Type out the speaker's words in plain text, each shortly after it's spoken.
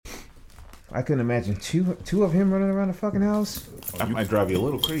I couldn't imagine two of him running around the fucking house. That might drive you a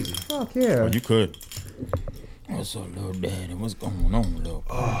little crazy. Fuck yeah. Oh, you could. What's up, little daddy? What's going on, little?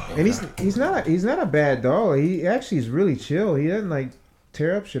 And he's not a bad dog. He actually is really chill. He doesn't like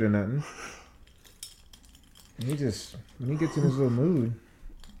tear up shit or nothing. He just when he gets in his little mood.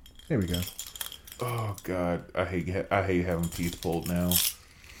 There we go. Oh God, I hate having teeth pulled now.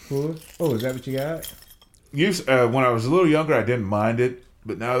 Cool. Oh, is that what you got? When I was a little younger, I didn't mind it,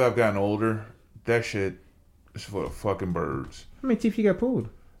 but now that I've gotten older, that shit is for the fucking birds. How many teeth you got pulled?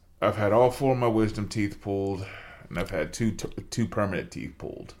 I've had all 4 of my wisdom teeth pulled, and I've had two permanent teeth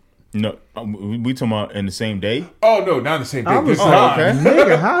pulled. No, we talking about in the same day? Oh no, not in the same day. I was Good like, God.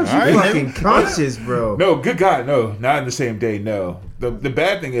 nigga, how's you All right, fucking conscious, bro? No, good God, no, not in the same day. No, the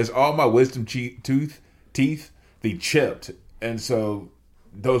bad thing is all my wisdom teeth they chipped, and so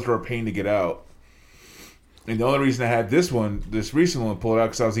those were a pain to get out. And the only reason I had this recent one pulled out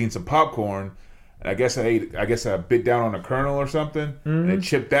because I was eating some popcorn, and I guess I bit down on a kernel or something, and it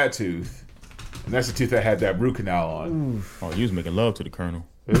chipped that tooth, and that's the tooth that had that root canal on. Oof. Oh, you was making love to the Colonel.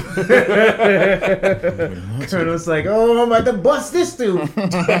 Colonel's like, oh, I'm about to bust this tooth.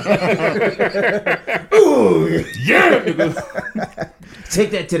 Ooh, Yeah,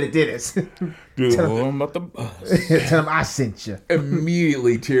 take that to the dentist. dude. Oh, I'm about to bust. Tell him I sent you.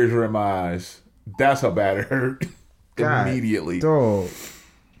 Immediately, tears were in my eyes. That's how bad it hurt. God, Immediately. dog.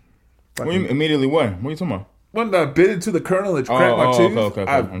 Immediately what? What are you talking about? When I bit into the kernel and cracked my tooth, okay.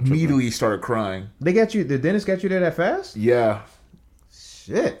 I I'm tripping. immediately started crying. They got you. The dentist got you there that fast? Yeah.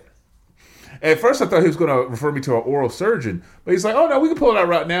 Shit. At first, I thought he was going to refer me to an oral surgeon, but he's like, "Oh no, we can pull it out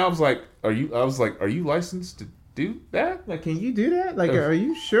right now." I was like, "Are you licensed to do that?" Like, can you do that? Like, are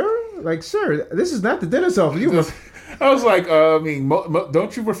you sure? Like, sir, this is not the dentist office. You I was like,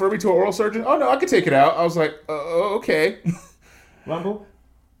 don't you refer me to an oral surgeon? Oh no, I can take it out. I was like, okay. Lumble,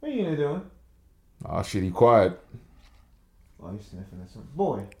 what are you doing? Oh shit, he quiet. Oh, you sniffing at something,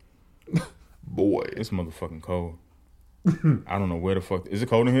 boy. Boy, It's motherfucking cold. I don't know where the fuck. Is it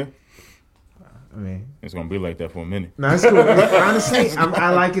cold in here? I mean, It's gonna be like that for a minute. no, it's cool. Honestly, I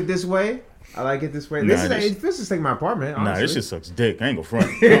like it this way. Nah, This is like my apartment. Nah, Honestly. this shit sucks dick. I ain't gonna front.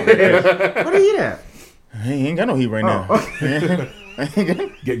 What do you eat at? I ain't got no heat right now.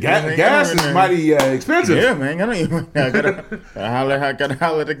 gas is mighty expensive. Yeah, man, I don't even. I gotta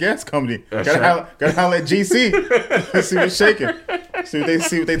holler at the gas company. Gotta holler at GC. See what's shaking.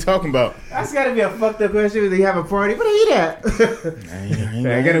 See what they talking about. That's gotta be a fucked up question. When they have a party. What do you eat at?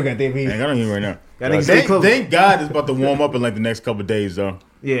 I got no goddamn heat. I ain't got no heat right now. That nigga stay close. Thank God it's about to warm up in like the next couple of days, though.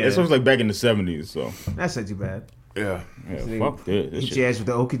 Yeah, It's almost like back in the 70s, so. that's not too bad. Yeah. Yeah, fuck this Eat shit. your ass with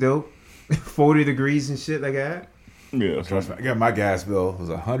the okie doke, 40 degrees and shit like that. Yeah, Trust me, I got my gas bill. It was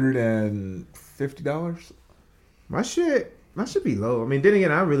 $150. My shit be low. I mean, then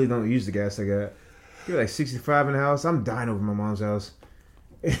again, I really don't use the gas I got. You're like 65 in the house. I'm dying over my mom's house.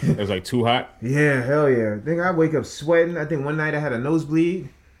 it was like too hot. Yeah, hell yeah. I think I wake up sweating. I think one night I had a nosebleed.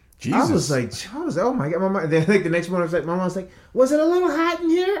 Jesus. I was like, oh my God. My mom, then like the next morning, my mom was like, was it a little hot in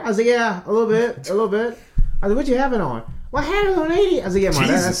here? I was like, yeah, a little bit. I was like, what you have it on? Well, I had it on 80. I was like, yeah, man,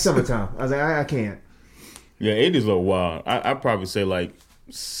 that's summertime. I was like, I can't. Yeah, 80 is a little wild. I'd probably say like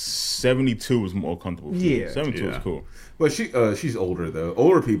 72 is more comfortable. Yeah. 72 is cool. But she's older though.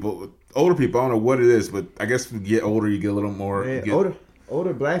 Older people. I don't know what it is, but I guess when you get older, you get a little more. Yeah,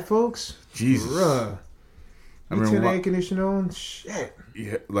 older black folks. Jesus. Bruh. I You remember turn the my- air conditioner on. Shit.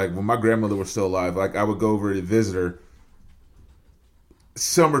 Yeah, like when my grandmother was still alive, like I would go over to visit her.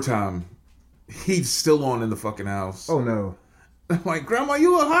 Summertime, he's still on in the fucking house. Oh no. I'm like, Grandma,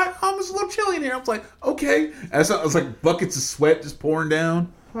 you a little hot? It's a little chilly in here. I was like, okay. And so, I was like buckets of sweat just pouring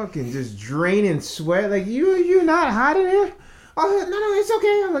down. Fucking just draining sweat. Like, you not hot in here? Oh, no, it's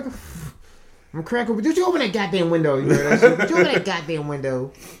okay. I'm like, I'm cracking. Did you open that goddamn window? You know that shit? Did you open that goddamn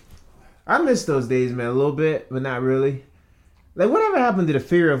window? I miss those days, man, a little bit, but not really. Like, whatever happened to the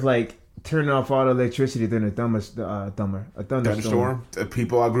fear of, like, turning off all the electricity during a thunderstorm?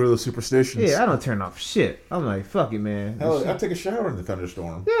 People outgrew those superstitions. Yeah, I don't turn off shit. I'm like, fuck it, man. Hell, I take a shower in the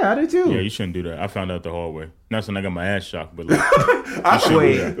thunderstorm. Yeah, I do too. Yeah, you shouldn't do that. I found out the hard way. Not saying I got my ass shocked, but like, I you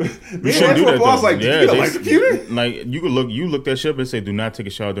shouldn't do that. I was though. like, did you get electrocuted? Like you look that shit up and say, do not take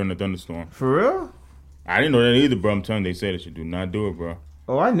a shower during a thunderstorm. For real? I didn't know that either, bro. I'm telling you, they said that you do not do it, bro.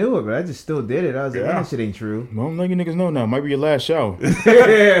 Oh, I knew it, but I just still did it. I was like, that shit ain't true. Well, I'm letting you niggas know now. Might be your last shower. Like,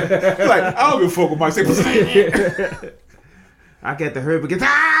 I don't give a fuck with my safety. I got the hurt, but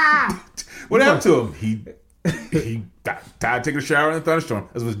What happened to him? He died taking a shower in the thunderstorm.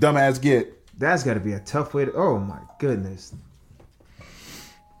 That's what his dumb ass get. That's got to be a tough way to. Oh my goodness.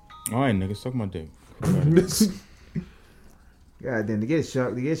 All right, niggas, suck my dick. God damn, to get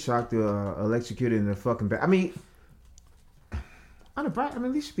shocked to electrocuted in the fucking back. I mean, at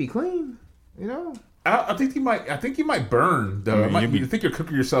least you be clean, you know. I think you might burn though. I think you're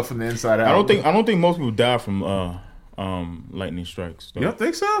cooking yourself from the inside out. I don't think most people die from lightning strikes. Though. You don't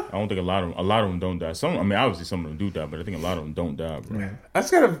think so? I don't think a lot of them don't die. Obviously some of them do die, but I think a lot of them don't die, bro. Yeah. That's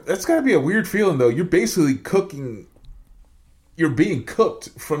gotta be a weird feeling though. You're basically cooking. You're being cooked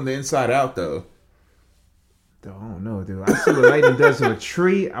from the inside out though. I don't know, dude. I see what lightning does to a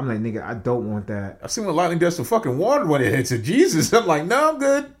tree. I'm like, nigga, I don't want that. I've seen what lightning does to fucking water when it hits it. Jesus, I'm like, no, I'm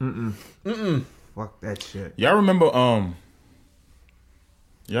good. Fuck that shit. Y'all remember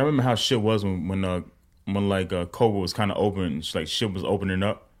how shit was when COVID was kind of open, like shit was opening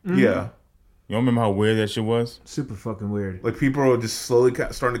up? Mm-hmm. Yeah. You don't remember how weird that shit was? Super fucking weird. Like people are just slowly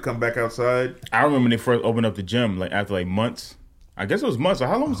starting to come back outside. I remember when they first opened up the gym, like after like months. I guess it was months.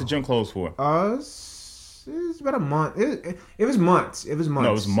 How long was the gym closed for? It was about a month. It was months. It was months.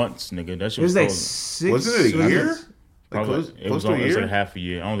 No, it was months, nigga. That shit It was like closed. 6. Wasn't it a year? It was like half a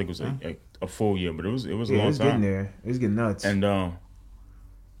year. I don't think it was a full year, but it was a long time. It was getting there. It was getting nuts. And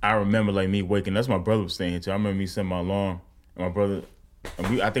I remember like me waking. That's my brother was staying here too. I remember me setting my alarm, and my brother.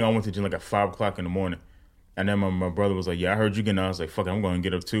 I think I went to the gym like at 5:00 in the morning, and then my brother was like, "Yeah, I heard you getting up." I was like, "Fuck it, I'm going to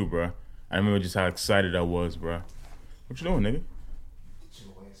get up too, bro." I remember just how excited I was, bro. What you doing, nigga?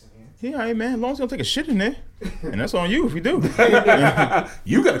 Yeah, hey man, as long as you don't take a shit in there, and that's on you if you do.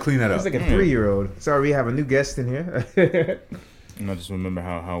 You got to clean that up. It's like a 3-year-old. Sorry, we have a new guest in here. And I just remember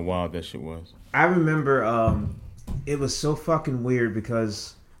how wild that shit was. I remember it was so fucking weird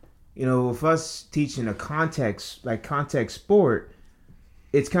because, you know, with us teaching a contact sport,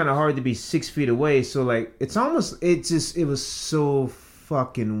 it's kind of hard to be 6 feet away. So like, it was so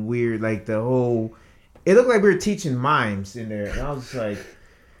fucking weird. Like it looked like we were teaching mimes in there, and I was like,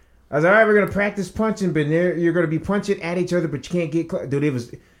 all right, we're gonna practice punching, but you're gonna be punching at each other, but you can't get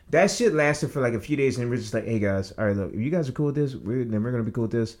dude. That shit lasted for like a few days, and we're just like, hey guys, all right, look, if you guys are cool with this, we're gonna be cool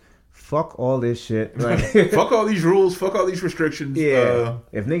with this. Fuck all this shit. Like, fuck all these rules. Fuck all these restrictions. Yeah.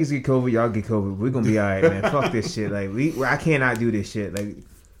 If niggas get COVID, y'all get COVID. We're gonna be all right, man. Fuck this shit. Like I cannot do this shit. Like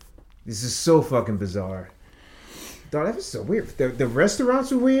this is so fucking bizarre. Dog, that was so weird. The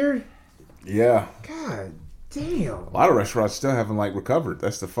restaurants were weird. Yeah. God damn. A lot of restaurants still haven't like recovered.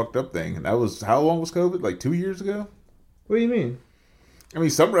 That's the fucked up thing. And that was how long was COVID? Like 2 years ago. What do you mean? I mean,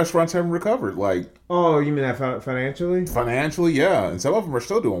 some restaurants haven't recovered. Like, oh, you mean that financially? Financially, yeah, and some of them are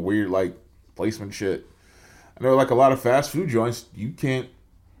still doing weird like placement shit. I know, like a lot of fast food joints, you can't.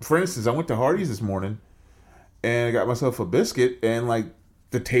 For instance, I went to Hardee's this morning, and I got myself a biscuit, and like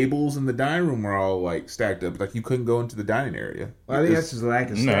the tables in the dining room were all like stacked up, like you couldn't go into the dining area. Well, I think that's just lack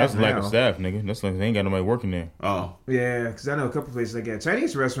of staff. No, that's lack of staff, nigga. That's like they ain't got nobody working there. Oh, yeah, because I know a couple places like that.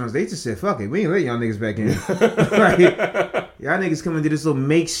 Chinese restaurants, they just said, "Fuck it, we ain't let y'all niggas back in." Like, y'all niggas come into this little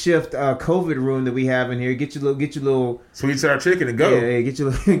makeshift COVID room that we have in here. Get your little sweet and sour chicken and go. Yeah, get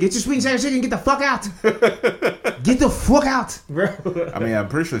your sweet and sour chicken. And get the fuck out. Get the fuck out, bro. I mean, I'm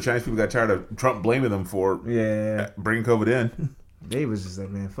pretty sure the Chinese people got tired of Trump blaming them for bringing COVID in. They was just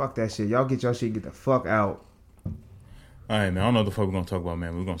like, man, fuck that shit. Y'all get y'all shit and get the fuck out. All right, man. I don't know what the fuck we're gonna talk about,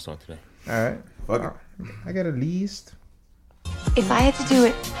 man. We're gonna start today. All right, fuck it. I got a list. If I had to do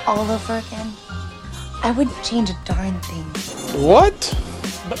it all over again, I wouldn't change a darn thing. What?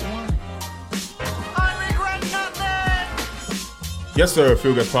 But why? I regret nothing! Yes, sir.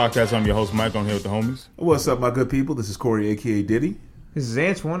 Feel Good Podcast. I'm your host, Mike. I'm here with the homies. What's up, my good people? This is Corey, a.k.a. Diddy. This is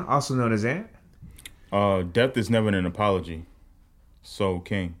Antwon, also known as Ant. Death is never an apology. So,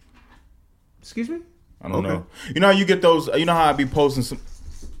 King. Excuse me? I don't know. You know how you get those, you know how I be posting some...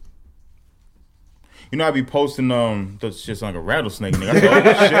 You know, I be posting those shit's like a rattlesnake, nigga. I saw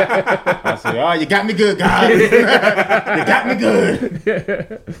that shit. I say, oh, you got me good, guys. You got me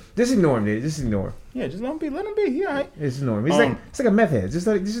good. Just ignore him, dude. Just ignore him. Yeah, just let him be. He all right. Just ignore him. It's like a meth head. Just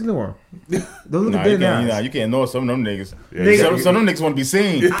ignore him. Don't look at you eyes. You can't ignore some of them niggas. Yeah, some of them niggas want to be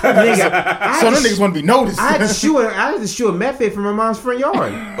seen. Some of them niggas want to be noticed. I had to shoot a meth head from my mom's front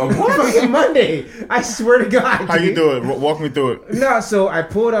yard. Fucking Monday. I swear to God. How you do it? Walk me through it. No, so I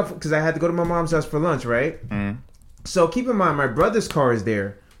pulled up because I had to go to my mom's house for lunch, right? Mm. So keep in mind, my brother's car is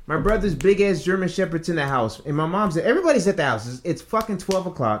there. My brother's big ass German Shepherd's in the house, and my mom's there. Everybody's at the house. It's fucking 12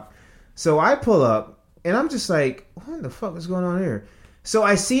 o'clock. So I pull up, and I'm just like, what the fuck is going on here? So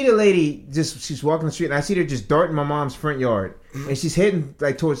I see the lady she's walking the street, and I see her just darting my mom's front yard, and she's heading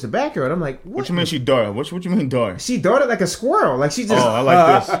like towards the backyard. I'm like, what you mean she darted? What you mean darted? She darted like a squirrel, like she just. Oh, I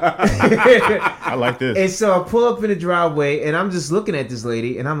like this. I like this. And so I pull up in the driveway, and I'm just looking at this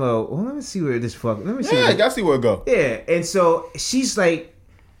lady, and I'm like, well, let me see where this fuck. Let me see. Yeah, I gotta see where it go. Yeah, and so she's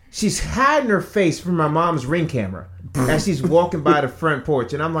hiding her face from my mom's Ring camera. as she's walking by the front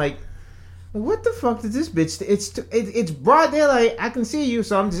porch, and I'm like, what the fuck did this bitch? It's broad daylight. I can see you,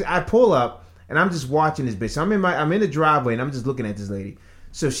 so I pull up and I'm just watching this bitch. So I'm in the driveway and I'm just looking at this lady.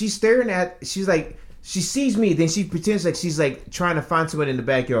 So she's staring at. She's like, she sees me, then she pretends like she's like trying to find someone in the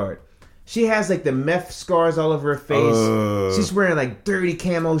backyard. She has like the meth scars all over her face. She's wearing like dirty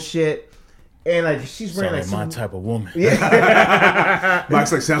camo shit. And like she's wearing like my type of woman. Yeah.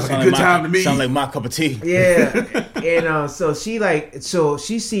 Mike's like, sounds like a good time to me. Sounds like my cup of tea. Yeah. And so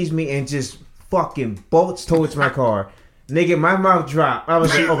she sees me and just fucking bolts towards my car. Nigga, my mouth dropped. I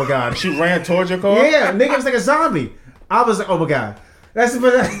was like, oh my God. She ran towards your car? Yeah, nigga was like a zombie. I was like, oh my God. That's the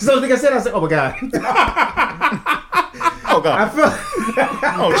first thing I said. I was like, oh my God. Oh God. I felt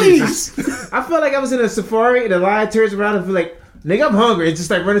Oh Jesus. I felt like I was in a safari and the lion turns around and feel like, nigga, I'm hungry. It's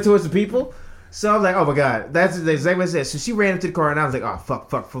just like running towards the people. So I'm like, oh my God. That's exactly what it said. So she ran into the car and I was like, oh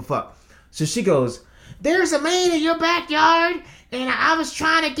fuck. So she goes, there's a man in your backyard and I was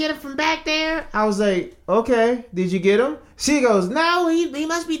trying to get him from back there. I was like, okay, did you get him? She goes, no, he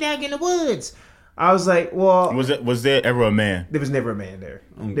must be down in the woods. I was like, well... Was there ever a man? There was never a man there.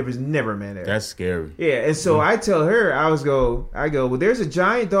 There was never a man there. That's scary. Yeah, and so I tell her, I go, well, there's a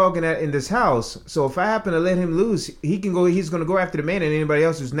giant dog in this house, so if I happen to let him loose, he's going to go after the man and anybody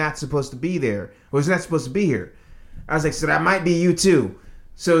else who's not supposed to be there, or who's not supposed to be here. I was like, so that might be you too.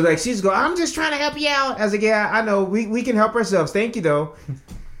 So like she's going, I'm just trying to help you out. I was like, yeah, I know, we can help ourselves. Thank you though.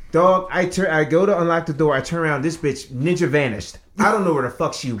 Dog, I go to unlock the door, I turn around, this bitch ninja vanished. I don't know where the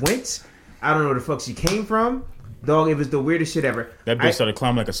fuck she went. I don't know where the fuck she came from. Dog, it was the weirdest shit ever. That bitch started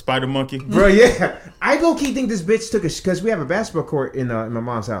climbing like a spider monkey. Bro, yeah. I low-key think this bitch took because we have a basketball court in my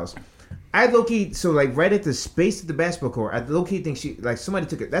mom's house. I low-key, so like right at the space of the basketball court, I low-key think she, like somebody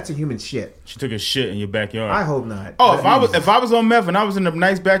took it. That's a human shit. She took a shit in your backyard. I hope not. Oh, if I was on meth and I was in a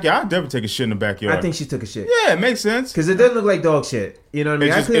nice backyard, I'd definitely take a shit in the backyard. I think she took a shit. Yeah, it makes sense. Because it doesn't look like dog shit. You know what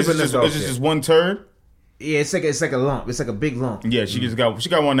I mean? It's just one turd. Yeah, it's like a lump. It's like a big lump. Yeah, she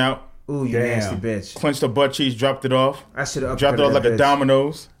got one out. Ooh, you nasty bitch. Clenched her butt cheeks, dropped it off. I should have dropped it off like a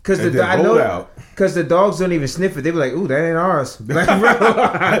Domino's. Because the dogs don't even sniff it. They be like, ooh, that ain't ours. Like,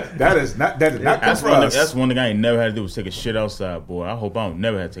 that is not good for us. That's one thing I ain't never had to do was take a shit outside, boy. I hope I don't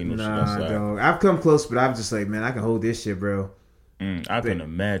never have to take no shit outside. Dog. I've come close, but I'm just like, man, I can hold this shit, bro. I can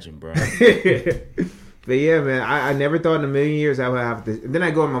imagine, bro. But yeah, man, I never thought in a million years I would have to. And then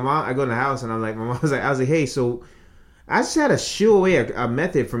I go in the house and I'm like, my mom was like, hey, so I just had to shoo away a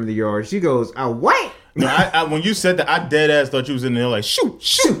method from the yard. She goes, what? No, I when you said that, I dead ass thought you was in there like, shoot.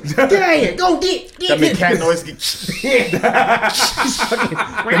 Get out of here. Go get. That mean cat noise. The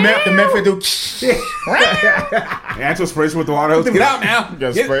method do. Antwon sprays with the water hose. Get out now. You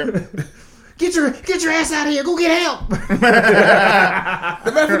gotta spray him. Get your ass out of here. Go get help.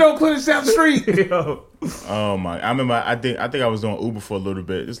 The method don't clear down the street. Oh my! I remember. I think I was doing Uber for a little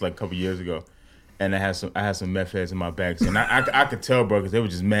bit. This is like a couple years ago. And I had some meth heads in my back, so and I could tell, bro, because they were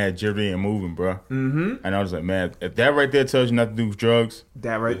just mad, jittery and moving, bro. Mm-hmm. And I was like, man, if that right there tells you not to do drugs,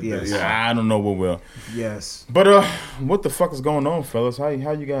 yes, I don't know what will. Yes. But what the fuck is going on, fellas? How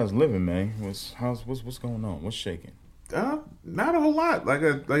you guys living, man? What's going on? What's shaking? Not a whole lot. Like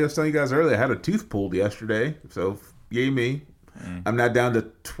I was telling you guys earlier, I had a tooth pulled yesterday, so yay me. I'm now down to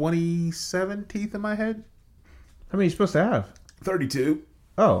 27 teeth in my head. How many are you supposed to have? 32.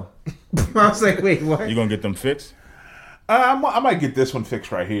 Oh. I was like, wait, what? You gonna get them fixed? I might get this one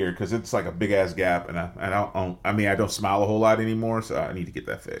fixed right here because it's like a big ass gap, and I don't smile a whole lot anymore, so I need to get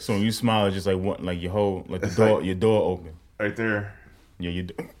that fixed. So when you smile, it's just like what, like your whole your door open right there. Yeah,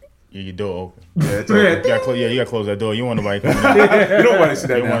 your door open. Yeah, it's open. You gotta close that door. You want nobody coming in. You don't want to see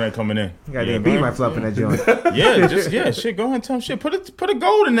that. You want it coming in. You gotta beat my flop in that joint. Shit. Go ahead and tell them shit. Put a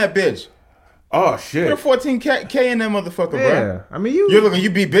gold in that bitch. Oh shit! Put a 14K in that motherfucker, bro. Yeah, I mean you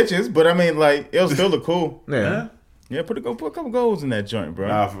beat bitches, but I mean like it'll still look cool. Yeah. Yeah, put a couple golds in that joint,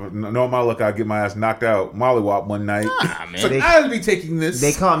 bro. No, my luck, I'll get my ass knocked out. Mollywop one night. Man. So I'll be taking this.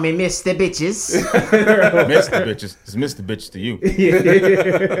 They call me Mr. Bitches. Mr. Bitches. It's Mr. Bitches to you.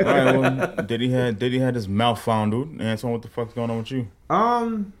 All right, well, did he had his mouth fondled? Antwon, what the fuck's going on with you?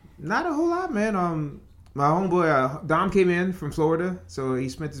 Not a whole lot, man. My homeboy Dom came in from Florida, so he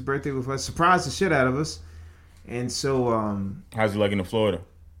spent his birthday with us. Surprised the shit out of us. And so how's he liking in Florida?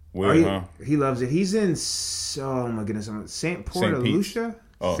 Weird, huh? He loves it. He's in oh my goodness, St. Porta Lucia.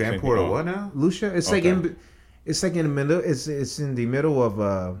 Oh, St. Porta what now? Lucia. It's like in the middle. It's in the middle of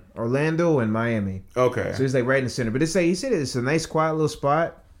Orlando and Miami. Okay. So he's like right in the center. But he said it's a nice, quiet little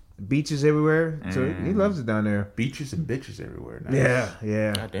spot. Beaches everywhere. So he loves it down there. Beaches and bitches everywhere. Nice.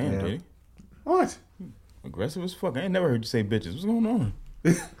 Yeah. God damn, dude. What? Aggressive as fuck. I ain't never heard you say bitches. What's going on?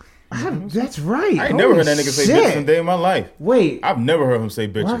 That's right. I ain't never heard that nigga say bitches in a day in my life. Wait. I've never heard him say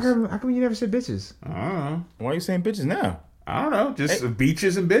bitches. How come you never said bitches? I don't know. Why are you saying bitches now? I don't know. Just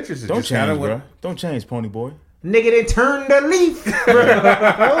beaches and bitches. It's Don't just change, kinda bro. Don't change, pony boy. Nigga didn't turn the leaf.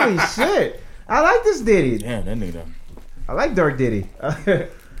 Holy shit. I like this Diddy. Damn, that nigga. I like Dark Diddy.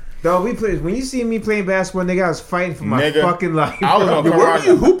 Dog, when you see me playing basketball, nigga, I was fighting for my fucking life. I was gonna come Where were around.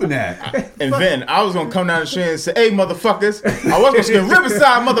 you hooping at? And then I was gonna come down the street and say, "Hey, motherfuckers!" I was gonna scream,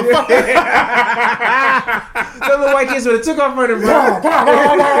 "Riverside, motherfucker!" The little white kids would have took off running, bro.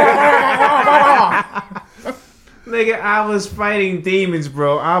 Nigga, I was fighting demons,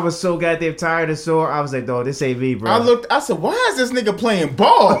 bro. I was so goddamn tired and sore. I was like, dog, this ain't me, bro. I said, why is this nigga playing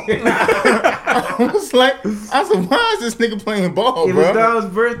ball? I said, why is this nigga playing ball, it bro? was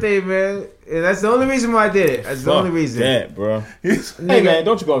Dom's birthday, man. And that's the only reason why I did it. That's the only reason. That, bro. Hey, man,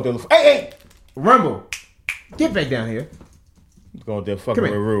 don't you go out there. Hey! Rumble. Get back down here. Go out there fucking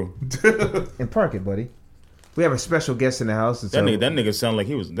with Rue. And park it, buddy. We have a special guest in the house. That nigga sounded like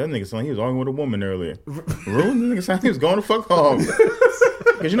he was arguing with a woman earlier. Rue, that nigga sounded like he was going to fuck off.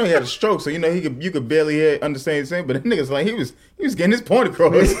 Because you know he had a stroke, so you know you could barely understand his thing. But that nigga's like he was getting his point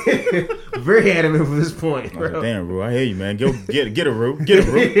across. Very adamant with his point, bro. Like, damn, Rue, I hear you, man. Go get a Rue. Get a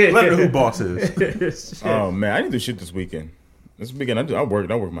Rue. Let her know who boss is. Oh man, I didn't do shit this weekend. This weekend I worked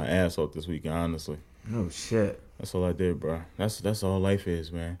my ass off this weekend, honestly. Oh shit. That's all I did, bro. That's all life is,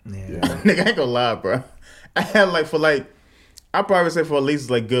 man. Yeah. Nigga, I ain't gonna lie, bro. I had I probably say for at least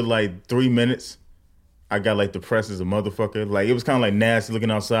good 3 minutes, I got depressed as a motherfucker. Like it was kind of like nasty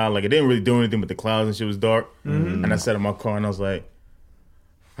looking outside. Like it didn't really do anything, but the clouds and shit was dark. Mm-hmm. And I sat in my car and I was like,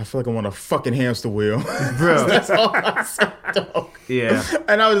 I feel like I'm on a fucking hamster wheel, bro. That's all I said, dog. Yeah.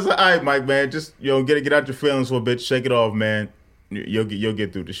 And I was just like, all right, Mike, man, just get out your feelings for a bit, shake it off, man. You'll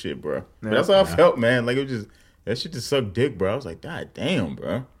get through the shit, bro. But that's how I felt, man. Like it was just. That shit just sucked dick, bro. I was like, God damn,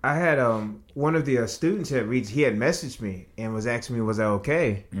 bro. I had one of the students he had messaged me and was asking me, was I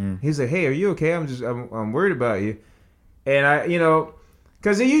okay? He's like, hey, are you okay? I'm worried about you. And I,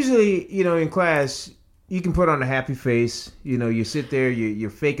 because they usually, in class, you can put on a happy face. You sit there, you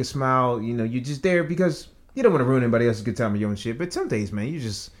fake a smile. You're just there because you don't want to ruin anybody else's good time with your own shit. But some days, man, you're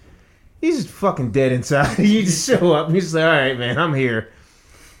just fucking dead inside. You just show up and you're just like, all right, man, I'm here.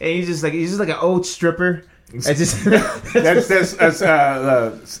 And he's just like an old stripper. That's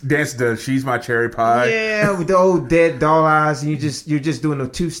dance to She's My Cherry Pie. Yeah, with the old dead doll eyes, and you're just doing a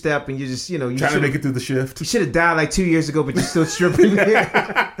 2-step, and you trying to make it through the shift. You should have died 2 years ago, but you're still stripping.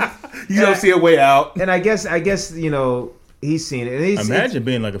 You don't see a way out. And I guess he's seen it. And imagine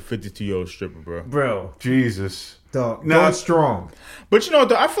being like a 52-year-old stripper, bro. Jesus, dog, going strong. But you know,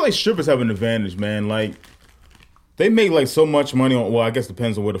 though, I feel like strippers have an advantage, man. Like they make so much money on. Well, I guess it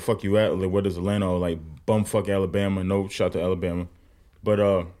depends on where the fuck you at. Like where does Atlanta or bumfuck Alabama? No shout to Alabama, but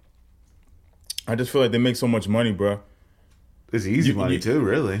I just feel like they make so much money, bro. It's easy money too,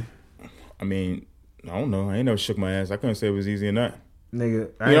 really. I mean, I don't know. I ain't never shook my ass. I couldn't say it was easy or not.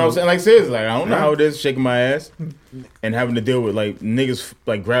 Nigga, you know what I'm saying? Seriously, I don't know how it is shaking my ass and having to deal with niggas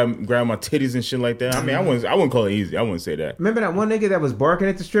grab my titties and shit like that. I mean, I wouldn't call it easy. I wouldn't say that. Remember that one nigga that was barking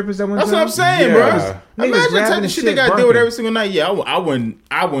at the strippers that one time? That's what I'm saying, bro. Imagine the type of shit they gotta deal with every single night. Yeah, I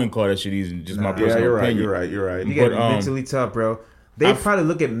wouldn't call that shit easy. Just my personal opinion. You're right. You gotta be mentally tough, bro. They probably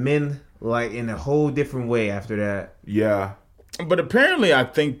look at men in a whole different way after that. Yeah. But apparently, I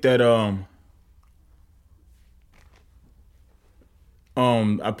think that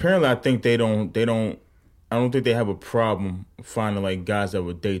apparently I think they don't I don't think they have a problem finding guys that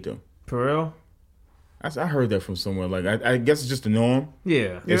would date them. For real? I heard that from somewhere. I guess it's just the norm.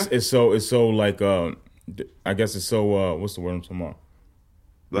 Yeah. It's so I guess it's so what's the word I'm talking about?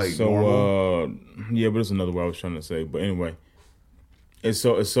 Normal? Yeah, but it's another word I was trying to say. But anyway, it's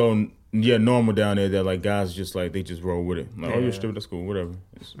so normal down there that guys just they just roll with it. Oh, you're stupid, that's cool, whatever.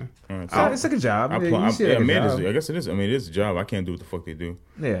 It's like a job. I guess it is. I mean, it is a job. I can't do what the fuck they do.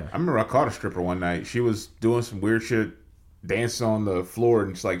 Yeah. I remember I caught a stripper one night. She was doing some weird shit, dancing on the floor,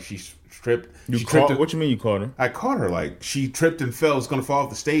 and it's she tripped. What you mean you caught her? I caught her. She tripped and fell. Was going to fall off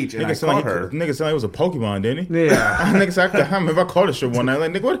the stage, and I caught her. Nigga sounded like it was a Pokemon, didn't he? Yeah. Nigga said, I remember I caught a strip one night.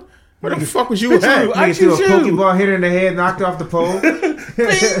 Nigga, what? Where the fuck was you at? I threw a Pokeball, hit her in the head, knocked off the pole.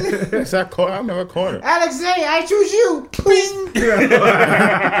 I never caught her. Alexei, I choose you. Yeah,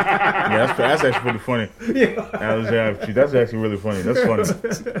 that's actually pretty funny. Yeah. That's actually really funny. That's funny.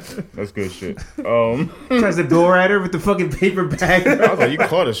 That's good shit. Tries to door at her with the fucking paper bag. I was like, you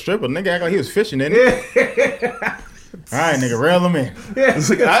caught a stripper? Nigga act like he was fishing, didn't he? All right, nigga, reel him in.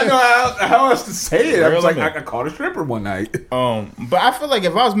 It's I know how else to say it. I was I caught a stripper one night. But I feel like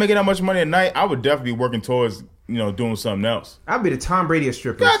if I was making that much money a night, I would definitely be working towards doing something else. I'd be the Tom Brady of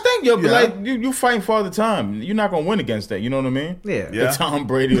strippers. Yeah, I think like you fighting for all the time. You're not gonna win against that. You know what I mean? Yeah. The Tom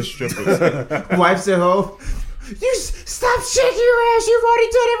Brady of strippers. Wipes at home. You stop shaking your ass. You've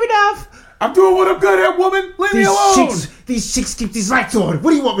already done enough. I'm doing what I'm good at, woman. Leave me alone. These chicks keep these lights on.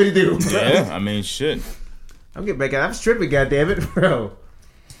 What do you want me to do? Yeah, I mean, shit. I'm getting back out. I'm stripping, goddammit, bro.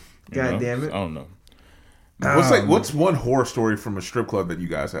 Goddammit. I don't know. What's one horror story from a strip club that you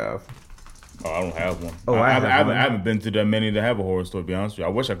guys have? Oh, I don't have one. Oh, I haven't been to that many that have a horror story, to be honest with you. I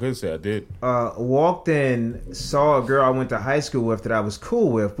wish I could say I did. Walked in, saw a girl I went to high school with that I was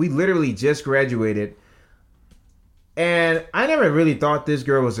cool with. We literally just graduated. And I never really thought this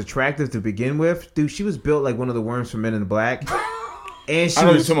girl was attractive to begin with. Dude, she was built like one of the worms from Men in Black. And she I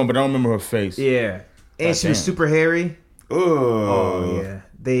know was, someone, but I don't remember her face. Yeah. And she was super hairy. Oh,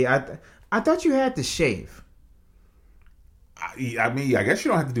 yeah. I thought you had to shave. I mean, I guess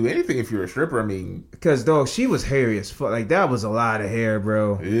you don't have to do anything if you're a stripper. I mean, because dog, she was hairy as fuck. Like that was a lot of hair,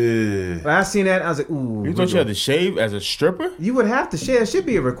 bro. Yeah. When I seen that, I was like, ooh. You thought you had to shave as a stripper? You would have to shave. It should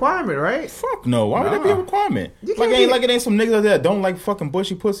be a requirement, right? Fuck no. Why would that be a requirement? You Like it ain't some niggas out there that don't like fucking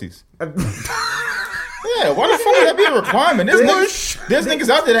bushy pussies. Yeah, why the fuck would that be a requirement? There's niggas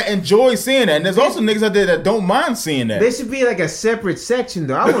out there that enjoy seeing that, and there's also niggas out there that don't mind seeing that. There should be like a separate section,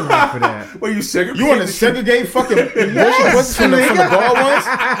 though. I wouldn't look for that. Well, you segregate? You want to segregate fucking bushy pussies from the bald ones?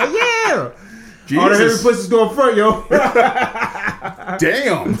 Yeah. Jesus. All the hairy pussies go up front, yo.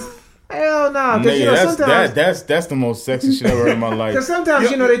 Damn. Hell no. Because sometimes that's the most sexy shit I've ever heard in my life. Because sometimes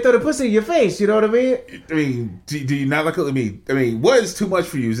they throw the pussy in your face. You know what I mean? I mean, do you not like? I mean, what is too much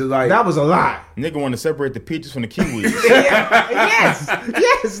for you? Is it like that was a lot? Nigga want to separate the peaches from the kiwis. Yes,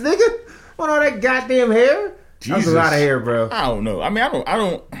 nigga. Want all that goddamn hair? Jesus. That was a lot of hair, bro. I don't know. I mean, I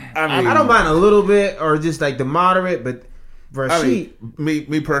don't mind a little bit or just like the moderate, but. Me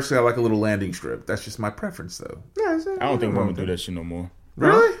personally, I like a little landing strip. That's just my preference, though. Yeah, I don't think women do that shit no more.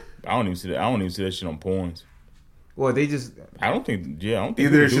 Really? I don't even see that. I don't even see that shit on porns. Well, they just. I don't think.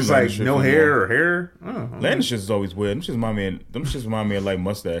 Either it's just like no hair or hair. Landing shit is always weird. Them shits remind me of like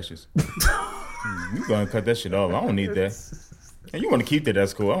mustaches. You gonna cut that shit off? I don't need that. And you want to keep that?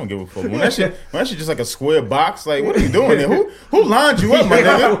 That's cool. I don't give a fuck. When that shit just like a square box, like what are you doing there? Who lined you up, my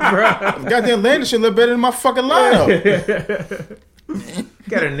nigga? Goddamn landing shit look better than my fucking lineup.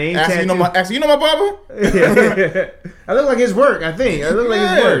 Got a name tag. You know my barber? Yeah. I look like his work. I think I look like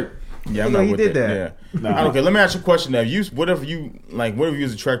his work. Yeah, I'm not he with did that. Yeah. Okay, let me ask you a question. Now, what if you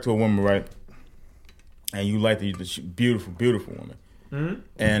was attracted to a woman, right? And you like the beautiful, beautiful woman,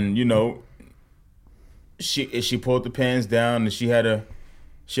 and she pulled the pants down, and she had a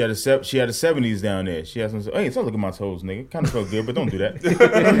 70s down there. She had some. Hey, don't look at my toes, nigga. Kind of felt good, but don't do that.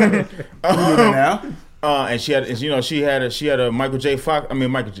 Now. And she had a Michael J. Fox. I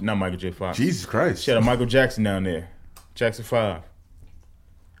mean, not Michael J. Fox. Jesus Christ. She had a Michael Jackson down there. Jackson 5.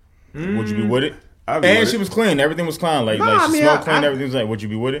 Would you be with it? And she was clean. Everything was clean. Like she smelled clean. Everything was like, would you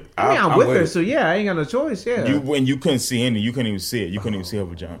be with it? I'm with her, so yeah, I ain't got no choice. Yeah. You couldn't see any. You couldn't even see it. You couldn't even see her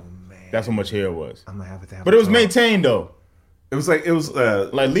vagina. That's how much hair it was. I'm gonna have to have. But it was maintained though. It was like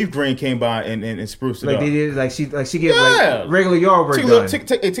Leaf Green came by and spruced it up. Like they did, like she get like regular yard work done.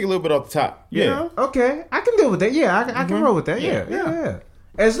 Take a little bit off the top. Yeah. You know? Okay, I can deal with that. Yeah, I can roll with that. Yeah.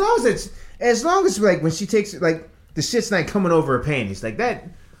 As long as like when she takes like the shit's not coming over her panties like that.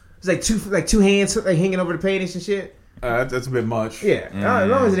 It's like two hands like hanging over the panties and shit. That's a bit much. Yeah, as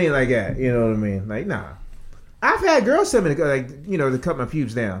long as it ain't like that, you know what I mean. Like nah, I've had girls tell me to cut my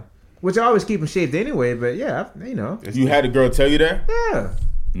pubes down. Which I always keep them shaved anyway, but yeah, You had a girl tell you that? Yeah.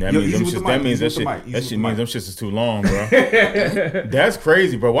 That means them shits is too long, bro. That's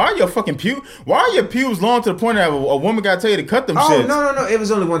crazy, bro. Why are your pubes long to the point that a woman got to tell you to cut them shits? Oh, no. It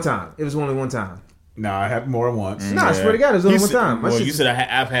was only one time. No, I have more than once. No, I swear to God, it was only one time. Well, you said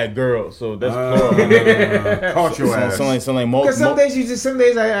I've had girls, so that's plural. Caught your ass. Because some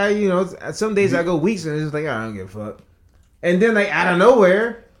days I go weeks and it's just like, I don't give a fuck. And then like out of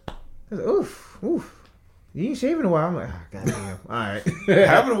nowhere, I was like, oof. You ain't shaved in a while. I'm like, goddamn. All right.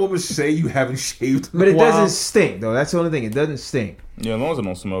 Having a woman say you haven't shaved in but it a while. doesn't stink, though. That's the only thing. It doesn't stink. Yeah, as long as it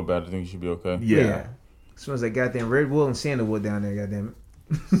don't smell bad, I think you should be okay. Yeah. It smells like goddamn redwood and sandalwood down there, goddamn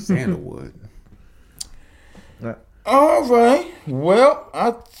it. Sandalwood. All right. Well,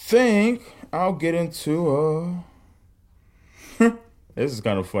 I think I'll get into... This is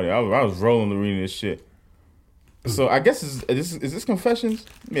kind of funny. I was rolling to reading this shit. So I guess is this confessions?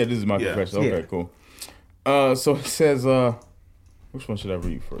 Yeah, this is my confession. Okay, cool. So it says, which one should I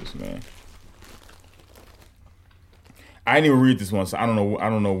read first, man? I didn't even read this one, so I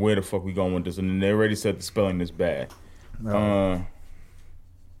don't know where the fuck we going with this. And they already said the spelling is bad. No.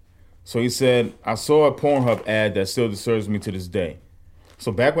 So he said, I saw a Pornhub ad that still disturbs me to this day.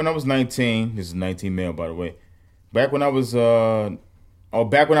 So back when I was 19, this is 19 male, by the way. Back when I was,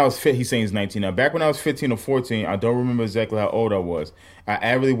 he's saying he's 19 now. Back when I was 15 or 14, I don't remember exactly how old I was. I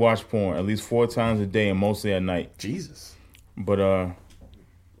avidly watched porn at least 4 times a day and mostly at night. Jesus. But,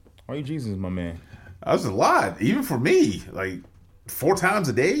 why you Jesus, my man? That was a lot, even for me. Like 4 times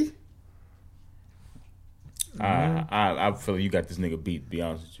a day. I feel like you got this nigga beat, to be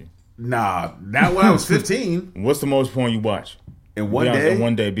honest with you. Nah, not when I was 15. What's the most porn you watch? In one day? In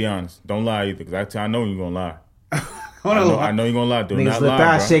one day, be honest. Don't lie either, because I know you're going to lie. I know you're going to lie. Do Niggas not lip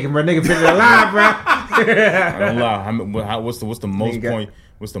lie, eye bro. shaking, bro. Nigga finna lie, bro. I don't lie. What's the most point?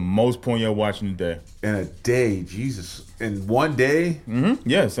 What's the most porn you're watching a day? In a day, Jesus. In one day? Mm-hmm.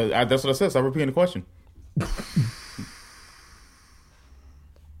 Yeah, so that's what I said. Stop repeating the question.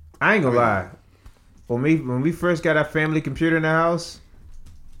 I ain't gonna lie. When we first got our family computer in the house,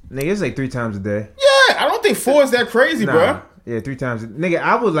 nigga, it's like 3 times a day. Yeah, I don't think 4 is that crazy, bro. Yeah, 3 times. Nigga,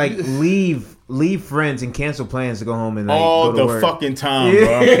 I would like leave friends and cancel plans to go home and like all go to the work. Fucking time,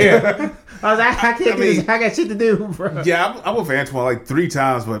 bro. Yeah. I was like, I can't do this. I got shit to do, bro. Yeah, I'm with Antwon like 3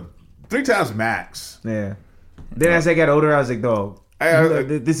 times, but 3 times max. Yeah. Then as I got older, I was like, dog,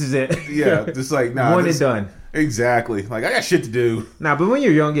 this is it. Yeah, just like, nah. One and done. Exactly. Like, I got shit to do. Nah, but when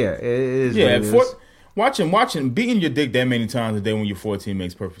you're young, yeah, it is. Yeah, what it is. watching, beating your dick that many times a day when you're 14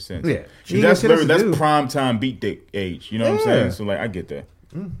 makes perfect sense. Yeah. That's prime time beat dick age. You know what I'm saying? So like, I get that.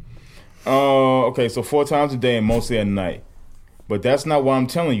 Okay, so 4 times a day and mostly at night. But that's not why I'm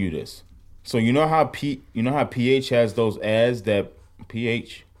telling you this. So you know how PH has those ads that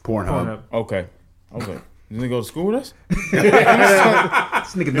PH Pornhub. Okay, I was like, this nigga go to school with us?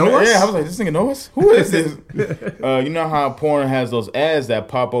 This nigga know us? Yeah, I was like, this nigga know us? Who is this? You know how porn has those ads that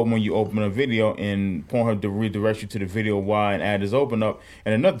pop up when you open a video, and Pornhub redirects you to the video while an ad is open up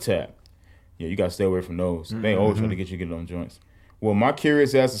and another tab. Yeah, you gotta stay away from those. They always try to get you to get on joints. Well, my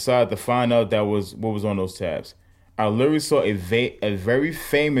curious ass decided to find out what was on those tabs. I literally saw a very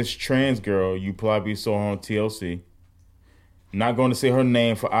famous trans girl you probably saw on TLC. Not going to say her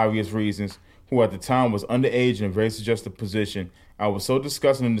name for obvious reasons, who at the time was underage in a very suggestive position. I was so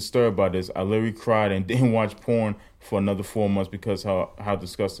disgusted and disturbed by this, I literally cried and didn't watch porn for another 4 months because how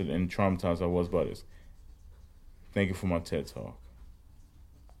disgusted and traumatized I was by this. Thank you for my TED Talk.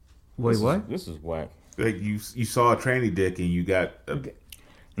 Wait, what? This is whack. Like, you saw a tranny dick and you got...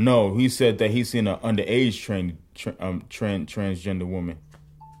 No, he said that he's seen an underage transgender woman.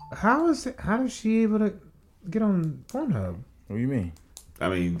 How is she able to get on Pornhub? What do you mean? I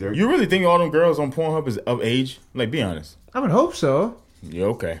mean, you really think all them girls on Pornhub is of age? Like, be honest. I would hope so. Yeah,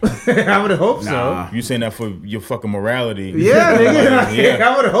 okay. I would hope so. You saying that for your fucking morality? Yeah, nigga. Yeah.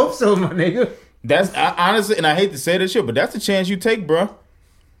 I would hope so, my nigga. That's honestly, and I hate to say this shit, but that's the chance you take, bro.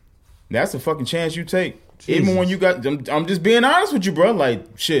 That's the fucking chance you take. Jesus. Even when you got, I'm just being honest with you, bro. Like,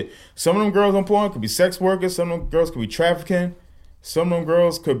 shit, some of them girls on porn could be sex workers. Some of them girls could be trafficking. Some of them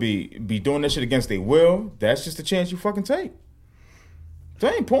girls could be doing that shit against their will. That's just the chance you fucking take.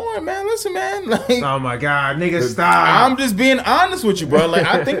 That ain't porn, man. Listen, man. Like, oh my god, nigga, stop. I'm just being honest with you, bro. Like,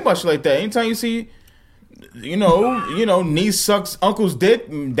 I think about shit like that. Anytime you see, you know, niece sucks uncle's dick,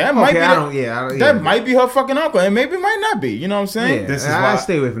 that might might be her fucking uncle, and maybe it might not be. You know what I'm saying? Yeah, this is why I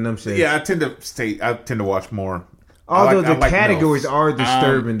stay away from them shit. Yeah, I tend to watch more. Although the categories are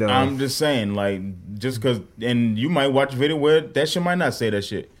disturbing, though. I'm just saying, like, just because, and you might watch a video where that shit might not say that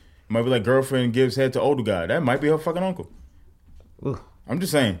shit. It might be like girlfriend gives head to older guy. That might be her fucking uncle. Ooh. I'm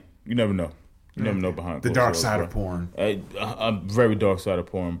just saying, you never know. You never know behind the dark side of porn. A very dark side of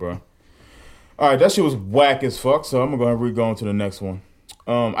porn, bro. All right, that shit was whack as fuck. So I'm gonna go ahead and go on to the next one.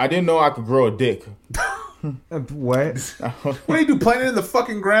 I didn't know I could grow a dick. What? What do you do? Plant it in the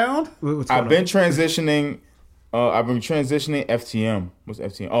fucking ground? I've been transitioning FTM. What's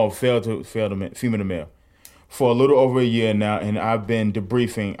FTM? Oh, failed to female to male. For a little over a year now, and I've been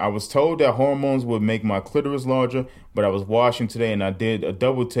debriefing. I was told that hormones would make my clitoris larger, but I was washing today and I did a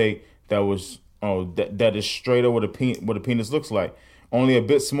double take that was that is straight up what a penis looks like, only a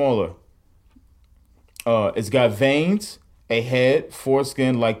bit smaller. It's got veins, a head,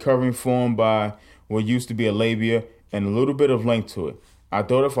 foreskin like covering formed by what used to be a labia, and a little bit of length to it. I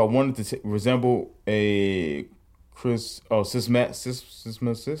thought if I wanted to resemble a cis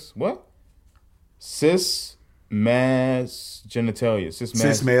genitalia.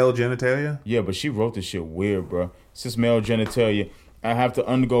 Cis male genitalia? Yeah, but she wrote this shit weird, bro. Cis male genitalia. I have to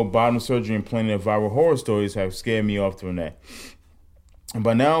undergo bottom surgery, and plenty of viral horror stories have scared me off from that.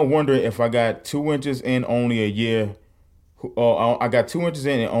 But now I'm wondering if I got 2 inches in only a year. I got 2 inches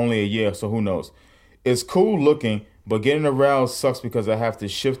in only a year, so who knows? It's cool looking, But getting aroused sucks because I have to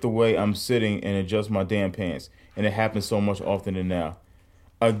shift the way I'm sitting and adjust my damn pants. And it happens so much often than now.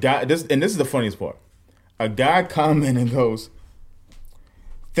 A guy, this is the funniest part. A guy commented and goes,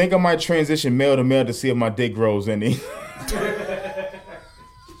 think I might transition male to male to see if my dick grows any.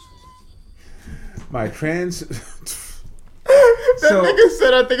 My trans... That nigga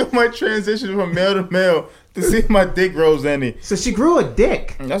said I think I might transition from male to male to see if my dick grows any. So she grew a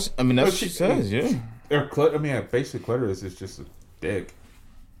dick. That's what she says, yeah. Basic clitoris is just a dick.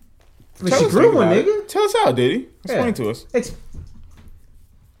 But she grew one, nigga. Tell us how, Diddy. Explain to us.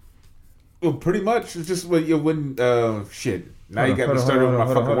 Well, pretty much. It's just when shit. Now you got me started with my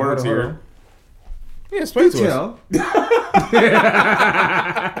fucking words here. Yeah, explain to us.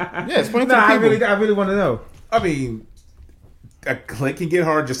 Yeah, explain to the people. I really want to know. I mean, a clit can get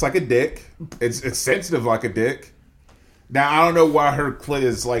hard just like a dick. It's sensitive like a dick. Now I don't know why her clit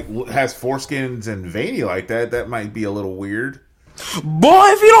is has foreskins and veiny like that. That might be a little weird. Boy,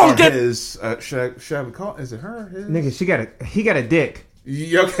 if you don't get his, should I call? Is it her? His? Nigga, he got a dick.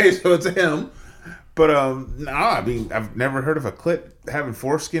 Yeah, okay, so it's him. But no, I mean I've never heard of a clit having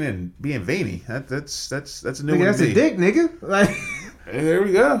foreskin and being veiny. That's a new one. That's a dick, nigga. Like. There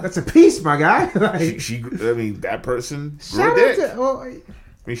we go. That's a piece, my guy. Like, I mean, that person grew a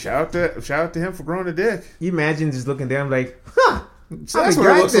dick. Shout out to him for growing a dick. You imagine just looking down like, huh? So that's what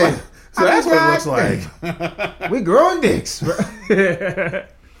it looks like. So that's what it looks like. We growing dicks.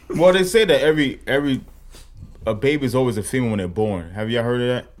 Well, they say that a baby is always a female when they're born. Have y'all heard of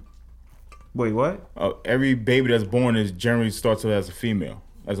that? Wait, what? Every baby that's born is generally starts out as a female,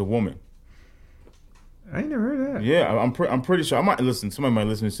 as a woman. I ain't never heard of that. Yeah, I'm pretty sure. Somebody might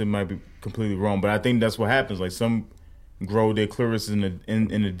listen to it, might be completely wrong, but I think that's what happens. Like some grow their clitoris in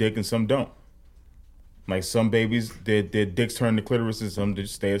the dick and some don't. Like some babies, their dicks turn to clitoris and some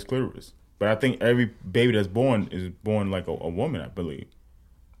just stay as clitoris. But I think every baby that's born is born like a woman, I believe.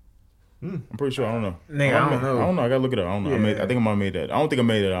 I'm pretty sure. I don't know. Nigga, I don't know. I gotta look it up. I don't know. Yeah. I think I might have made that. I don't think I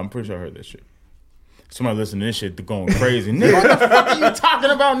made it up. I'm pretty sure I heard that shit. Somebody listening to this shit going crazy. Nigga, what the fuck are you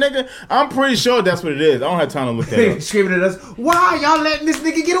talking about, nigga? I'm pretty sure that's what it is. I don't have time to look that up. Screaming at us, why y'all letting this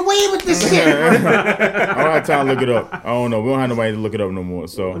nigga get away with this shit? I don't have time to look it up. I don't know. We don't have nobody to look it up no more.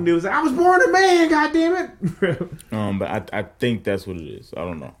 So Dude was like, I was born a man, goddammit. but I think that's what it is. I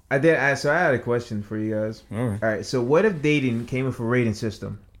don't know. So I had a question for you guys. All right. So what if dating came with a rating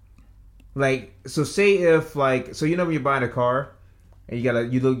system? Like, so say if when you're buying a car. And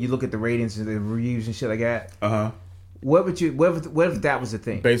you look at the ratings and the reviews and shit like that. What if that was the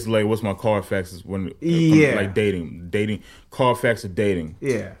thing? Basically, like, what's my Carfax is when like dating Carfax of dating.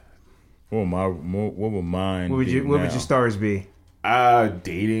 Yeah. What would mine? What would your stars be?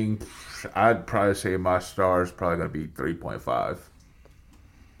 Dating. I'd probably say my stars probably gonna be 3.5.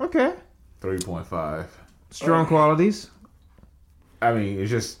 Okay. 3.5. Strong qualities. I mean, it's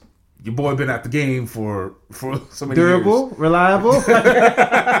just. Your boy been at the game for so many durable, years. Reliable.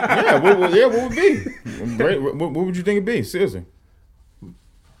 What would it be? Great. What would you think it'd be? Seriously,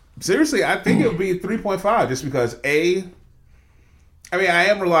 I think it would be 3.5 just because I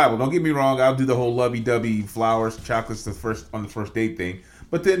am reliable. Don't get me wrong. I'll do the whole lovey-dovey flowers, chocolates on the first date thing.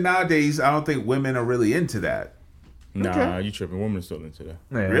 But then nowadays, I don't think women are really into that. Nah, you tripping. Women are still into that.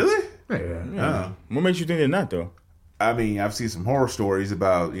 Yeah. Really? Yeah. What makes you think they're not though? I mean, I've seen some horror stories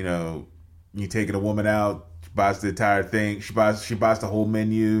about, you taking a woman out, she buys the entire thing, she buys the whole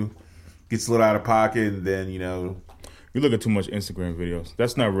menu, gets a little out of pocket, and then, You look at too much Instagram videos.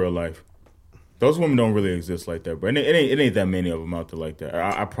 That's not real life. Those women don't really exist like that, bro. It ain't that many of them out there like that.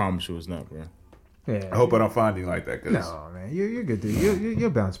 I promise you it's not, bro. Yeah. I hope I don't find anything like that. Cause... No, man. You're good, dude. You'll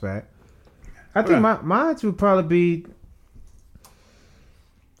bounce back. I think mine would probably be...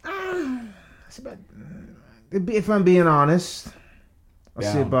 If I'm being honest, I'll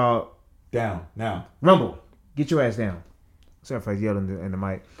say about... Down, now. Rumble, get your ass down. Sorry if I yelled in the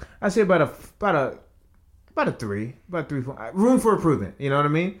mic. I say about a 3. About 3. Room for improvement. You know what I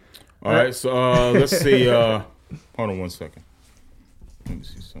mean? All right, so let's see. Hold on 1 second. Let me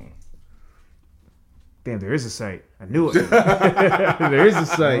see something. Damn, there is a site. I knew it. There is a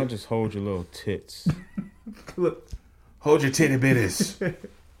site. I'll just hold your little tits. Look. Hold your titty bitties.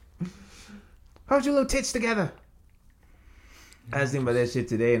 Hold your little tits together. I was thinking about that shit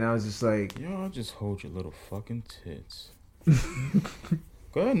today, and I was just like... Yo, I'll just hold your little fucking tits.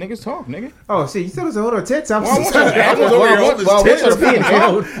 Go ahead, niggas talk, nigga. Oh, see, you told us to hold our tits. I was like,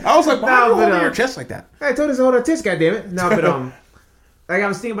 why you holding your chest like that? I told us to hold our tits, goddammit. No, but like I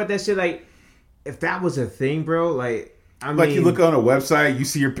was thinking about that shit. Like, if that was a thing, bro, like I mean, you look on a website, you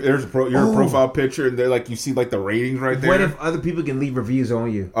see your profile picture, and they're like you see like the ratings right there. What if other people can leave reviews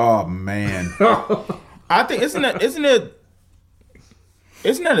on you? Oh man. I think isn't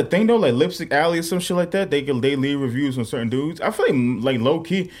that a thing though? Like Lipstick Alley or some shit like that. They leave reviews on certain dudes. I feel like low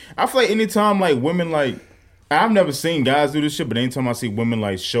key. I feel like anytime like women like I've never seen guys do this shit, but anytime I see women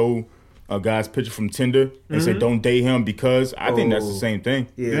like show a guy's picture from Tinder and say don't date him because I think that's the same thing.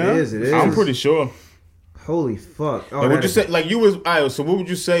 Yeah, it is. I'm pretty sure. Holy fuck! Like, would you say like you was? So what would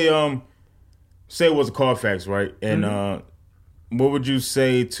you say? Say it was a Carfax, right? And what would you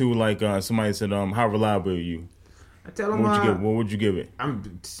say to like somebody said, how reliable are you? I tell them, what would you give it?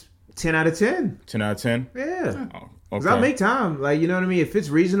 I'm 10 out of 10. 10 out of 10? Yeah. Oh, Because okay. I'll make time. Like, you know what I mean? If it's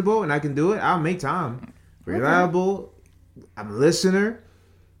reasonable and I can do it, I'll make time. Reliable. I'm a listener.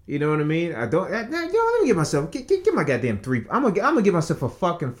 You know what I mean? I don't. Let me give myself. Give my goddamn 3. I'm gonna give myself a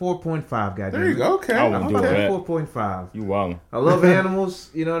fucking 4.5. Goddamn. There you go. Okay. I wouldn't do that. 4.5. You wildin'. I love animals.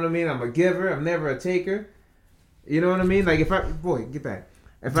 You know what I mean? I'm a giver. I'm never a taker. You know what I mean? Like if I get back.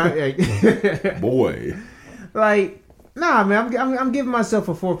 If I Boy. like nah, man, I'm giving myself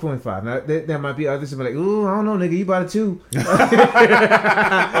a 4.5. Now there might be others who be like, ooh, I don't know, nigga, you bought a 2.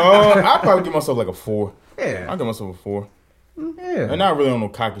 I'll probably give myself like a 4. Yeah. I'll give myself a 4. Yeah. And not really on no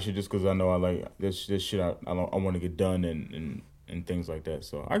cocky shit, just because I know I like this shit. I want to get done and things like that.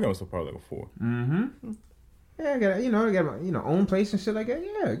 So I give myself probably like a 4. Mm-hmm. Yeah, I got my own place and shit like that.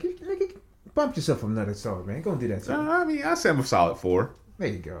 Yeah, bump yourself from another sort, man. Go and do that. I mean, I say I'm a solid 4. There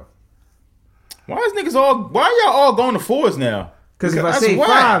you go. Why y'all all going to 4s now? Because if I That's say whack.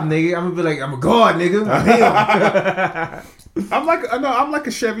 5, nigga, I'm gonna be like, I'm a god, nigga. I'm him. I'm like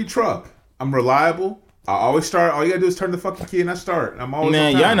a Chevy truck. I'm reliable. I always start. All you gotta do is turn the fucking key and I start. I'm always Man,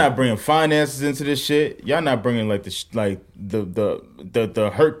 on time. y'all not bringing finances into this shit. Y'all not bringing like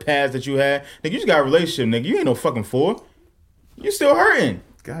the hurt past that you had. Nigga, you just got a relationship, nigga. You ain't no fucking 4. You still hurting.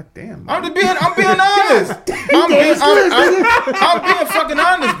 God damn. I'm being honest. I'm being fucking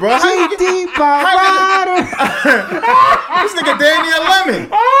honest, bro. How you This nigga damn near a lemon.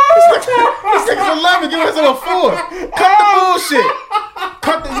 This nigga's a lemon. Give us a 4. Cut the bullshit.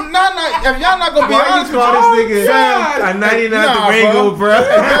 If y'all not gonna be honest with this nigga a 99 Nah, Durango, bro?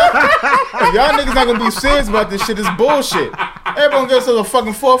 if y'all niggas not gonna be serious about this shit, it's bullshit. Everyone gives us a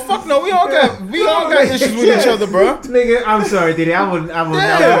fucking 4. Fuck no, we all got issues with each other, bro. Nigga, I'm sorry, Diddy. I wouldn't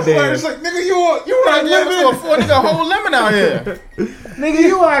It's dare. like, nigga, you were Like, yeah, a 4 nigga, a whole lemon out here. Nigga,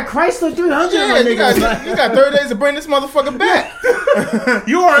 you are a Chrysler 300, Yeah, my you nigga. got 30 days to bring this motherfucker back.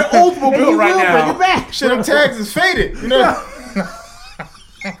 You are an Oldsmobile right Bring now. it back. Shit, them tags is faded. You know.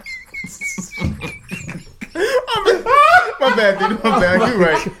 My bad, dude. My bad. You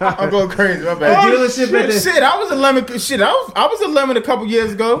right. I'm going crazy. My bad. Dealership at the Shit, I was a lemon. Shit, I was a lemon a couple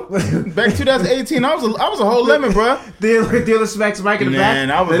years ago. Back 2018, I was a whole lemon, bro. dealer smacks Mike in the back.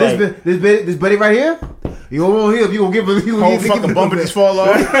 Man, I was Now, like- this buddy right here. You won't hear. You gonna give him. Whole fucking bumper just fall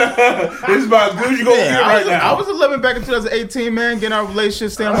off. This is about as good as you gonna Man, get right now. I was a lemon back in 2018, man. Getting our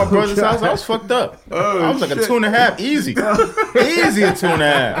relationship, staying at my brother's God. house. I was fucked up. Oh, I was like a shit. 2.5, easy, easy a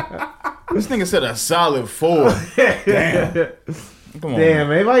 2.5. This nigga said a solid 4. Damn. Come on, Damn,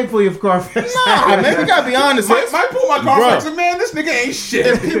 man. Why you pull your car fast? Nah, man, we gotta be honest. Might pull my car Bro. back and man, this nigga ain't shit.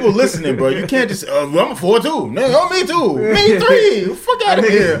 There's people listening, bro. You can't just, I'm a 4 too. No, me too. Me 3. Fuck out of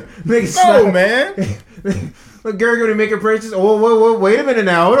here. No, man. But Gary going to make a purchase. Oh, wait a minute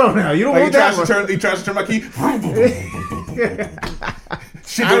now. Hold on now. You don't Like want that one. he tries to turn my key.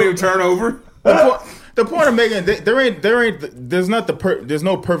 Shit don't even turn over. The point I'm making, there's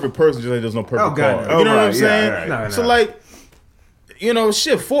no perfect person, just like there's no perfect Oh, God, car. no. You know what I'm right, saying? yeah, right. No, So no. like,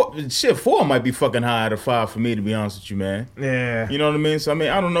 shit, 4 might be fucking high out of 5 for me, to be honest with you, man. Yeah. You know what I mean? So I mean,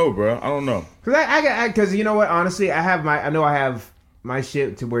 I don't know, bro. I don't know. Because you know what? Honestly, I have my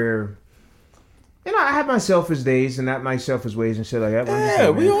shit to where, I have my selfish days and not my selfish ways and shit like that. But I'm just Yeah,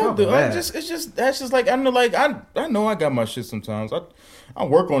 like, we man, all fuck do. all that. That's just like I know I got my shit sometimes. I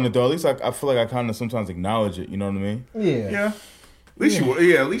work on it though. At least I feel like I kind of sometimes acknowledge it. You know what I mean? Yeah. Yeah.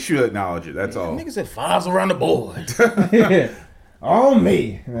 At least you acknowledge it. That's all. Niggas said 5s around the board. On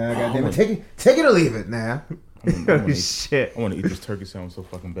me. Goddamn it. Take it or leave it now. Shit. I want to eat this turkey sandwich so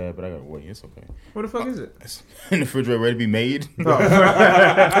fucking bad, but I gotta wait. It's okay. What the fuck is it? It's in the refrigerator, ready to be made.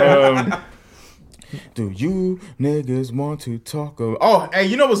 Do you niggas want to talk about? Oh, hey,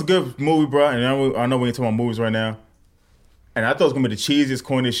 you know what's a good movie, bro? And I know we ain't talking about movies right now. And I thought it was gonna be the cheesiest,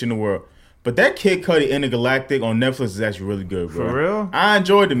 corniest shit in the world. But that Kid Cudi Intergalactic on Netflix is actually really good, bro. For real? I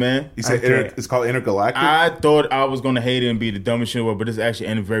enjoyed it, man. You said Okay. it's called Intergalactic? I thought I was gonna hate it and be the dumbest shit in the world, but it's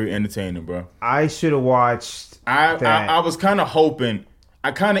actually very entertaining, bro. I should have watched that. I was kind of hoping.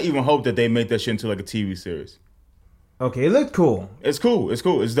 I kind of even hoped that they make that shit into like a TV series. Okay, it looked cool. It's cool. It's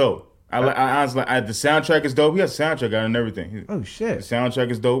dope. I honestly, the soundtrack is dope. He has a soundtrack out and everything. Oh shit! The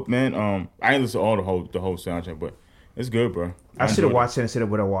soundtrack is dope, man. I ain't listen to all the whole soundtrack, but it's good, bro. I should have watched it instead of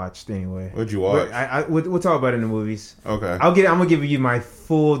what I watched anyway. What'd you watch? We'll talk about it in the movies. Okay. I'm gonna give you my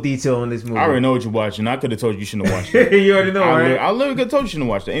full detail on this movie. I already know what you're watching. I could have told you shouldn't have watched it. You already know, right? I literally could have told you shouldn't have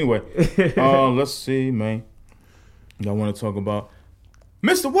watched it. Anyway, let's see, man. Y'all want to talk about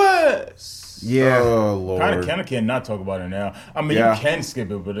Mr. West? Yeah. Oh Lord. Kind of cannot talk about it now. I mean, you can skip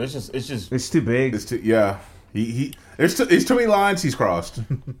it, but it's just. It's too big. It's too. Yeah. It's too many lines he's crossed.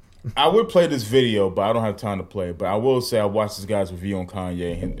 I would play this video, but I don't have time to play it. But I will say I watched this guy's review on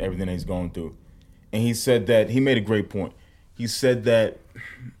Kanye and everything that he's going through. And he said that, he made a great point. He said that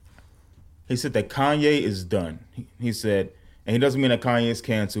Kanye is done. He said, and he doesn't mean that Kanye is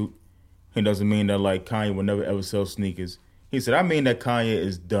canceled. He doesn't mean that like Kanye will never ever sell sneakers. He said, I mean that Kanye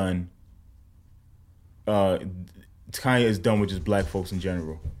is done. Kanye is done with just black folks in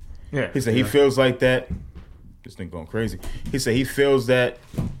general. Yeah. He said he feels like that. This thing going crazy. He said he feels that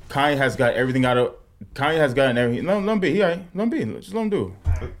Kanye has got everything out of. Kanye has gotten everything. Let him be. Let him be. Just let him do it.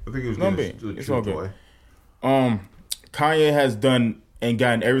 I think it was Let him be. good. It's all good. Kanye has done and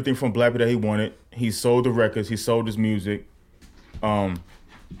gotten everything from black people that he wanted. He sold the records. He sold his music.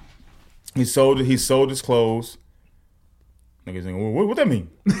 He sold his clothes. Niggas saying, what that mean?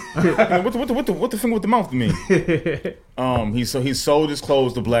 what the thing with the mouth mean? He sold his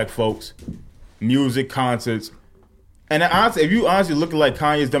clothes to black folks, music, concerts, and honestly, if you honestly look at like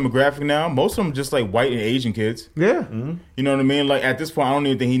Kanye's demographic now, most of them just like white and Asian kids. Yeah, you know what I mean. Like at this point, I don't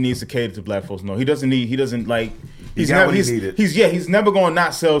even think he needs to cater to black folks. No, he doesn't like. He's never going to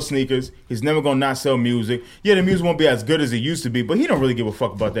not sell sneakers. He's never going to not sell music. Yeah, the music won't be as good as it used to be, but he don't really give a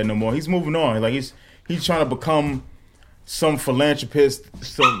fuck about that no more. He's moving on. Like he's trying to become some philanthropist.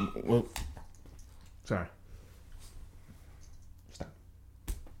 Sorry. Stop.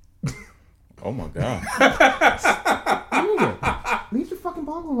 Oh my god. Leave the fucking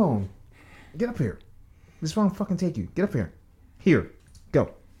ball alone. Get up here. This is where I'm fucking take you. Get up here. Here.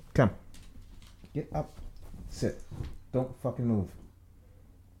 Go. Come. Get up. Sit. Don't fucking move.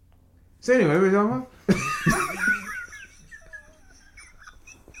 So anyway, what are we talking about?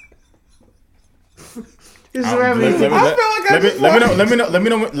 Let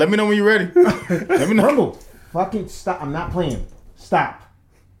me know when you're ready. Let me know. Rumble. Fucking stop. I'm not playing. Stop.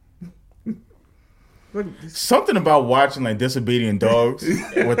 Something about watching like disobedient dogs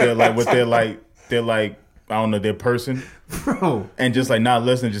with their I don't know, their person, bro, and just like not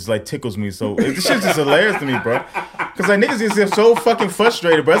listening just like tickles me. So this shit's just hilarious to me, bro. Cause like niggas get so fucking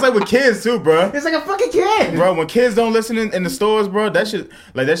frustrated, bro. It's like with kids too, bro. It's like a fucking kid, bro. When kids don't listen in the stores, bro, that should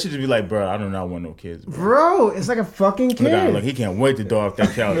just be like, bro, I do not want no kids, bro. It's like a fucking kid. Look, he can't wait to dog off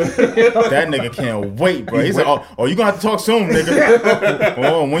that couch. That nigga can't wait, bro. He's like, oh, you gonna have to talk soon, nigga.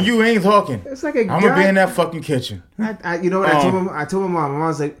 Oh, when you ain't talking, it's like I'm gonna be in that fucking kitchen. You know what? I told my mom. My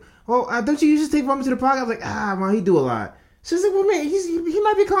mom's like, oh, don't you usually take Mama to the park? I was like, mom, he do a lot. She's like, well, man, he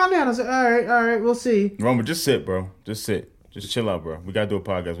might be calm down. I was like, all right, we'll see. Roma, just sit, bro. Just sit. Just chill out, bro. We gotta do a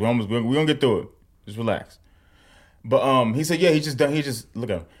podcast. We're gonna get through it. Just relax. But he said, yeah, he's just done. Look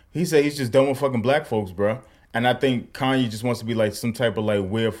at him. He said he's just done with fucking black folks, bro. And I think Kanye just wants to be like some type of like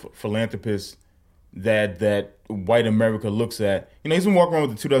weird philanthropist that white America looks at. You know, he's been walking around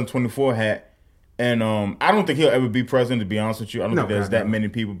with the 2024 hat. And I don't think he'll ever be president, to be honest with you. I don't think there's that many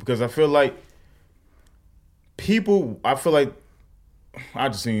people, because I feel like I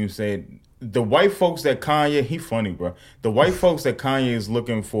just seen you say the white folks that Kanye, he funny, bro. The white folks that Kanye is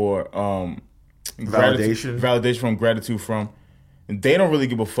looking for validation from, gratitude from, they don't really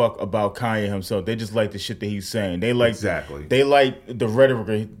give a fuck about Kanye himself. They just like the shit that he's saying. They like They like the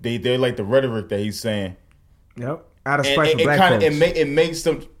rhetoric. They like the rhetoric that he's saying. Yep. Out of spite for black folks.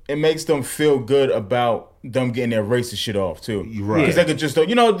 It makes them feel good about them getting their racist shit off too. Right. Because they could just, like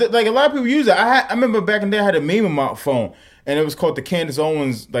a lot of people use it. I remember back in the day I had a meme on my phone, and it was called the Candace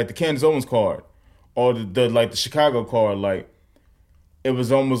Owens card, or the Chicago card. Like, it was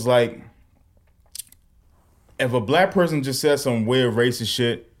almost like if a black person just says some weird racist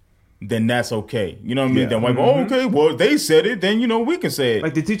shit, then that's okay. You know what I mean? Then white people, okay, well they said it, then we can say it.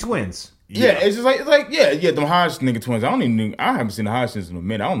 Like the two twins. Yeah, it's just like them Hodge nigga twins. I haven't seen the Hodge twins in a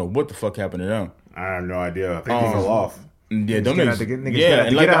minute. I don't know what the fuck happened to them. I have no idea. I think they fell off. Yeah, them niggas.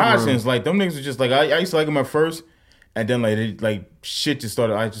 And like the Hodge twins, like them niggas are just like I used to like them at first, and then shit just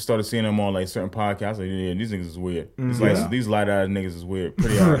started. I just started seeing them on like certain podcasts. Like, yeah, these niggas is weird. These light-eyed niggas is weird,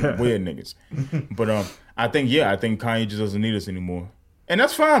 pretty weird niggas. But I think Kanye just doesn't need us anymore, and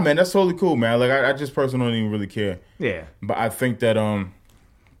that's fine, man. That's totally cool, man. Like I just personally don't even really care. Yeah, but I think that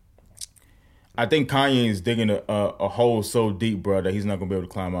I think Kanye is digging a hole so deep, bro, that he's not gonna be able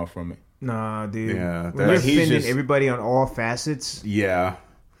to climb out from it. Nah, dude. Yeah, when you're he's offending just- everybody on all facets, Yeah.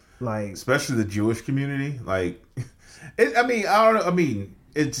 like Especially the Jewish community. Like, I mean, I don't know. I mean,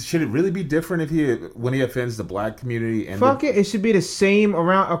 should it really be different when he offends the black community? And fuck it, it should be the same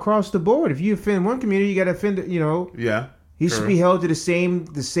across the board. If you offend one community, you got to offend. Yeah. He should be held to the same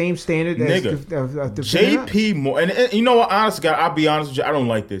standard as Nigga, the JP Morgan, and you know what? Honestly, God, I'll be honest with you. I don't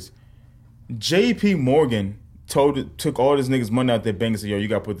like this. JP Morgan took all this niggas' money out their bank and said, "Yo, you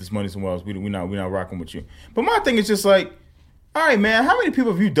gotta put this money somewhere else. We not rocking with you." But my thing is just like, all right, man. How many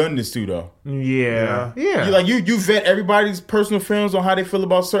people have you done this to though? Yeah. You vet everybody's personal feelings on how they feel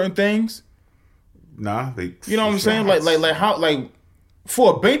about certain things. Nah, You know what I'm saying? Like how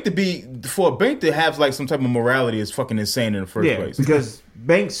for a bank to have like some type of morality is fucking insane in the first place. Because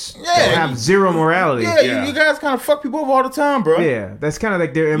banks have zero morality. Yeah, you guys kind of fuck people over all the time, bro. Yeah, that's kind of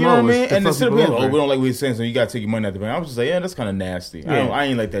like their MO. You know what I mean? To And fuck instead of people being, over. we don't like what he's saying, so you gotta take your money out the bank. I was just like, yeah, that's kind of nasty. Yeah. I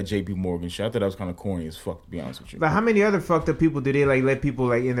ain't like that JP Morgan shit. I thought that was kind of corny as fuck, to be honest with you. But how many other fucked up people do they like let people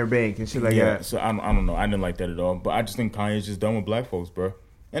like in their bank and shit like that? So I don't know. I didn't like that at all. But I just think Kanye's just done with black folks, bro.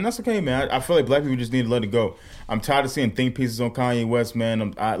 And that's okay, man. I feel like black people just need to let it go. I'm tired of seeing think pieces on Kanye West, man.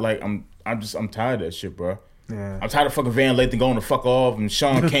 I'm tired of that shit, bro. Yeah. I'm tired of fucking Van Lathan going to fuck off and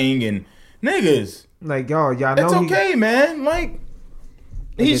Sean King and niggas. Like y'all know It's okay, man. Like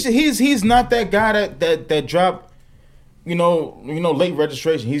he's not that guy that dropped, late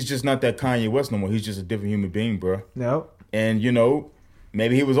registration. He's just not that Kanye West no more. He's just a different human being, bro. No. And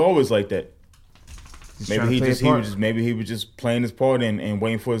maybe he was always like that. Maybe he was just playing his part and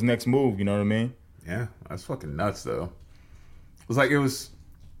waiting for his next move. You know what I mean? Yeah, that's fucking nuts though. It's like there's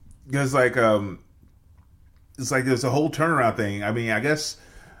a whole turnaround thing. I mean,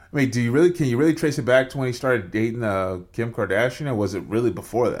 can you really trace it back to when he started dating Kim Kardashian, or was it really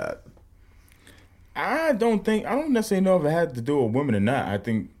before that? I don't necessarily know if it had to do with women or not. I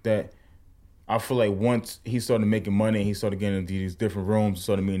think that I feel like once he started making money, he started getting into these different rooms,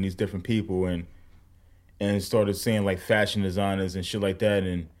 started meeting these different people, and started seeing like fashion designers and shit like that,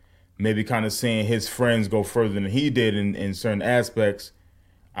 and maybe kind of seeing his friends go further than he did in certain aspects.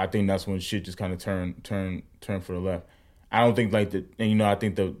 I think that's when shit just kind of turned for the left. I don't think like I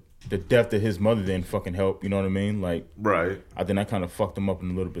think the death of his mother didn't fucking help. You know what I mean? Like, right. I think that kind of fucked him up in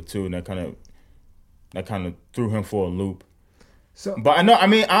a little bit too, and that kind of threw him for a loop. So, but I know, I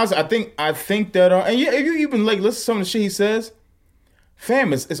mean, honestly, I think that, and yeah, if you even like listen to some of the shit he says,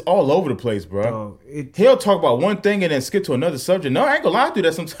 fam, it's all over the place, bro. He'll talk about one thing and then skip to another subject. No, I ain't gonna lie, I do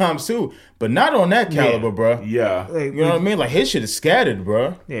that sometimes too, but not on that caliber, bro. Yeah, like, you know what I mean? Like his shit is scattered,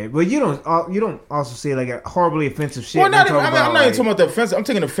 bro. Yeah, but you don't also say like a horribly offensive shit. Well, I'm not even talking about the offensive. I'm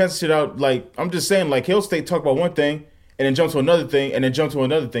taking offensive shit out. Like I'm just saying, like he'll talk about one thing and then jump to another thing and then jump to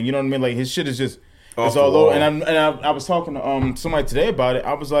another thing. You know what I mean? Like his shit is just it's all over. And I was talking to somebody today about it.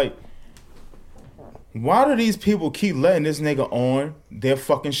 I was like, why do these people keep letting this nigga on their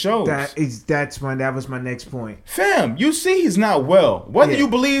fucking shows? That was my next point. Fam, you see he's not well. Whether you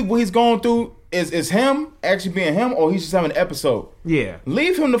believe what he's going through is him actually being him or he's just having an episode. Yeah.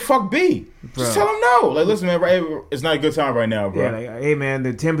 Leave him the fuck be. Bro. Just tell him no. Like, listen, man, right, it's not a good time right now, bro. Yeah, like, hey, man,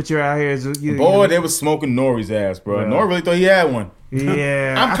 the temperature out here is... They was smoking Nori's ass, bro. Nori really thought he had one.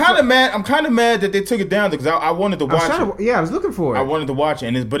 Yeah. I'm kind of mad that they took it down because I wanted to watch it. I was looking for it. I wanted to watch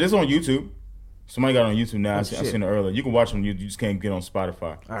it, but it's on YouTube. Somebody got it on YouTube now. I seen it earlier. You can watch it on YouTube. You just can't get on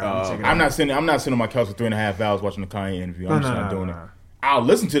Spotify. All right, I'm not sitting on my couch for 3.5 hours watching the Kanye interview. I'm just not doing it. I'll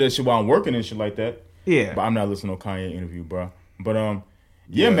listen to that shit while I'm working and shit like that. Yeah. But I'm not listening to a Kanye interview, bro. But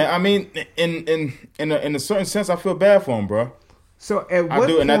yeah, man. I mean, in a certain sense, I feel bad for him, bro. So at what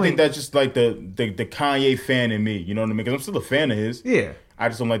point, and I think that's just like the Kanye fan in me. You know what I mean? Because I'm still a fan of his. Yeah. I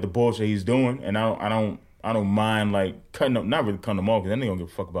just don't like the bullshit he's doing, and I don't mind like cutting up, not really cutting him off because that nigga don't give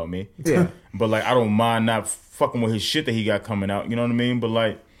a fuck about me. Yeah. But like I don't mind not fucking with his shit that he got coming out. You know what I mean? But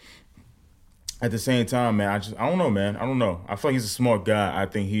like at the same time, man, I don't know, man. I don't know. I feel like he's a smart guy. I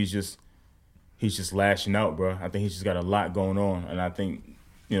think he's just lashing out, bro. I think he's just got a lot going on, and I think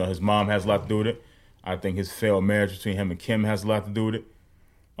his mom has a lot to do with it. I think his failed marriage between him and Kim has a lot to do with it.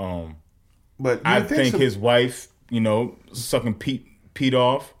 But I think his wife, sucking Pete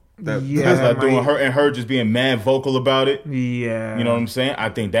off. Has a lot doing her and her just being mad vocal about it. Yeah, you know what I'm saying. I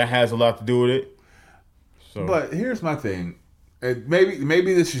think that has a lot to do with it. So. But here's my thing.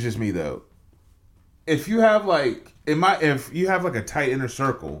 Maybe this is just me though. If you have like a tight inner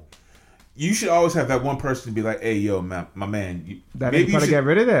circle, you should always have that one person to be like, "Hey, yo, my man." Maybe you should get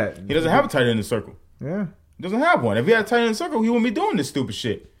rid of that. He doesn't have a tight inner circle. Yeah, he doesn't have one. If he had a tight inner circle, he wouldn't be doing this stupid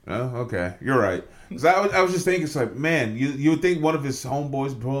shit. Oh, okay, you're right. 'Cause I was just thinking, it's like, man, you would think one of his homeboys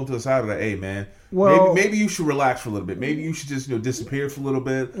would pull him to the side, like, hey, man, Well, maybe you should relax for a little bit. Maybe you should just disappear for a little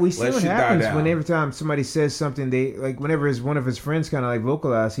bit. we see let what shit die happens down. when every time somebody says something, they like whenever one of his friends kind of like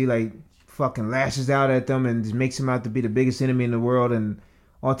vocalize, he like fucking lashes out at them and just makes him out to be the biggest enemy in the world and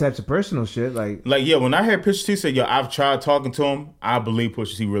all types of personal shit. Like yeah, when I heard Pusha T say, yo, I've tried talking to him, I believe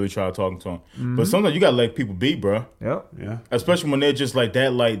Pusha T really tried talking to him. But sometimes you gotta let people be, bro. yep. Yeah. Especially when they're just like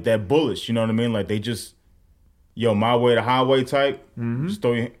that bullish, you know what I mean? Like they just, yo, my way to highway type. Just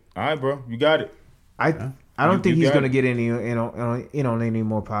throw your, all right, bro, you got it. I don't think you he's got gonna it. get any on any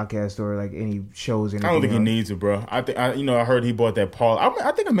more podcasts or like any shows. I don't think he needs it, bro. I heard he bought that Paul.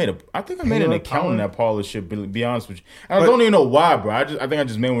 I think I made an account on that Paula shit. Be honest with you, I don't even know why, bro. I think I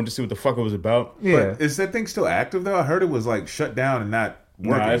just made one to see what the fuck it was about. Yeah, But is that thing still active though? I heard it was like shut down and not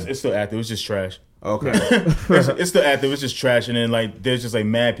working. Nah, it's still active. It's just trash. Okay. It's still active. It's just trash, and then like there's just like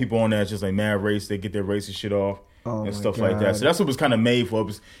mad people on there. It's just like mad race. They get their racist shit off and stuff like that. So that's what it was kind of made for.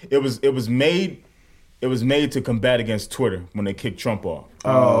 It was made. It was made to combat against Twitter when they kicked Trump off.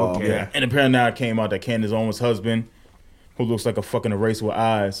 Oh, okay. Yeah. And apparently now it came out that Candace Owens' husband, who looks like a fucking eraser with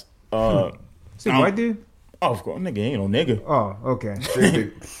eyes. Is it white dude? Oh, of course, nigga ain't no nigga. Oh, okay.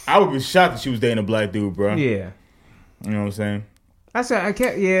 I would be shocked if she was dating a black dude, bro. Yeah. You know what I'm saying? I said I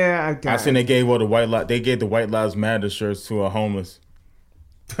can't. Yeah, I seen they gave all the They gave the White Lives Matter shirts to homeless.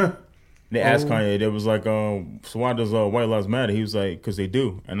 They asked Kanye. They was like, so why does White Lives Matter? He was like, because they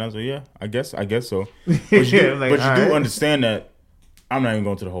do. And I was like, yeah, I guess so. But you do, Like, but you do right. understand that. I'm not even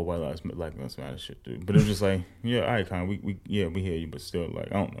going to the whole White Lives Matter shit, dude. But it was just like, yeah, all right, Kanye, we hear you, but still, like,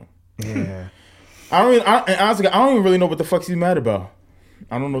 I don't know. Yeah. Honestly, I don't even really know what the fuck he's mad about.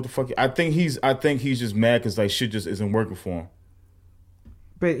 I don't know what the fuck. I think he's just mad because like shit just isn't working for him.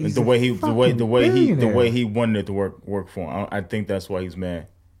 But he's The way he billionaire. wanted it to work for him. I think that's why he's mad.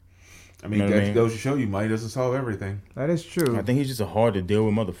 I mean, You know what I that mean? goes to show you money doesn't solve everything. That is true. I think he's just a hard to deal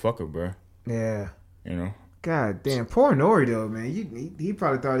with motherfucker, bro. Yeah. You know. God damn, poor Nori though, man. He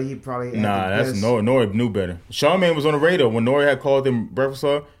probably thought he probably. had Nah, the that's best- Nori knew better. Charlamagne was on the radio when Nori had called him breakfast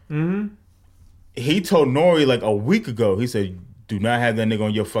club. He told Nori like a week ago. He said, "Do not have that nigga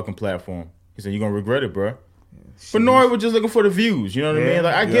on your fucking platform." He said, "You're gonna regret it, bro." But Nori was just looking for the views. You know what I Yeah, mean?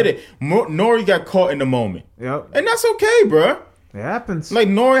 Like I get it. Nori got caught in the moment, Yep. and that's okay, bro. It happens. Like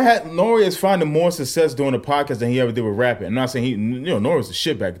Nori is finding more success doing the podcast than he ever did with rapping. I'm not saying Nori was the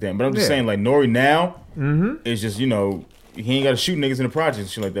shit back then, but I'm just Yeah. saying like Nori now is just he ain't got to shoot niggas in the projects and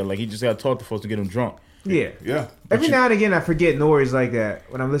shit like that. Like he just got to talk to folks to get them drunk. Yeah. Yeah. Every now and again, I forget Nori's like that.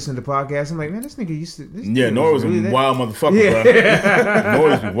 When I'm listening to podcasts, I'm like, man, this nigga used to. This Yeah, nigga Nori was really a that- wild motherfucker, bro.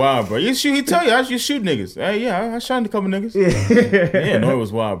 Nori was wild, bro. He tell you I should shoot niggas. Hey, yeah, I shot a couple niggas. Yeah, Nori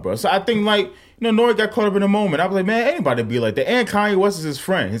was wild, bro. So I think like Nori got caught up in the moment. I was like, man, anybody be like that. And Kanye West is his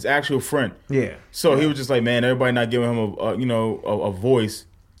friend, his actual friend. Yeah. So he was just like, man, everybody not giving him a voice.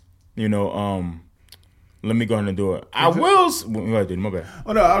 Let me go ahead and do it. I will. Go ahead, dude. My bad.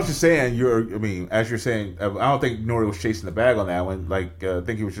 Oh no, I was just saying. As you're saying, I don't think Nori was chasing the bag on that one. Like, I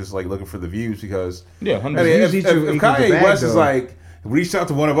think he was just like looking for the views because. Yeah, I mean, 100%. if He equals the Kanye bag, West is though. like reached out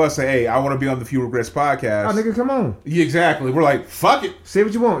to one of us, say, "Hey, I want to be on the Few Regrets podcast." Oh, nigga, come on. Yeah, exactly. We're like, "Fuck it." Say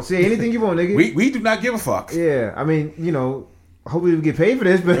what you want. Say anything you want, nigga. We do not give a fuck. Yeah. I mean, hopefully we get paid for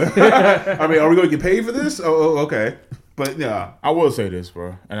this, but. I mean, are we going to get paid for this? Oh, okay. But yeah, I will say this,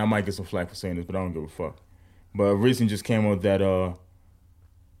 bro, and I might get some flack for saying this, but I don't give a fuck. But recently just came out that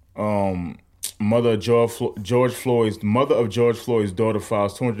mother of George Floyd's daughter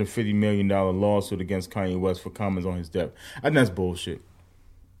files $250 million lawsuit against Kanye West for comments on his death. I think that's bullshit.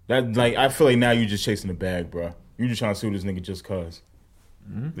 That I feel like now you just chasing the bag, bro. You just trying to sue this nigga just cause.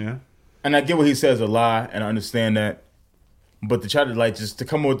 yeah. And I get what he says a lie, and I understand that. But to try to just to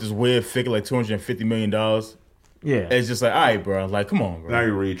come up with this weird figure like $250 million, Yeah. it's just like, all right, bro. Like, come on, bro. Now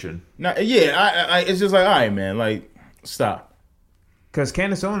you're reaching. Now, yeah, it's just like, all right, man. Like, stop. Because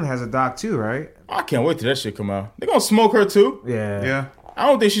Candace Owens has a doc too, right? I can't wait till that shit come out. They're gonna smoke her too. Yeah. Yeah. I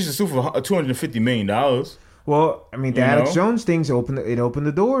don't think she should sue for $250 million. Well, I mean, the You Alex know? Jones things opened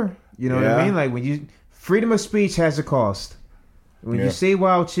the door. You know what I Yeah. mean? Like when freedom of speech has a cost. When Yeah. you say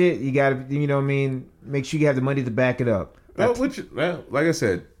wild shit, you gotta, you know what I mean? Make sure you have the money to back it up. Well, like I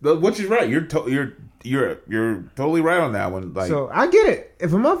said, which is right. You're totally right on that one. Like, So I get it.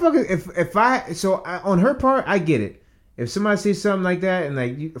 If a motherfucker, on her part, I get it. If somebody says something like that and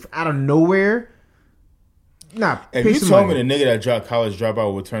if out of nowhere, If pay you some told me money. the nigga that college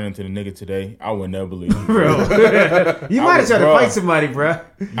dropout would turn into the nigga today, I would never believe you. Bro, you might have tried to bro. fight somebody, bro.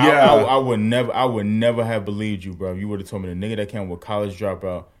 Yeah. I would never have believed you, bro. You would have told me the nigga that came with college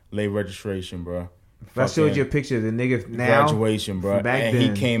dropout, late registration, bro. If I showed you a picture of the nigga now, graduation, bro, back and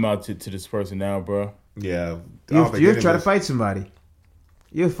then, he came out to this person now, bro. Yeah. You'll try to fight somebody.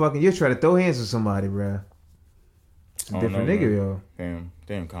 You'll try to throw hands with somebody, bro. It's a different nigga, yo.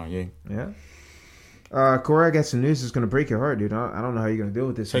 Damn, Kanye. Yeah. Corey, I got some news that's gonna break your heart, dude. I don't know how you're gonna deal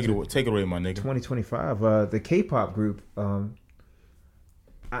with this. Take it away, my nigga. 2025. The K-pop group. What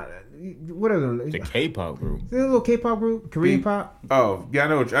are them? The K-pop group. The little K-pop group, Korean pop. Oh yeah, I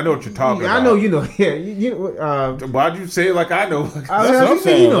know what you're talking about. I know you know. Yeah, you why'd you say it like I know? That's what I'm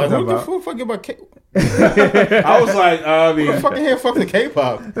saying. You know Like, what what the fuck about K? I was like, I mean, fucking here, fuck the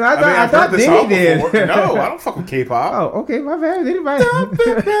K-pop. I thought Diddy did. No, I don't fuck with K-pop. Oh, okay, my bad. Anybody?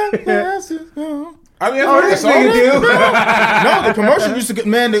 I mean, that's all No, the commercial used to get,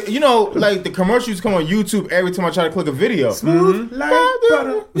 man. The commercial used to come on YouTube every time I try to click a video. Smooth like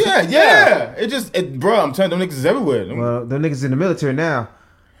butter. Yeah. Bro, I'm telling you, them niggas is everywhere. Well, them niggas in the military now.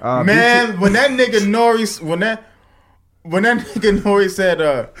 Man, when that nigga Nori said,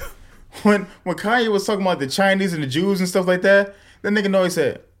 when Kanye was talking about the Chinese and the Jews and stuff like that nigga Nori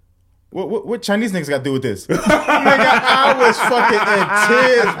said, What Chinese niggas got to do with this? Nigga, I was fucking in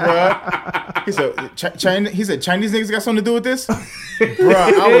tears, bro. He said Chinese niggas got something to do with this? Bro,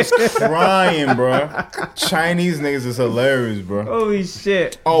 I was crying, bro. Chinese niggas is hilarious, bro. Holy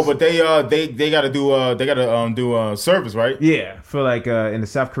shit. Oh, but they gotta do service, right? Yeah, for like in the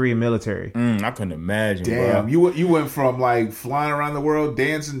South Korean military. I couldn't imagine, Damn, bro. you went from like flying around the world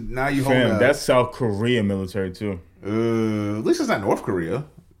dancing, now you home. Fam, that's South Korean military too. At least it's not North Korea.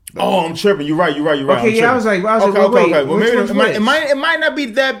 Oh, I'm tripping. You're right. Okay, yeah, I was like, wait, Well, maybe it might not be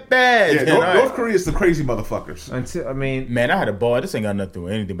that bad. Yeah, North Korea is the crazy motherfuckers. Man, I had a bowl. This ain't got nothing to do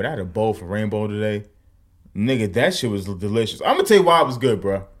with anything, but I had a bowl for Rainbow today. Nigga, that shit was delicious. I'm gonna tell you why it was good,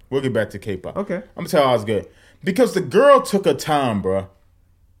 bro. We'll get back to K-pop. Okay. I'm gonna tell you why it was good. Because the girl took her time, bro.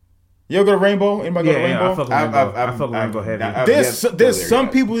 You ever go to Rainbow? Anybody go to Rainbow? I fuck with Rainbow heavy. There's some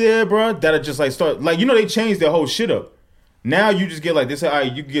people there, bro, that are just like they changed their whole shit up. Now you just get like this.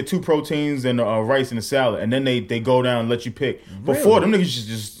 You can get 2 proteins and rice and a salad, and then they go down and let you pick. Before them niggas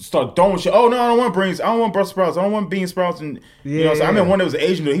just start throwing shit. Oh no, I don't want brains. I don't want Brussels sprouts. I don't want bean sprouts. And so I mean, one that was an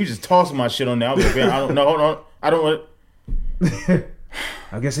Asian dude. He was just tossing my shit on there. I was like, man, I don't know. Hold on, I don't want.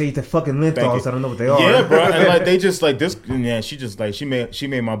 I guess they eat the fucking lentils. I don't know what they are. Yeah, bro. And like they just like this. Yeah, she just like she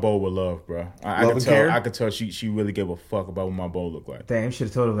made my bowl with love, bro. I could tell she really gave a fuck about what my bowl looked like. Damn, should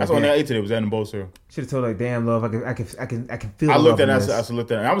have told her. Like, that's what I ate today. Was that in the bowl, sir? Should have told her, like, damn, love. I can feel. I looked at it. I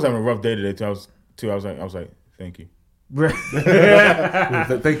looked at it. I was having a rough day today too. I was like, thank you. Thank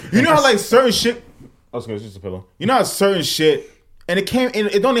you. You know how like certain shit. Oh, it's just a pillow. You know how certain shit, and it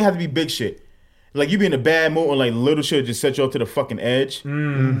don't even have to be big shit. Like, you be in a bad mood or, like, little shit just set you up to the fucking edge.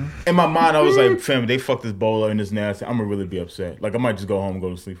 In my mind, I was like, fam, they fucked this bowl up and this nasty. I'm going to really be upset. Like, I might just go home and go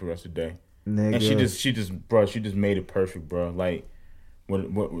to sleep for the rest of the day. Nigga. And she just made it perfect, bro. Like,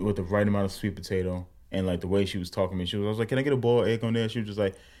 with the right amount of sweet potato and, like, the way she was talking to me. I was like, can I get a boiled egg on there? She was just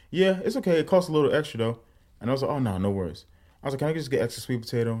like, yeah, it's okay. It costs a little extra, though. And I was like, oh, no worries. I was like, can I just get extra sweet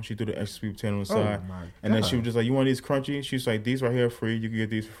potato? She threw the extra sweet potato on the side. And then she was just like, you want these crunchy? She was like, these right here are free. You can get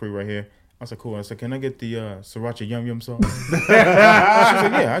these for free right here. I was like, cool. I said, can I get the sriracha yum yum sauce? She was like,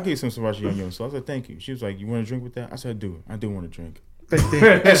 yeah, I'll give you some sriracha yum yum sauce. I said, thank you. She was like, you want to drink with that? I said, I do. I do want to drink.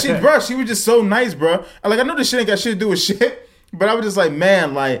 And she was just so nice, bro. I know this shit ain't got shit to do with shit, but I was just like,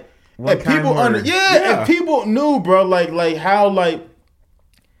 man, like, if people if people knew, bro, like how a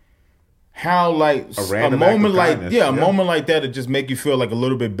moment like a moment like that to just make you feel like a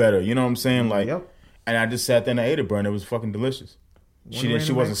little bit better. You know what I'm saying? Like, and I just sat there and I ate it, bro, and it was fucking delicious.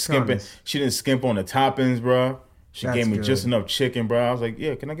 She wasn't skimping. She didn't skimp on the toppings, bro. She gave me just enough chicken, bro. I was like,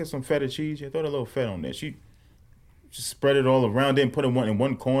 yeah, can I get some feta cheese? Yeah, throw a little feta on there. She just spread it all around, didn't put it in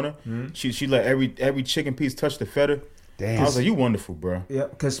one corner. She let every chicken piece touch the feta. Damn. I was like, you wonderful, bro. Yeah,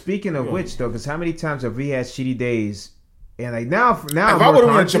 because speaking of which, though, because how many times have we had shitty days? And like now, if I would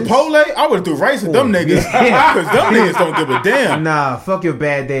have went to Chipotle, I would have threw rice at them niggas because them niggas don't give a damn. Nah, fuck your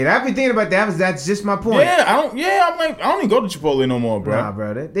bad day. I've been thinking about that. That's just my point. Yeah, I'm like, I don't even go to Chipotle no more, bro. Nah,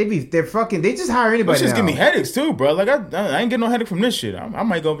 bro, they just hire anybody. She just give me headaches too, bro. Like I ain't getting no headache from this shit. I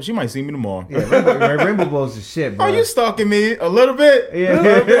might go, but she might see me tomorrow. Yeah, Rainbow Bowls is shit, bro. Oh, you stalking me a little bit? Yeah, a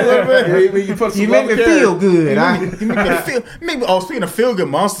little bit. You make me feel good. You make me feel. Maybe. Oh, speaking of feel good,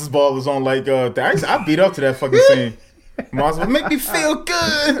 Monsters Ball is on like. I beat up to that fucking scene. Monster make me feel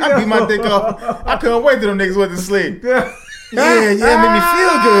good. I beat my dick off. I couldn't wait till them niggas went to sleep. Yeah, make me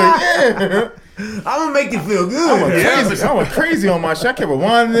feel good. Yeah. I'm gonna make you feel good. I went crazy on my shit. I kept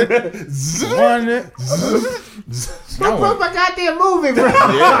rewinding it. Who broke my goddamn movie, bro?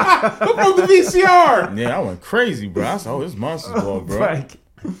 Who broke the VCR? Yeah, I went crazy, bro. I said, oh, this Monsters Ball, bro.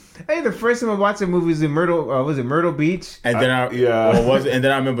 Hey, the first time I watched a movie was in Myrtle. Was it Myrtle Beach? And then or was it? And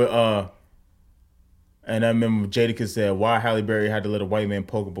then I remember. And I remember Jadakiss said, "Why Halle Berry had to let a white man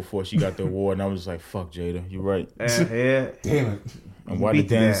poke her before she got the award?" And I was just like, "Fuck, Jada, you're right." Yeah. Damn it. And why did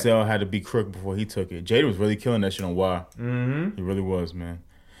Denzel had to be crook before he took it? Jada was really killing that shit on Why. Mm-hmm. He really was, man.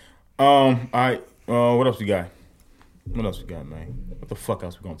 All right. What else we got? What else we got, man? What the fuck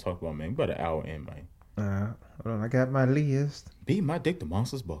else we gonna talk about, man? We about an hour in, man. Hold on, I got my list. Beat my dick to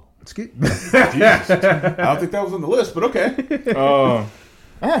Monsters Ball. Jesus. I don't think that was on the list, but okay.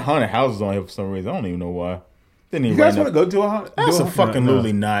 I had haunted houses on here for some reason. I don't even know why. Didn't even You guys want to go to a haunted?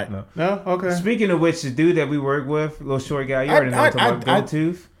 Absolutely not. No? Okay. Speaking of which, the dude that we work with, little short guy, you already know what I'm talking about,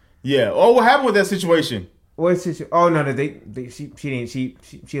 Goldtooth. Yeah. Oh, what happened with that situation? What situation? Oh no, she didn't. She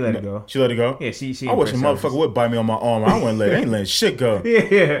let it go. She let it go. Yeah, she. I wish a motherfucker would bite me on my arm. I wouldn't let. I ain't letting shit go.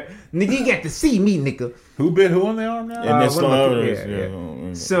 Yeah, nigga, you got to see me, nigga. Who bit who on the arm now?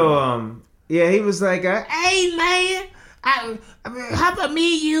 And So he was like, "Hey man, how about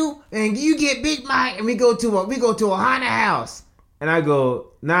me and you get Big Mike and we go to a haunted house?" And I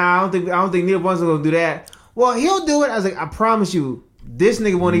go, "Nah, I don't think neither one's gonna do that." Well, he'll do it. I was like, "I promise you, this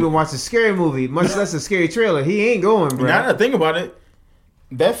nigga won't even watch a scary movie, much less a scary trailer. He ain't going, bro." Now that I think about it,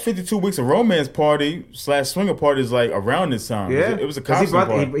 that 52 Weeks of Romance party / swinger party is like around this time. Yeah, it was a costume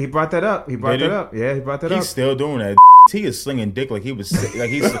party. He brought that up. Yeah, he brought that up. He's still doing that. He is slinging dick like he was like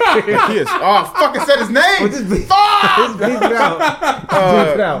he is. Oh, I fucking said his name. Fuck! Beep it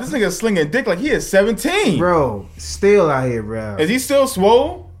out. This nigga slinging dick like he is 17. Bro, still out here, bro. Is he still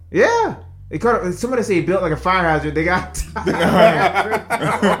swole? Yeah. Somebody say he built like a fire hazard. They got he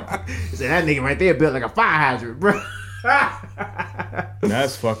said that nigga right there built like a fire hazard, bro.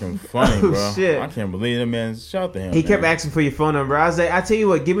 That's fucking funny, bro. Shit. I can't believe that, man. Shout out to him. He kept asking for your phone number. I was like, I tell you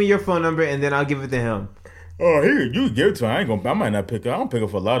what, give me your phone number and then I'll give it to him. Oh, here, you give it to him. I might not pick up. I don't pick up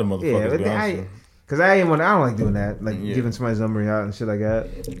for a lot of motherfuckers. Yeah, because I don't like doing that, like giving somebody's number out and shit like that.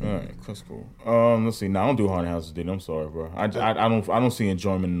 All right, that's cool. Let's see. No, I don't do haunted houses, dude. I'm sorry, bro. I don't see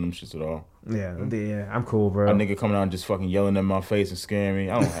enjoyment in them shits at all. Yeah, I'm cool, bro. A nigga coming out and just fucking yelling in my face and scaring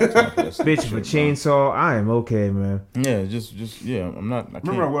me. I don't have time for that. Bitch with a chainsaw. I am okay, man. Yeah, just I'm not. I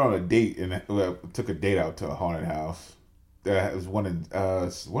remember I went on a date and took a date out to a haunted house. That was one in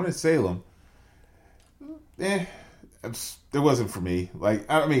Salem. It wasn't for me. Like,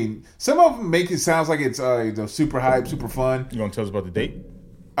 I mean, some of them make it sound like it's super hype, super fun. You gonna tell us about the date?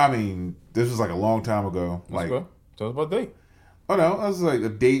 I mean, this was like a long time ago. Let's go. Tell us about the date. Oh no, it was like a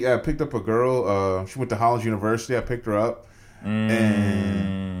date. I picked up a girl. She went to Hollins University. I picked her up.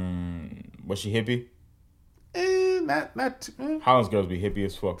 And was she hippie? Not. Hollins girls be hippie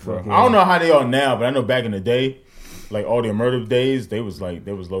as fuck, bro. I don't know how they are now, but I know back in the day, like all the murder days, they was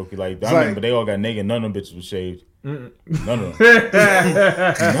low key. Like I remember they all got naked. None of them bitches was shaved. None of them.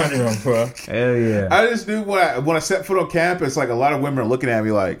 None of them, bro. Hell yeah. I just knew when I set foot on campus, like a lot of women are looking at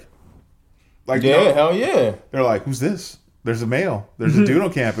me like yeah, hell yeah. They're like, "Who's this?" There's a male. There's a dude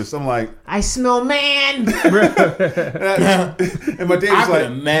on campus. I'm like, I smell man. and my dad was I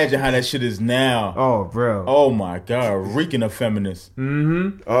can imagine how that shit is now. Oh, bro. Oh my god, reeking of feminists.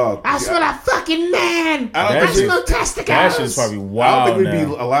 Mm-hmm. Oh, I smell a fucking man. I smell testicles. That shit's probably wild. I don't think we'd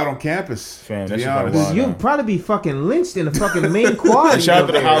be allowed on campus. Fam, to be honest, you'd probably be fucking lynched in the fucking main quad. Shout out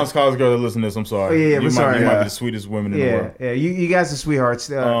to the Hollins College girl that listen to this. I'm sorry. Oh, yeah, you sorry. You might be the sweetest women in the world. Yeah, you guys are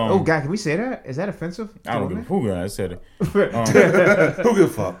sweethearts. Oh God, can we say that? Is that offensive? I don't give a fuck. I said it. Who give a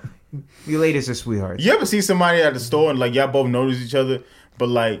fuck? You ladies are sweethearts. You ever see somebody at the store and like y'all both notice each other, but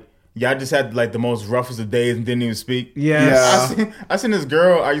like y'all just had like the most roughest of days and didn't even speak? Yes. Yeah. I seen this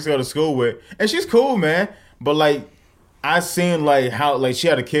girl I used to go to school with, and she's cool, man. But like I seen like how like she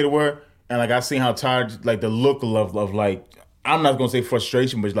had a kid with her, and like I seen how tired, like the look of like, I'm not gonna say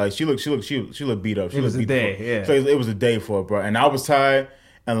frustration, but like she looked beat up. It was a day, yeah. So it was a day for her, bro. And I was tired,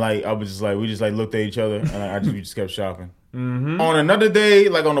 and like I was just like we just like looked at each other, and we just kept shopping. Mm-hmm. On another day,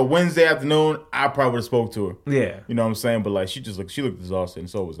 like on a Wednesday afternoon, I probably would have spoke to her. Yeah, you know what I'm saying. But like she looked exhausted, and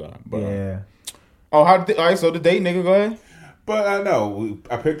so was I. But, yeah. All right. So the date, nigga, go ahead. But no,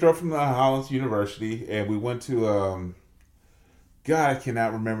 I picked her up from the Hollins University, and we went to God, I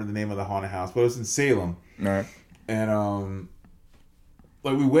cannot remember the name of the haunted house, but it was in Salem. All right. And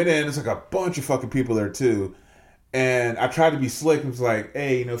like we went in, it's like a bunch of fucking people there too. And I tried to be slick and was like,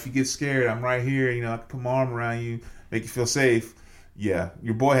 "Hey, if you get scared, I'm right here. I can put my arm around you, make you feel safe." Yeah,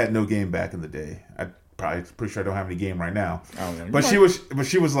 your boy had no game back in the day. I'm pretty sure I don't have any game right now. But she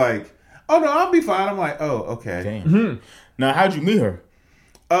was like, "Oh no, I'll be fine." I'm like, "Oh, okay." Damn. Mm-hmm. Now, how'd you meet her?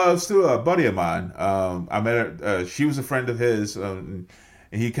 Still a buddy of mine. I met her. She was a friend of his, and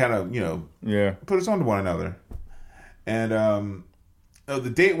he kind of, put us on to one another. And the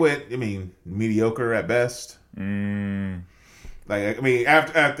date went, mediocre at best. Like,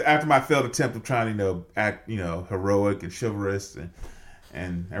 after my failed attempt of trying to, act, heroic and chivalrous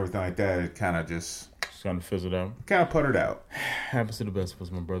and everything like that, it kind of just kind of fizzled out. Kind of puttered out. Happens to the best of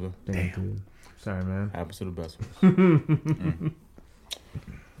us, my brother. Damn. Sorry, man. Happens to the best of us.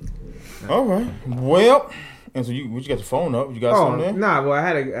 All right. Well, and so you got your phone up? You got something there? Nah. Well, I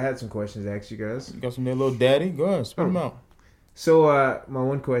had some questions to ask you guys. You got some there, little daddy? Go ahead, spit them out. So, my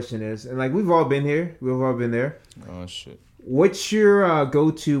one question is, and like we've all been here, we've all been there. Oh shit. What's your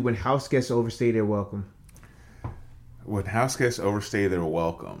go-to when house guests overstay their welcome? When house guests overstay their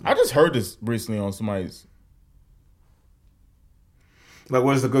welcome. I just heard this recently on somebody's. Like,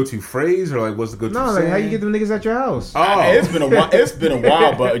 what's the go-to phrase, or like what's the go-to? No, like how you get them niggas at your house? Oh, it's been a while. It's been a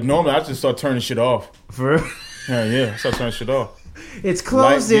while, but normally I just start turning shit off. For real? Yeah, start turning shit off. It's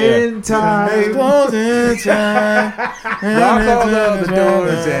closing time. It's closing time. Lock all of the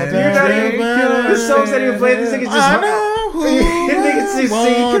doors and You're not even the songs that even play. This nigga just. I know who niggas just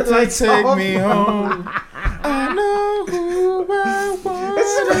wants to lights take off. me home. I know who I want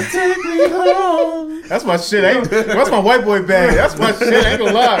to take me home. That's my shit. That's my white boy bag. That's my shit. I ain't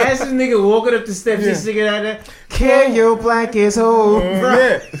gonna lie. As this nigga walking up the steps, he's singing out there. Carry your blankets home.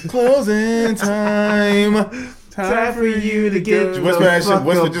 Yeah. Closing time. Time for you to get Just whisper that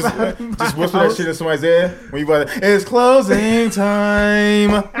shit. Just whisper that shit in somebody's ear when you buy that. It's closing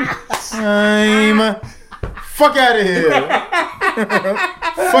time. Fuck out of here.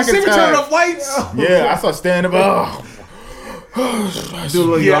 Fucking turn off lights. Yeah, I start standing up. I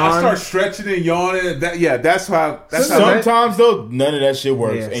start stretching and yawning. That's how. Sometimes though, none of that shit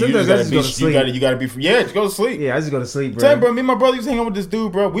works, Yeah. and you just gotta be. You gotta be. Yeah, just go to sleep. Yeah, I just go to sleep, bro. Tell you, bro, me and my brother used to hang out with this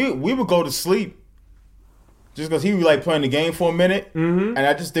dude, bro. We would go to sleep just because he was like playing the game for a minute, and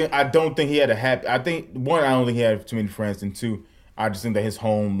I don't think he had a happy. I think one, I don't think he had too many friends, and two, I just think that his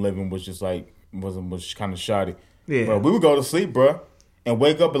home living was just like was kind of shoddy. Yeah, bro, we would go to sleep, bro, and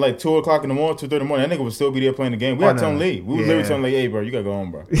wake up at like 2:00 in the morning, 2:30 in the morning. That nigga would still be there playing the game. We had to tell him leave. We would literally tell him like, "Hey, bro, you gotta go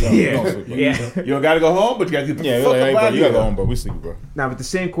home, bro." You don't gotta go home, but you gotta get the fuck like, hey, up bro, out you gotta go home, bro. We sleep, bro. Now, but the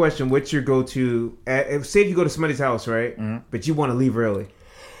same question: what's your go-to? Say if you go to somebody's house, right? But you want to leave early.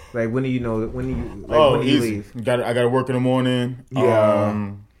 Like when do you know? When do you leave? I gotta work in the morning.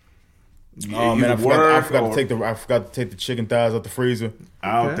 Yeah. Oh man, I forgot to take the chicken thighs out the freezer.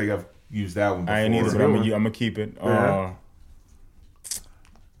 I don't think I've used that one before. I ain't either, but I'm gonna keep it.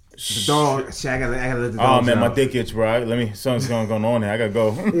 The dog. Shit, I gotta let the dog. Oh man, my dick itch, bro. Something's going on here. I gotta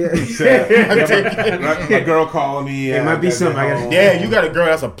go. My girl calling me. It might be something. Yeah, you got a girl.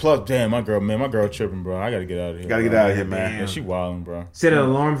 That's a plus. Damn, my girl tripping, bro. I gotta get out of here. Gotta get out of here, man. Yeah, she wilding, bro. Set an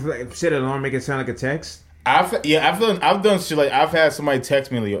alarm. Make it sound like a text. I've done shit like I've had somebody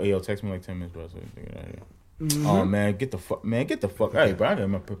text me like, yo, text me like 10 minutes, bro. So get out of here. Oh man, get the fuck. Hey, bro, I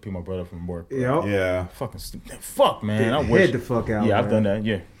gotta pick my brother from work. Yep. Yeah. Fuck, man. I wish. Head the fuck out. Yeah, I've man. done that.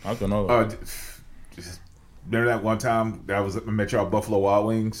 Yeah, I've done all that. Remember that one time I met y'all at Buffalo Wild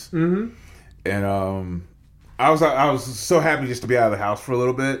Wings, and I was so happy just to be out of the house for a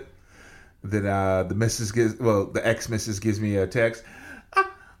little bit. Then the ex-missus gives me a text.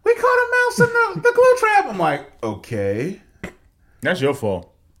 We caught a mouse in the glue trap. I'm like, okay. That's your fault.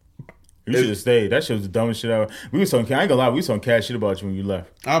 You should have stayed. That shit was the dumbest shit ever. I ain't gonna lie, we was talking cash shit about you when you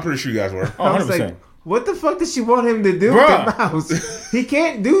left. I'm pretty sure you guys were. Oh, 100%. Like, what the fuck did she want him to do with the mouse? He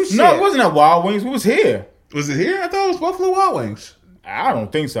can't do shit. No, it wasn't at Wild Wings. We was here. Was it here? I thought it was Buffalo Wild Wings. I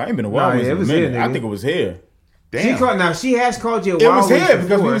don't think so. I ain't been to Wild Wings in a minute. I think it was here. Damn. She has called you a It Wild was Wings here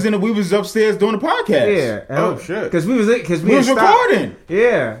because before. we was upstairs doing the podcast. Yeah. Oh shit. Because we was recording.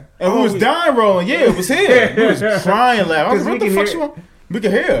 Yeah. And we was dying rolling. Yeah, it was here. We was crying laughing. I was like, what the fuck you want? We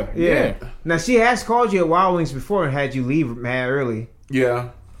could hear. Yeah. Now she has called you at Wild Wings before and had you leave mad early. Yeah.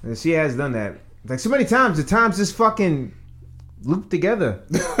 And she has done that. Like so many times, the times just fucking looped together.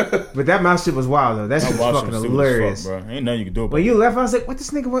 But that mouse shit was wild though. That shit was fucking hilarious. Fuck, bro. Ain't nothing you can do about it. When you left, I was like, what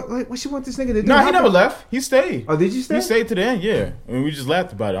this nigga? What she want this nigga to do? No, he never left. He stayed. Oh, did you stay? He stayed to the end. Yeah. I mean, we just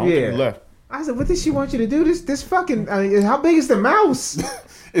laughed about it. I don't think he left. I was like, what did she want you to do? This fucking. How big is the mouse?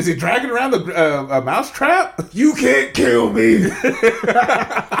 Is he dragging around a mouse trap? You can't kill me.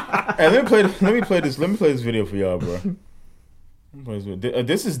 Hey, let me play this video for y'all, bro.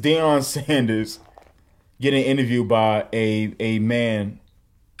 This is Deion Sanders getting interviewed by a man.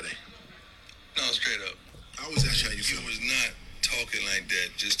 No, straight up. I was actually you was not talking like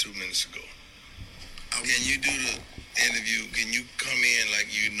that just 2 minutes ago. Can you do the interview? Can you come in like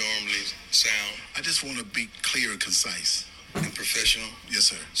you normally sound? I just want to be clear and concise. And professional?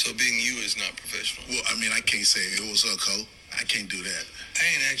 Yes, sir. So being you is not professional? Well, I mean, I can't say, it was up, Cole. I can't do that. I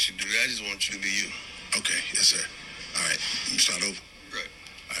ain't asked you to do that. I just want you to be you. Okay, yes, sir. All right, let me start over. Right.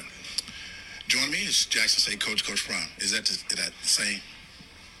 Join me. It's Jackson say Coach Prime. Is that the same?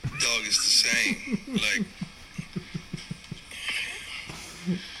 Dog, it's the same. Like,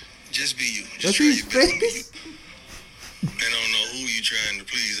 just be you. Just try your best to be you. And I don't know who you trying to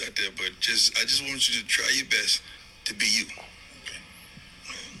please out there, but I just want you to try your best to be you. Okay.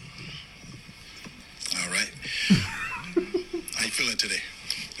 All right. How you feeling today?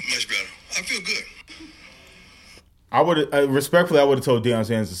 Much better. I feel good. I would respectfully, I would have told Deion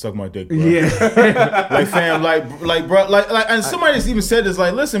Sanders to suck my dick, bro. Yeah. Like, fam, like, bro, like, and somebody just even said this,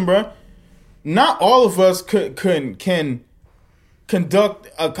 like, listen, bro, not all of us can conduct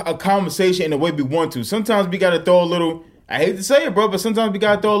a conversation in the way we want to. Sometimes we got to throw a little. I hate to say it, bro, but sometimes we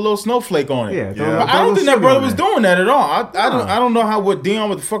got to throw a little snowflake on it. Yeah. But I don't think that brother was doing that at all. I don't know what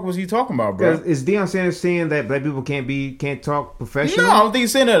the fuck was he talking about, bro? Is Deion Sanders saying that black people can't talk professional? No, I don't think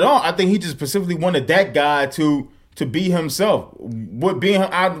he's saying that at all. I think he just specifically wanted that guy to be himself,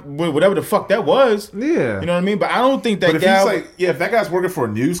 whatever the fuck that was. Yeah, you know what I mean. But I don't think that if guy. He's like, if that guy's working for a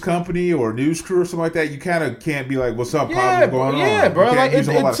news company or a news crew or something like that, you kind of can't be like, "What's up, What's going on?" Yeah, bro. Like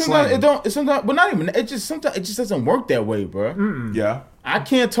sometimes well, not even. Sometimes it just doesn't work that way, bro. Mm-mm. Yeah, I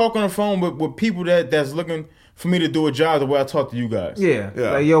can't talk on the phone with people that's looking for me to do a job the way I talk to you guys. Yeah.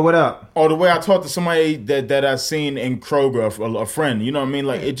 Like, yo, what up? Or the way I talk to somebody that I've seen in Kroger, a friend. You know what I mean?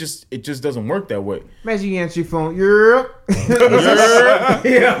 Like, it just doesn't work that way. Imagine you answer your phone, Europe. Europe.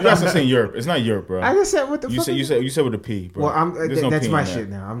 Yeah. You guys are saying Europe. It's not Europe, bro. I just said, what the fuck? You said with a P, bro. Well, that's my shit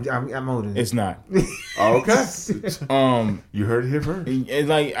now. I'm older. It's not. Okay. You heard it here first. It's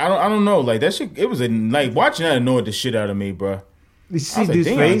like, I don't know. Like, that shit, it was like, watching that annoyed the shit out of me, bro. You see dude's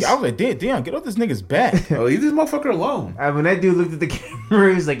face? I was like, Deion, get off this nigga's back. Oh, leave this motherfucker alone. When that dude looked at the camera,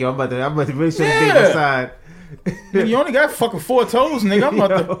 he was like, yo, I'm about to really show this dick inside. You only got fucking 4 toes, nigga. I'm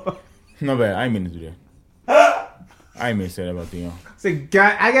about to... No bad. I ain't mean to do that. I ain't mean to say that about Deion.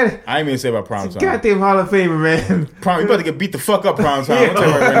 I ain't mean to say about Prime Time. Goddamn Hall of Famer, man. You about to get beat the fuck up, Prime Time. I'm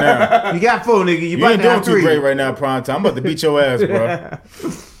telling you right now. You got 4, nigga. You ain't doing too great right now, Prime Time. I'm about to beat your ass, bro.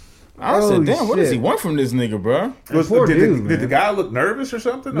 I said, damn, what does he want from this nigga, bro? Did the guy look nervous or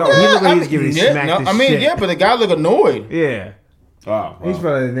something? No, he looked like he was giving smack this shit. Yeah, but the guy look annoyed. Yeah. Oh, wow. He's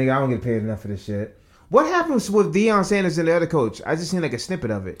probably the nigga, I don't get paid enough for this shit. What happens with Deion Sanders and the other coach? I just seen like a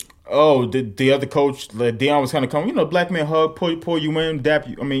snippet of it. Oh, the other coach, like Deion was kind of coming, black man hug, pull you in, dap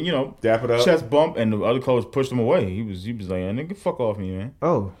you. I mean, dap it up, chest bump, and the other coach pushed him away. He was like, nigga, fuck off me, man.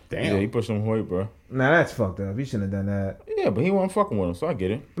 Oh, damn. Yeah, he pushed him away, bro. Nah, that's fucked up. He shouldn't have done that. Yeah, but he wasn't fucking with him, so I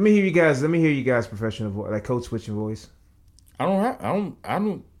get it. Let me hear you guys' professional voice, like code switching voice. I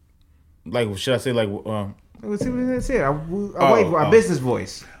don't. Like, should I say like? Let's see what it a business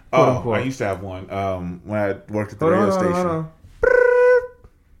voice. I used to have one when I worked at the radio station. Hold on.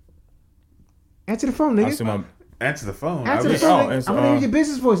 Answer the phone, nigga. Answer the phone. Answer the phone. I'm gonna hear your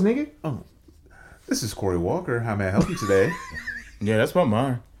business voice, nigga. Oh, this is Corey Walker. How may I help you today? Yeah, that's about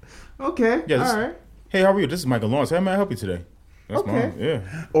mine. Okay. Yeah. All right. Hey, how are you? This is Michael Lawrence. How may I help you today? That's mine.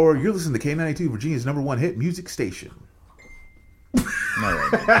 Yeah. Or you're listening to K92, Virginia's #1 hit music station. Yeah.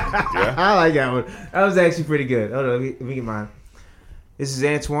 I like that one. That was actually pretty good. Hold on, let me get mine. This is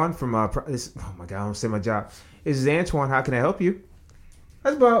Antwon from oh my god, I almost said my job. This is Antwon. How can I help you?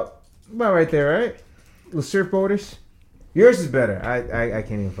 That's about right there, right? Little surfboarders. Yours is better. I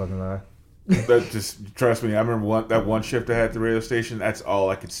can't even fucking lie. But just trust me. I remember that one shift I had at the radio station. That's all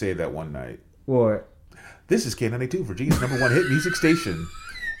I could say that one night. What? This is K92, Virginia's #1 hit music station.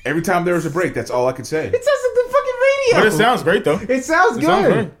 Every time there was a break, that's all I could say. It sounds like the fucking radio. But it sounds great though. It sounds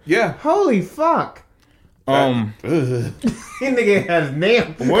good. Yeah. Holy fuck. He nigga has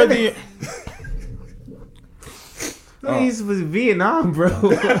nailed. Where the? He's was Vietnam, bro.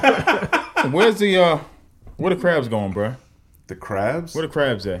 Where's the? Where the crabs going, bro? The crabs? Where the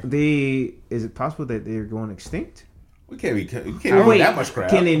crabs at? Is it possible that they're going extinct? We can't eat that much crab.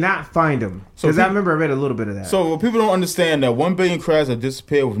 Can they not find them? Because I remember I read a little bit of that. So people don't understand that 1 billion crabs have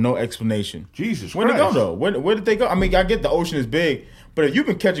disappeared with no explanation. Jesus Where'd Christ. they go though? Where did they go? I mean, I get the ocean is big, but if you've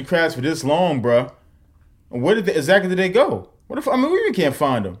been catching crabs for this long, bro, where exactly did they go? What if we even can't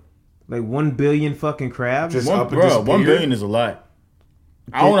find them? Like 1 billion fucking crabs? 1 billion is a lot.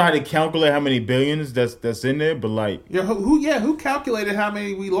 I don't know how to calculate how many billions that's in there, but like, who calculated how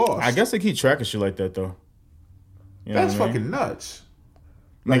many we lost? I guess they keep track of shit like that though. You know that's fucking nuts.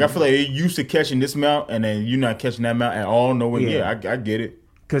 Like I feel like they used to catching this amount, and then you're not catching that amount at all. No way. Yeah, I get it.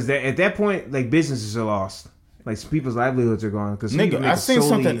 Because at that point, like businesses are lost, like people's livelihoods are gone. Because nigga, I seen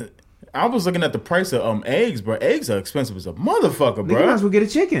something. I was looking at the price of eggs, bro. Eggs are expensive as a motherfucker, bro. You might as well get a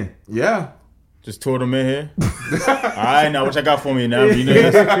chicken. Yeah. Just tore them in here. All right, now what y'all got for me now? You know,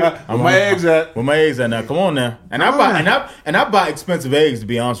 Where my eggs at? Where my eggs at now? Come on now. And I buy expensive eggs, to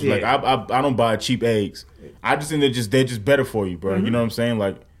be honest with you. Yeah. Like I don't buy cheap eggs. I just think they're just better for you, bro. You know what I'm saying?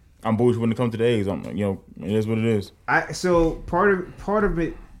 Like I'm bullish when it comes to the eggs. I'm, you know, it is what it is. So part of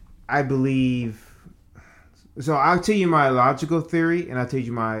it, I believe. So I'll tell you my logical theory, and I'll tell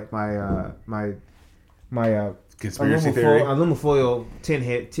you my Conspiracy theory. Aluminum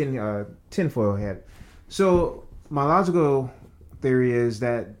tinfoil head. So my logical theory is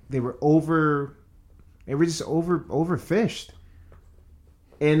that they were just overfished,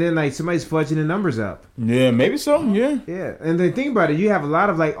 and then like somebody's fudging the numbers up. Yeah, maybe so. Yeah. Yeah, and the thing about it, you have a lot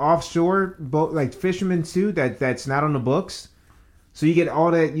of like offshore boat like fishermen too that's not on the books, so you get all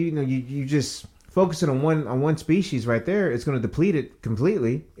that. You just focusing on one species right there. It's going to deplete it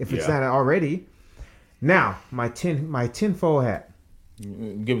completely if it's not already. Now my tinfoil hat.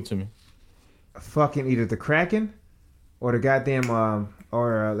 Give it to me. Fucking either the Kraken or the goddamn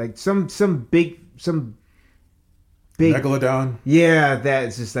like some big Megalodon. Yeah,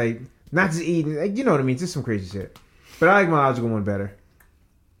 that's just like not just eating, like, you know what I mean, just some crazy shit. But I like my logical one better.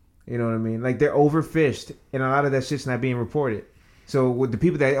 You know what I mean? Like they're overfished and a lot of that shit's not being reported. So with the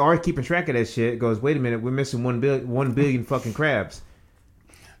people that are keeping track of that shit goes, wait a minute, we're missing 1 billion fucking crabs.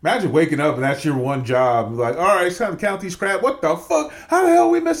 Imagine waking up and that's your one job. Like, all right, it's time to count these crabs. What the fuck? How the hell are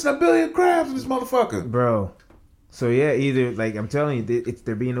we missing 1 billion crabs in this motherfucker? Bro. So yeah, either, like, I'm telling you,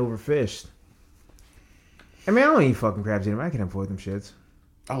 they're being overfished. I mean, I don't eat fucking crabs anymore. I can afford them shits.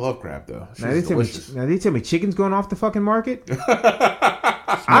 I love crab, though. Now they tell me chicken's going off the fucking market.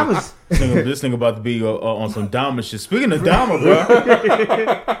 I was this thing about to be on some Dahmer shit. Speaking of Dahmer, bro,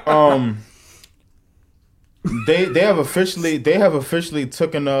 they have officially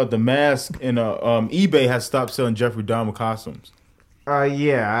taken the mask, and eBay has stopped selling Jeffrey Dahmer costumes.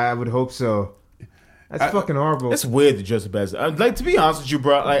 Yeah, I would hope so. That's fucking horrible. It's weird to dress up as. Like, to be honest with you,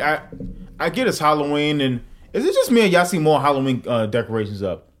 bro. Like I get it's Halloween, and is it just me or y'all see more Halloween decorations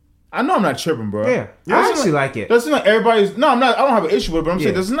up? I know I'm not tripping, bro. Yeah, I actually like it. Doesn't like everybody's. No, I'm not. I don't have an issue with it, but I'm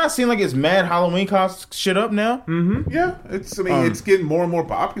saying, does it not seem like it's mad Halloween cost shit up now? Mm-hmm. Yeah, it's getting more and more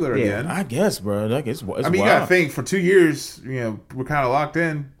popular again. I guess, bro. Like it's I mean, you gotta think for 2 years, we're kind of locked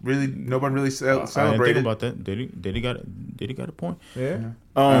in. Really, nobody really celebrated. I didn't think about that. Did he got a point? Yeah.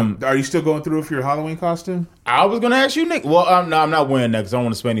 Are you still going through with your Halloween costume? I was gonna ask you, Nick. Well, no, I'm not wearing that because I don't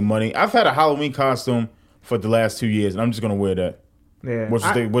want to spend any money. I've had a Halloween costume for the last 2 years, and I'm just gonna wear that. Yeah.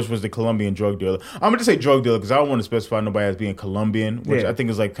 Which was the Colombian drug dealer. I'm gonna just say drug dealer because I don't want to specify nobody as being Colombian, which I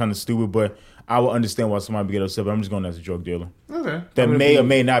think is like kind of stupid. But I will understand why somebody would get upset. But I'm just going as a drug dealer. Okay. That may or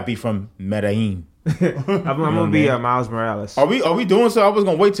may not be from Medellin. I'm gonna be Miles Morales. Are we doing so? I was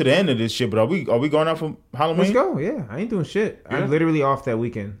gonna wait to the end of this shit, but are we going out for Halloween? Let's go. Yeah, I ain't doing shit. Yeah. I'm literally off that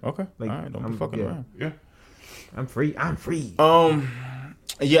weekend. Okay. Like, all right, don't be fucking around. Yeah. I'm free.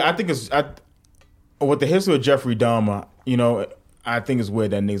 Yeah, I think it's with the history of Jeffrey Dahmer, I think it's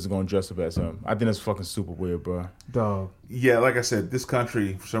weird that niggas are gonna dress up as him. I think that's fucking super weird, bro. Dog. Yeah, like I said, this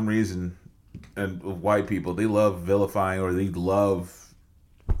country, for some reason, and white people, they love vilifying or they love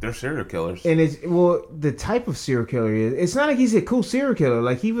their serial killers. And the type of serial killer he is. It's not like he's a cool serial killer.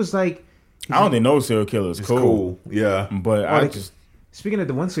 Like he was like. I don't think no serial killer is cool. Yeah, but Speaking of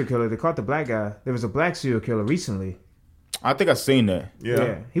the one serial killer, they caught the black guy. There was a black serial killer recently. I think I've seen that.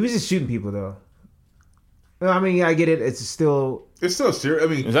 Yeah. He was just shooting people though. I mean, I get it. It's still a serial. I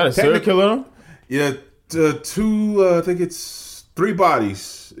mean, is that a serial killer? Yeah, I think it's 3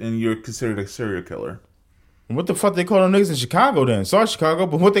 bodies, and you're considered a serial killer. What the fuck they call them niggas in Chicago then? Sorry, Chicago,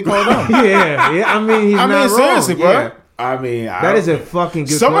 but what they call them? yeah. I mean, he's not wrong. Seriously, bro. Yeah. I mean, that is a fucking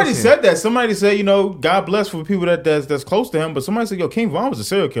good Somebody question. said that. Somebody said, God bless for people that's close to him. But somebody said, yo, King Von was a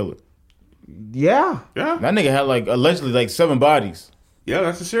serial killer. Yeah. Yeah. That nigga had allegedly 7 bodies. Yeah,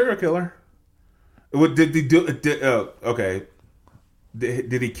 that's a serial killer. What did he do? Okay.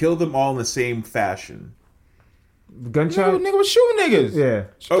 Did he kill them all in the same fashion? Gunshot? Nigga was shooting niggas. Yeah.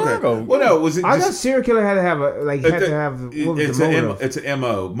 Chicago. Okay. Well, no, was it? I thought serial killer had to have what was the motive? It's an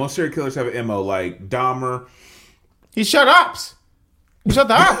MO. Most serial killers have an MO. Like Dahmer. He shot ops. He shot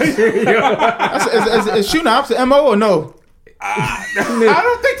the ops. Is shooting ops an MO or no? I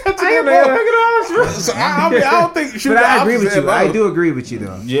don't think that's an MO. So I don't think shooting But I ops agree is with an you. MO. I do agree with you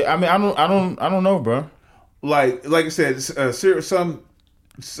though. Yeah, I mean, I don't know, bro. Like I said,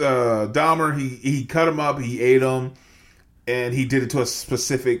 Dahmer, he cut him up, he ate him, and he did it to a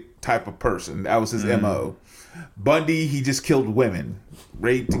specific type of person. That was his MO. Bundy, he just killed women,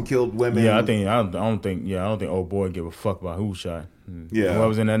 raped and killed women. Yeah, I don't think old boy give a fuck about who shot. Yeah, what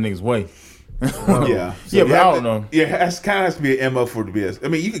was in that nigga's way. Yeah. So Yeah, you but I have don't know. Yeah, it kind of has to be an MO for it to be. I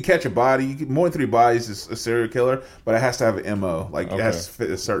mean, you can catch a body. More than 3 bodies is a serial killer, but it has to have an MO. Like it has to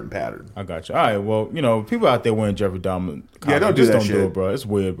fit a certain pattern. I got you. All right, well, people out there wearing Jeffrey Dahmer. Yeah, don't do just that don't shit. do it, bro. It's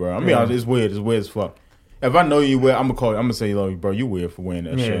weird, bro. I mean, it's weird. It's weird as fuck. If I know you weird, I'm gonna say, bro, you weird for wearing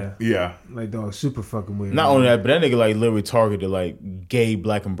that shit. Yeah. Like, dog, super fucking weird. Not only that, but that nigga like literally targeted like gay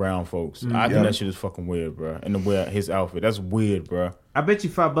black and brown folks. I think that shit is fucking weird, bro. And the way his outfit, that's weird, bro. I bet you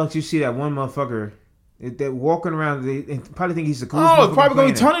 $5 you see that one motherfucker that walking around. They probably think he's the coolest. Oh, it's probably gonna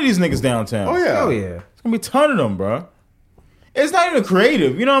be a playing ton of these niggas downtown. Oh yeah. Oh yeah. It's gonna be a ton of them, bro. It's not even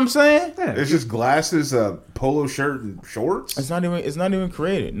creative. You know what I'm saying? Yeah. It's just glasses, polo shirt, and shorts. It's not even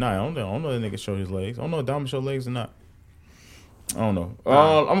creative. Nah, I don't know that nigga show his legs. I don't know if Dahmer show legs or not. I don't know.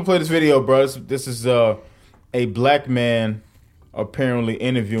 I'm gonna play this video, bro. This is a black man apparently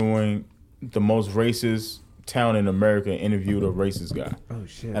interviewing the most racist town in America. Interviewed a racist guy. Oh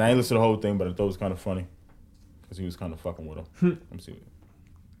shit. And I ain't listened to the whole thing, but I thought it was kind of funny because he was kind of fucking with him. Let me see.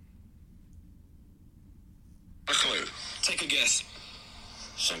 A clue. Take a guess.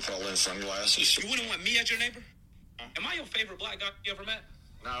 Some fella in sunglasses. You wouldn't want me as your neighbor? Am I your favorite black guy you ever met?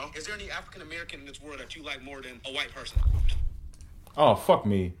 No. Is there any African American in this world that you like more than a white person? Oh, fuck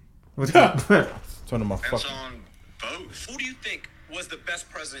me. What's up? Turn on my That's fucking... on both. Who do you think was the best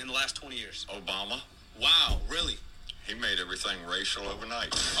president in the last 20 years? Obama. Wow, really? He made everything racial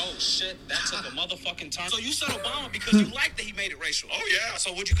overnight. Oh shit, that took a motherfucking turn. So you said Obama because you like that he made it racial? Oh, yeah.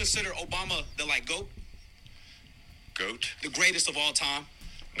 So would you consider Obama the GOAT? Goat? The greatest of all time?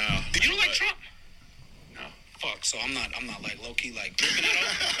 No. Do you like Trump? No. Fuck, so I'm not like low-key like ripping it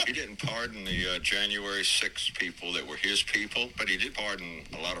up. He didn't pardon the January 6th people that were his people, but he did pardon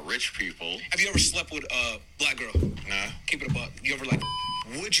a lot of rich people. Have you ever slept with a black girl? No. Keep it a buck. You ever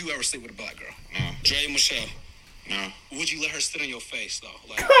would you ever sleep with a black girl? No. Dre and Michelle. No. Would you let her sit on your face though?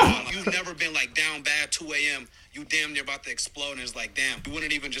 Like you've never been like down bad 2 a.m. You damn near about to explode and it's like damn. You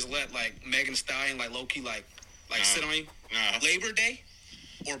wouldn't even just let like Megan Thee Stallion like low key like No. sit on you? No. Labor Day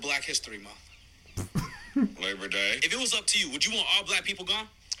or Black History Month? Labor Day. If it was up to you, would you want all black people gone?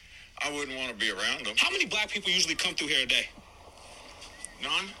 I wouldn't want to be around them. How many black people usually come through here a day?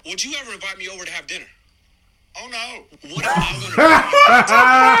 None? Would you ever invite me over to have dinner? Oh, no. What if I was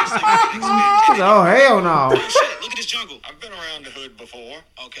gonna Oh hell no. Oh shit, look at this jungle. I've been around the hood before.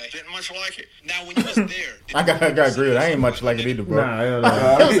 Okay. Didn't much like it. Now when you was there, did I got agree with it. I ain't much like it either, bro. Nah, hell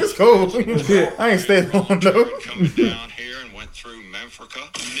no. It's cool. I ain't stayed long though. Coming down here and went through Memphrica.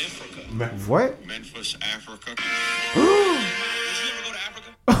 Memphrica. What? Memphis, Africa. Did you ever go to Africa?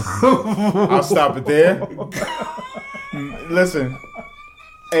 I'll stop it there. Listen.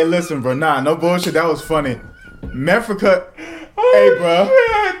 Hey, listen, bro. Nah, no bullshit. That was funny. Memphrica. Hey, bro.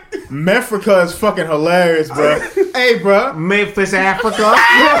 Memphrica is fucking hilarious, bro. Hey, bro. Memphis, Africa.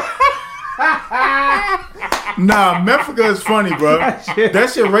 Nah, Memphrica is funny, bro. That shit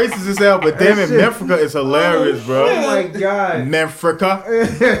racist as hell, but damn it, Memphrica is hilarious, bro. Oh my god. Memphrica.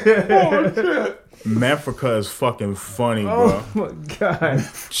 Memphrica is fucking funny, bro. Oh my god.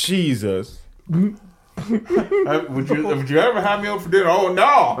 Jesus. Would you ever have me over for dinner? Oh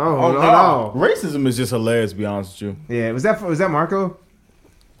no! Oh, no. Racism is just hilarious, to be honest with you. Yeah, was that Marco?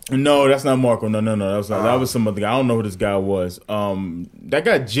 No, that's not Marco. No. That was some other guy. I don't know who this guy was. That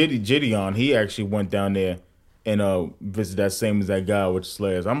guy Jitty on, he actually went down there and visited that same as that guy with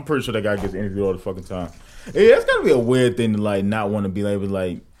Slayers. I'm pretty sure that guy gets interviewed all the fucking time. Yeah, it's gotta be a weird thing to like not want to be able to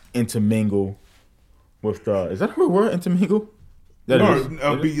like intermingle with is that the word, intermingle? That is.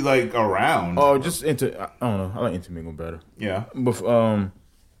 Or be like around. Oh, just I don't know. I like intermingle better. Yeah. With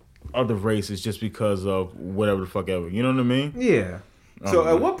other races just because of whatever the fuck ever. You know what I mean? Yeah. So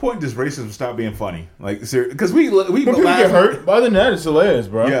at what point does racism stop being funny? Like, because we When people get hurt, but other than that, it's hilarious,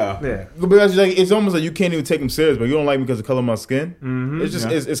 bro. Yeah. Yeah. Because like it's almost like you can't even take them serious, but you don't like me because of the color of my skin. Mm-hmm. It's just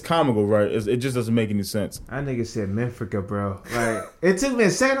it's comical, right? It just doesn't make any sense. That nigga said Memphrica, bro. Like it took me a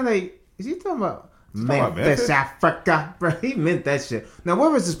second. Like, is he talking about Memphis, Africa? Bro, he meant that shit. Now,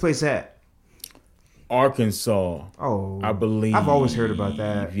 where was this place at? Arkansas. Oh, I believe. I've always heard about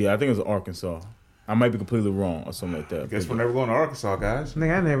that. Yeah, I think it was Arkansas. I might be completely wrong or something like that. I guess we're never going to Arkansas, guys.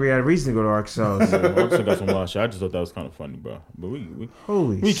 Nigga, I never had a reason to go to Arkansas. Arkansas got some wild shit. I just thought that was kind of funny, bro. But we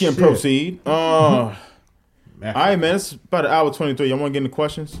can shit. proceed. All right, man. It's about an hour 23. Y'all want to get into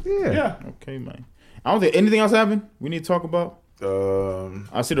questions? Yeah. Okay, man. I don't think anything else happened we need to talk about.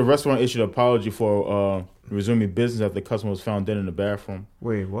 I see the restaurant issued an apology for resuming business after the customer was found dead in the bathroom.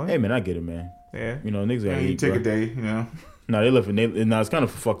 Wait, what? Hey, man, I get it, man. Yeah. You know, niggas gotta You eat, take bro. a day, you know. No, they left her. It's kind of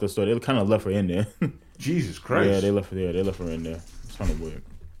a fucked up story. They kind of left her in there. Jesus Christ. Yeah, they left her there. They left her in there. It's kind of weird.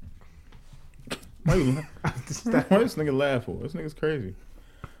 Why this nigga laugh for? This nigga's crazy.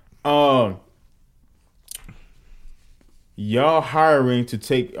 Y'all hiring to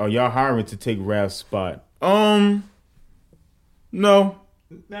take Raph's spot? No. Nah.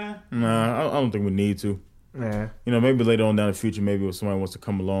 Nah, I don't think we need to. Yeah. You know, maybe later on down the future, maybe if somebody wants to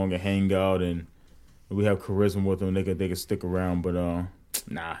come along and hang out and we have charisma with them, they could stick around. But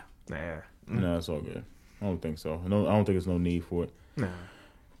nah, it's all good. I don't think so. No, I don't think there's no need for it. Nah.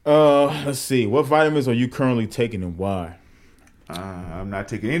 Let's see. What vitamins are you currently taking and why? I'm not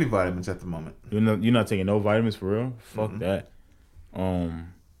taking any vitamins at the moment. You're not taking no vitamins for real? Fuck that.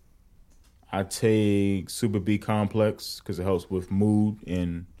 I take Super B Complex because it helps with mood,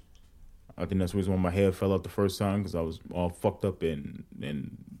 and I think that's the reason why my hair fell out the first time because I was all fucked up and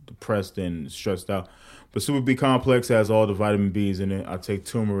depressed and stressed out. But Super B Complex has all the vitamin B's in it. I take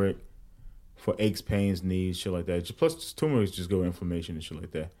turmeric for aches, pains, knees, shit like that. Plus, turmeric is just good with inflammation and shit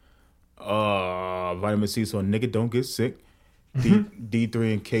like that. Vitamin C so a nigga don't get sick.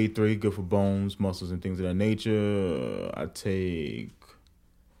 D3 and K3 good for bones, muscles, and things of that nature. I take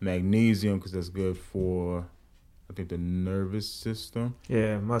magnesium because that's good for, I think, the nervous system.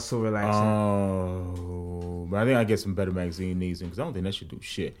 Yeah, muscle relaxing. Oh, but I think I get some better magnesium because I don't think that should do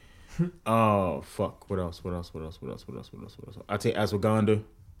shit. Oh, fuck. What else? I take ashwagandha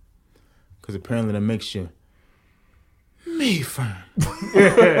because apparently that makes you me fine.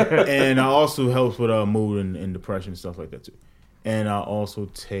 And it also helps with mood and depression and stuff like that too. And I also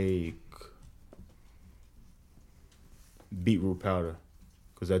take beetroot powder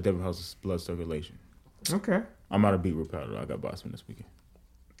because that definitely helps with blood circulation. Okay. I'm out of beetroot powder. I got bought some this weekend.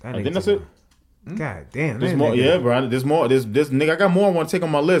 I think that's it. God damn. There's more. Yeah, bro. There's more. There's nigga. I got more I want to take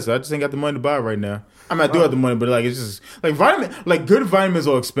on my list. I just ain't got the money to buy it right now. I mean, I do have the money, but like it's just like good vitamins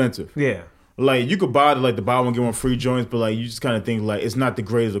are expensive. Yeah. Like you could buy the buy one get one free joints, but like you just kind of think like it's not the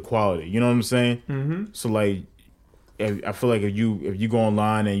greatest of quality. You know what I'm saying? Mm-hmm. So like, I feel like if you go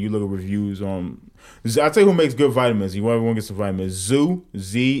online and you look at reviews on, I'll tell you who makes good vitamins. You want to get some vitamins? Zoo,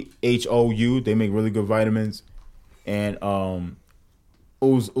 ZHOU. They make really good vitamins, and Uzmu.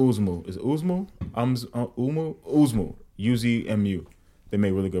 Is it Uzmu? Uzmu. UZMU. They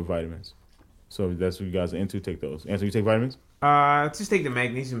make really good vitamins. So if that's what you guys are into, take those. Answer, you take vitamins? Just take the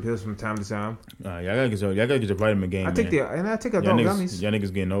magnesium pills from time to time. Y'all gotta get your vitamin game. I take adult gummies. Y'all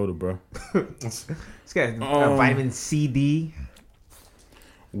niggas getting older, bro. It's got vitamin C, D.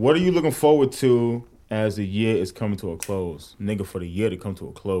 What are you looking forward to as the year is coming to a close? Nigga, for the year to come to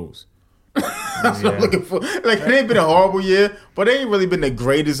a close. That's what I'm looking for. Like, it ain't been a horrible year, but it ain't really been the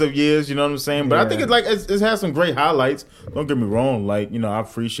greatest of years, you know what I'm saying? But I think it's had some great highlights. Don't get me wrong. Like, you know, I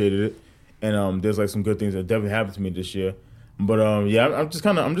appreciated it. And there's like some good things that definitely happened to me this year. But yeah, I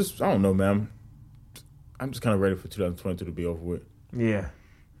don't know, man. I'm just kind of ready for 2022 to be over with. Yeah.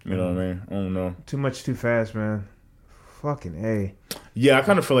 You know what I mean? I don't know. Too much, too fast, man. Fucking A. Yeah, I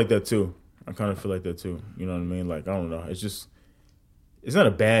kind of feel like that too. You know what I mean? Like, I don't know. It's not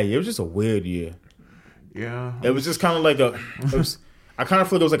a bad year. It was just a weird year. Yeah. It was just kind of like I kind of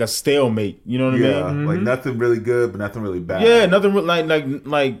feel like it was like a stalemate. You know what I mean? Mm-hmm. Like nothing really good, but nothing really bad. Yeah, nothing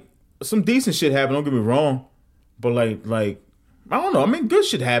like some decent shit happened. Don't get me wrong, but like I don't know. I mean, good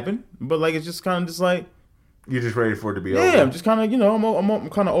shit happened, but like it's just kind of just like you're just ready for it to be over. Yeah, I'm just kind of I'm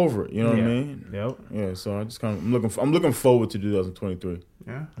kind of over it. You know what I mean? Yep. Yeah. So I just kind of I'm looking forward to 2023.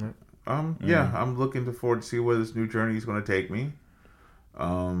 Yeah. Yeah. I'm looking forward to see where this new journey is going to take me.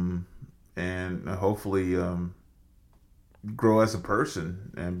 And hopefully grow as a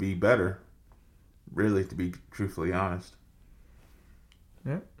person and be better. Really, to be truthfully honest.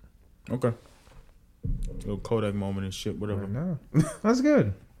 Yeah. Okay. Little Kodak moment and shit, whatever. No, that's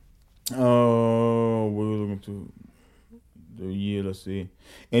good. Oh, we're looking to the year. Let's see.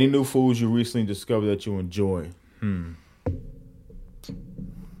 Any new foods you recently discovered that you enjoy?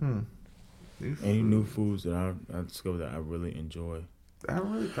 Any new foods that I discovered that I really enjoy? I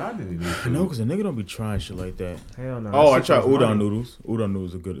haven't really tried any new food. I know, because a nigga don't be trying shit like that. Hell no. Oh, I tried udon noodles. Udon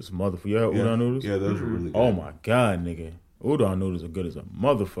noodles are good as motherfucker. You had udon noodles? Yeah, those are really good. Oh my god, nigga. Udon noodles are good as a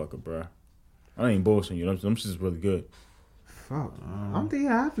motherfucker, bro. I ain't bullshitting you. Them shit's really good. Fuck. I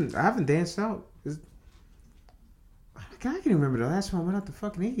haven't danced out. I can't even remember the last time I went out to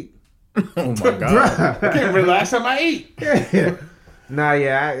fucking eat. Oh my god. I can't remember the last time I ate. Nah,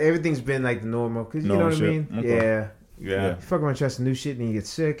 yeah. Everything's been like the normal. Cause you know what I mean? Okay. Yeah. You fuck around trying some new shit and you get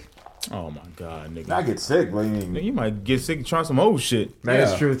sick. Oh my god, nigga. I get sick, but you might get sick and try some old shit. That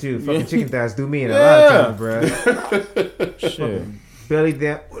is true too. Fucking chicken thighs do me in a lot of times, bro. Shit. Belly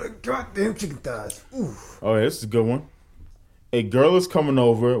down with a goddamn chicken thighs. Oof. Oh, yeah, this is a good one. A girl is coming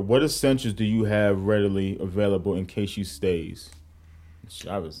over. What essentials do you have readily available in case she stays?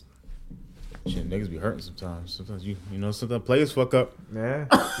 Shit, niggas be hurting sometimes. Sometimes sometimes players fuck up. Yeah.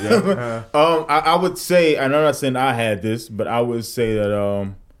 Yeah. I would say, I know I'm not saying I had this, but I would say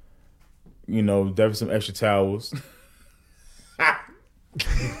that there was some extra towels.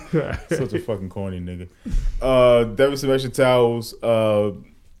 Such a fucking corny nigga. There was some extra towels. Some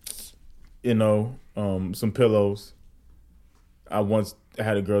pillows. I once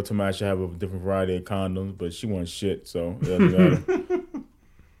had a girl tell me I should have a different variety of condoms, but she wasn't shit, so it doesn't matter.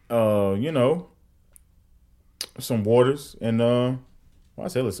 Some waters and I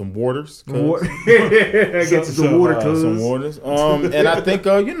say like some waters. I get to the water, cuz. Some waters. And I think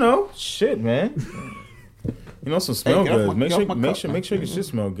shit, man. Some smell good. Make sure your shit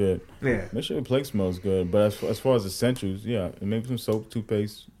smell good. Yeah. Make sure your plate smells good. But as far as essentials, yeah, maybe some soap,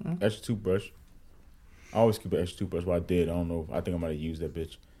 toothpaste, extra toothbrush. I always keep an extra toothbrush. Well, I did. I don't know. I think I might have used that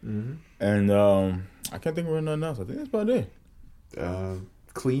bitch. Mm-hmm. And I can't think of nothing else. I think that's about it.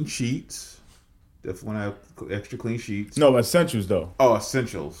 Clean sheets. Definitely want to have extra clean sheets. No, essentials though. Oh,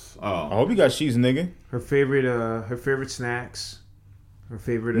 essentials. Oh. I hope you got sheets, nigga. Her favorite snacks. Her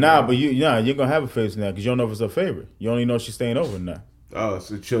favorite. But you're gonna have a favorite snack because you don't know if it's her favorite. You only know if she's staying over or not. Oh,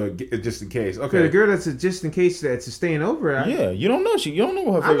 so just in case. Okay. So the girl that's just in case that's staying over. Yeah, you don't know. You don't know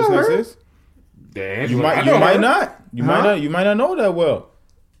what her favorite snacks is. Damn. You might not. You might not know that well.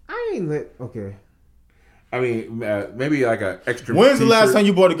 I ain't lit. Okay. I mean, maybe like an extra. When's the last time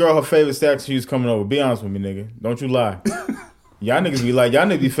you bought a girl her favorite snack she was coming over? Be honest with me, nigga. Don't you lie. Y'all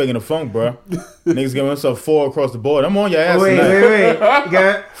niggas be faking the funk, bro. Niggas giving themselves 4 across the board. I'm on your ass tonight. Wait. You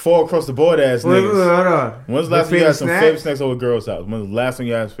got 4 across the board ass niggas. Hold on. When's the last time you had some favorite snacks over a girl's house? When's the last time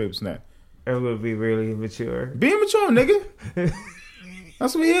you had a favorite snack? I'm gonna be really immature. Be immature, nigga.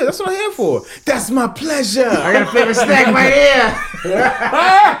 That's what That's what I'm here for. That's my pleasure. I got a favorite snack right here.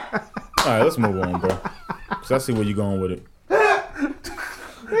 All right, let's move on, bro. Cause I see where you're going with it. Got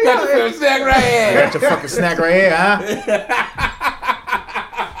your favorite snack right here. Got your fucking snack right here, huh?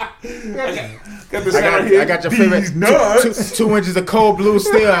 I got your favorite nuts. 2 inches of cold blue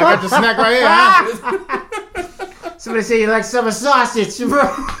steel. I got your snack right here, huh? Somebody say you like summer sausage, bro.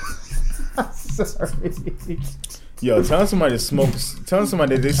 Sorry. Yo, telling somebody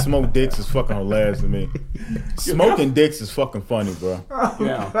that they smoke dicks is fucking hilarious to me. Smoking dicks is fucking funny, bro.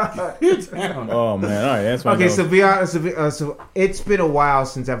 Yeah. Oh man, all right, that's my. Okay, so be honest. So it's been a while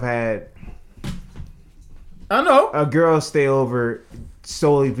since I've had. I know a girl stay over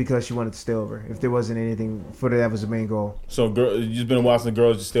solely because she wanted to stay over. If there wasn't anything for that was the main goal. So, girl, it's been a while since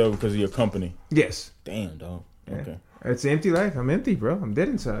girls just stay over because of your company. Yes. Damn, dog. Yeah. Okay. It's an empty life. I'm empty, bro. I'm dead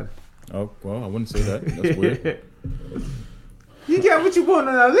inside. Oh well, I wouldn't say that. That's weird. You got what you want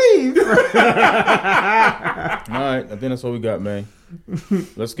and I leave. All right, I think that's all we got, man.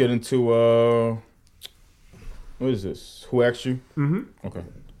 Let's get into what is this? Who asked you? Mm-hmm. Okay.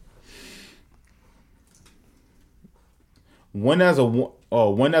 When as a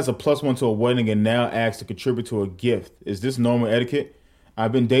 +1 to a wedding and now asked to contribute to a gift, is this normal etiquette?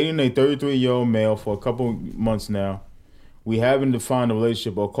 I've been dating a 33-year-old male for a couple months now. We haven't defined a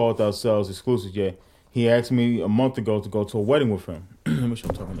relationship or called ourselves exclusive yet. He asked me a month ago to go to a wedding with him. Let me show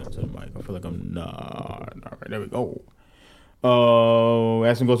I'm talking to the mic. I feel like I'm not. All right, there we go.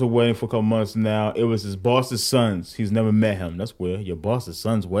 Asked him to go to a wedding for a couple months now. It was his boss's son's. He's never met him. That's weird. Your boss's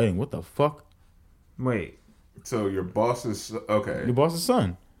son's wedding. What the fuck? Wait. So your boss is okay. Your boss's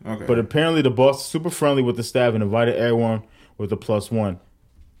son. Okay. But apparently the boss is super friendly with the staff and invited everyone with a +1.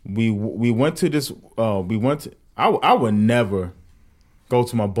 We went to this. I would never go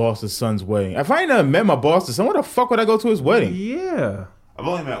to my boss's son's wedding. If I ain't never met my boss's son, what the fuck would I go to his wedding? Yeah. I've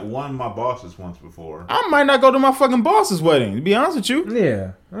only met one of my bosses once before. I might not go to my fucking boss's wedding, to be honest with you.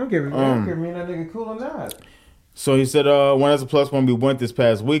 Yeah. I don't give a damn that nigga cool or not. So he said, when as a +1, we went this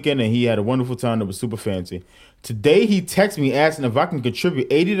past weekend and he had a wonderful time that was super fancy. Today he texted me asking if I can contribute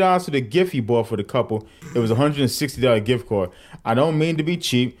 $80 to the gift he bought for the couple. It was a $160 gift card. I don't mean to be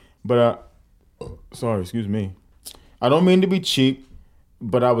cheap, but I don't mean to be cheap,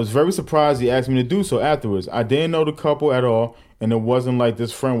 but I was very surprised he asked me to do so afterwards. I didn't know the couple at all, and it wasn't like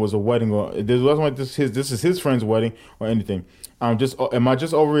this friend was a wedding or it wasn't like this is his friend's wedding or anything. Am I just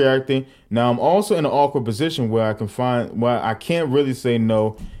overreacting? Now I'm also in an awkward position where I can't really say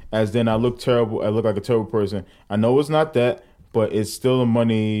no, as then I look terrible. I look like a terrible person. I know it's not that, but it's still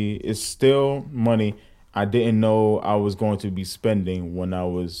money. It's still money I didn't know I was going to be spending when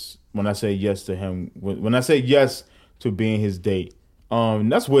I say yes to him. When I say yes to being his date.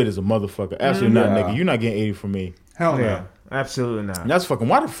 That's weird as a motherfucker. Absolutely not, nigga. You're not getting 80 from me. Hell no. Yeah, absolutely not. That's fucking.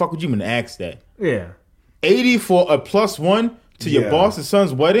 Why the fuck would you even ask that? Yeah. 80 for a +1 to your boss's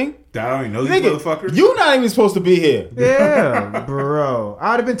son's wedding? I don't even know these Nigga, motherfuckers. you not even supposed to be here. Yeah, bro.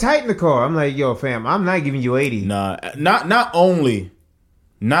 I would have been tight in the car. I'm like, yo, fam, I'm not giving you 80. Nah, not only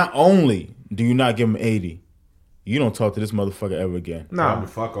do you not give him 80, you don't talk to this motherfucker ever again. Time to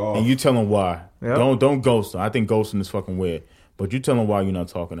fuck off. And you tell him why. Yep. Don't ghost him. I think ghosting is fucking weird. But you tell him why you're not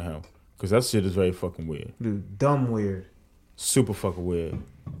talking to him. Because that shit is very fucking weird. Dude, dumb weird. Super fucking weird.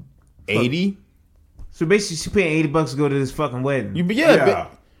 80? So basically, she paying $80 to go to this fucking wedding. Yeah.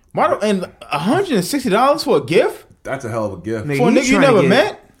 And $160 for a gift? That's a hell of a gift. Nigga, For a he nigga you trying to never get-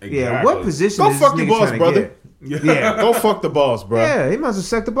 met? Yeah, Exactly. what position Go is fuck this your nigga boss, trying to brother. get? Yeah. Go fuck the boss, bro. Yeah, he must have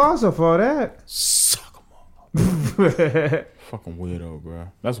sucked the balls off all that. Suck him off. Fucking weirdo, bro.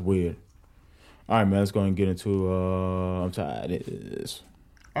 That's weird. All right, man. Let's go and get into. I'm tired of this.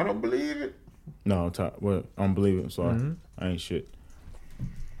 I don't believe it. No, I'm tired. What? I don't believe it. I'm sorry. I ain't shit.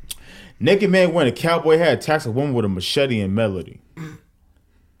 Naked man wearing a cowboy hat attacks a woman with a machete and melody.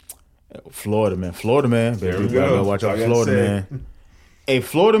 Florida man, baby. There we You go. gotta watch out, That's all I Florida gotta say. man. A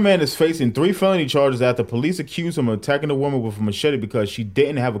Florida man is facing 3 felony charges after police accused him of attacking a woman with a machete because she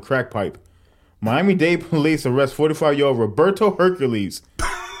didn't have a crack pipe. Miami-Dade police arrest 45-year-old Roberto Hercules.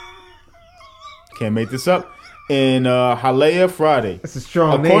 Can't make this up. In Hialeah Friday. That's a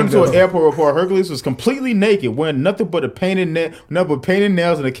strong According name, to an though. airport report, Hercules was completely naked, wearing nothing but painted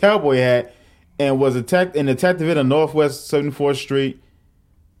nails and a cowboy hat, and was attacked in a event on Northwest 74th Street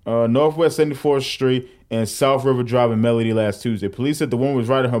and South River Drive in Melody last Tuesday. Police said the woman was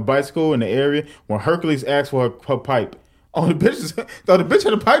riding her bicycle in the area when Hercules asked for her pipe. Oh, the bitch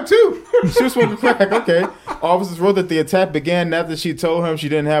had a pipe too. She was smoking crack. Okay. Officers wrote that the attack began after she told him she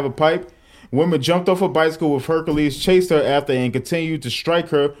didn't have a pipe. Woman jumped off her bicycle with Hercules, chased her after, and continued to strike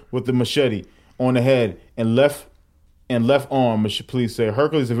her with the machete on the head and left arm. Police say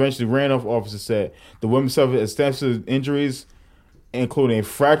Hercules eventually ran off. Officers said the woman suffered extensive injuries, including a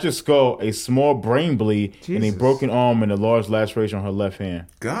fractured skull, a small brain bleed, and a Jesus. broken arm and a large laceration on her left hand.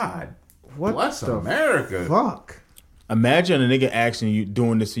 God. What Bless the America. fuck? Imagine a nigga asking you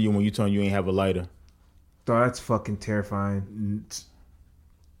doing this to you when you tell him you ain't have a lighter. Dog, that's fucking terrifying.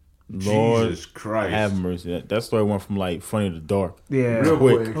 Lord, Jesus Christ. have mercy. That story went from like funny to dark. Yeah. Real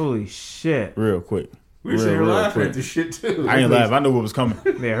quick. Holy shit. Real quick. We were sitting here laughing at this shit too. I ain't laugh. I knew what was coming.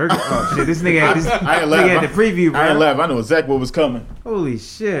 Yeah, oh shit, this nigga had I ain't nigga laugh. had the preview, bro. I ain't laugh. I know exactly what was coming. Holy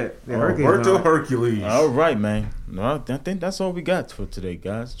shit. Yeah, Roberto Hercules. All right, man. No, I think that's all we got for today,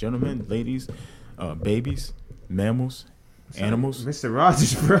 guys, gentlemen, ladies, babies, mammals, animals. Mr.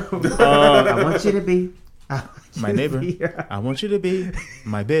 Rogers, bro. I want you to be. My neighbor. I want you to be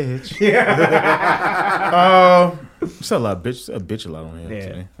my bitch. Yeah. It's a lot, bitch. A bitch a lot on here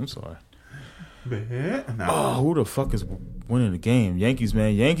today. I'm sorry. Oh, who the fuck is winning the game? Yankees,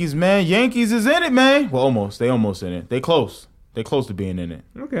 man. Yankees is in it, man. Well, almost. They almost in it. They close. They close to being in it.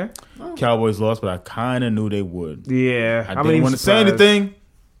 Okay. Cowboys lost, but I kind of knew they would. Yeah. I didn't want to say anything,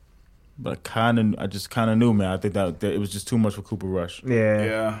 but I just kind of knew, man. I think that it was just too much for Cooper Rush.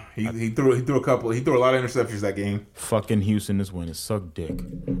 Yeah, he threw a lot of interceptions that game. Fucking Houston is winning. Suck dick.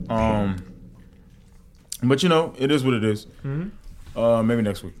 But you know, it is what it is. Maybe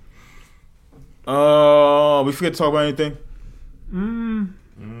next week. We forget to talk about anything.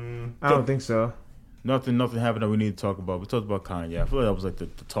 I don't think so. Nothing happened that we need to talk about. We talked about Kanye. I feel like that was like the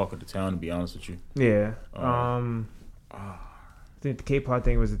talk of the town, to be honest with you. Yeah. I think the K-pop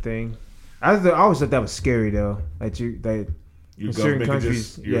thing was the thing. I always thought that was scary though. Your certain government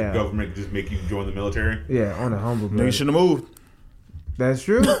countries, government could just make you join the military. Yeah, on a humble. Niggas shouldn't have moved. That's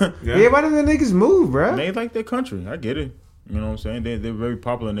true. Yeah, why didn't the niggas move, bro? They like their country. I get it. You know what I'm saying? They're very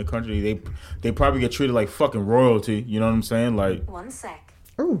popular in their country. They probably get treated like fucking royalty. You know what I'm saying? Like, One sec.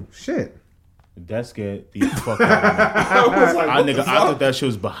 Oh shit. that scared the fuck out of me. I thought that shit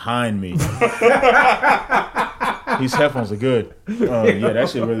was behind me. These headphones are good. Yeah, that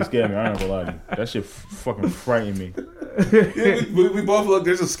shit really scared me. I ain't gonna lie to you. That shit fucking frightened me. We both look.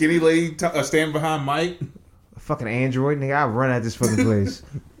 There's a skinny lady standing behind Mike. A fucking android, nigga. I'll run at this fucking place.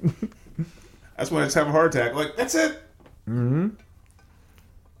 That's when I just have a heart attack. Like, that's it.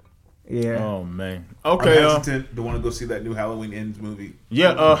 Yeah. Oh man. Okay. I'm hesitant to want to go see that new Halloween Ends movie.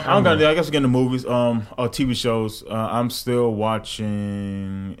 Yeah. I don't got. I guess we're getting the movies. TV shows. I'm still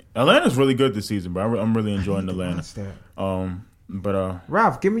watching. Atlanta's really good this season, bro. I'm really enjoying Atlanta. Watch that. But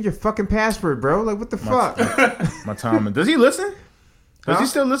Ralph, give me your fucking password, bro. Like, what the fuck? my time. Does he listen? Does he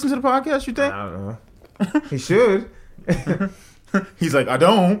still listen to the podcast? You think? I don't know. He should. He's like, I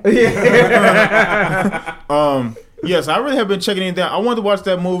don't. Yes, I really have been checking anything. I wanted to watch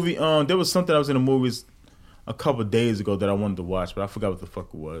that movie. There was something I was in the movies a couple of days ago that I wanted to watch, but I forgot what the fuck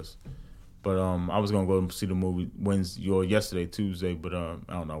it was. But I was gonna go see the movie Wednesday or yesterday, Tuesday, but I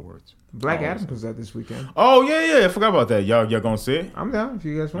don't know how it works. Black Adam was out this weekend. Oh yeah, I forgot about that. Y'all gonna see it? I'm down if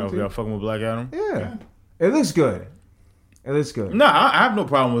you guys want to. Y'all fucking with Black Adam? Yeah. It looks good. It looks good. No, I have no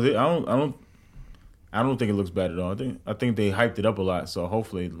problem with it. I don't think it looks bad at all. I think they hyped it up a lot, so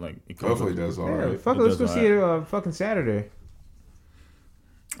hopefully it comes. Hopefully it does all right. Fuck it, let's go see it fucking Saturday.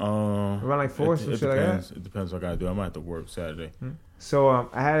 Around like 4 or some shit like that. It depends what I gotta do. I might have to work Saturday. So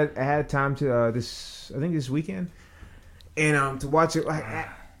I had time to this weekend, and to watch it.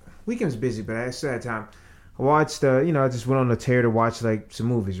 Weekend's busy, but I still had time. I watched I just went on a tear to watch like some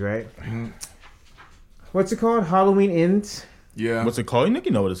movies, right? Mm-hmm. What's it called? Halloween Ends. Yeah. What's it called?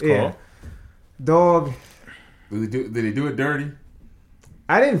 You know what it's called. Dog. Did they do it dirty?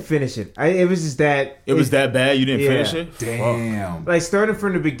 I didn't finish it. It was just that. It was that bad? You didn't finish it? Damn. Fuck. Like, starting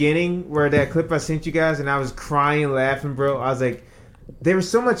from the beginning, where that clip I sent you guys, and I was crying, laughing, bro. I was like, there was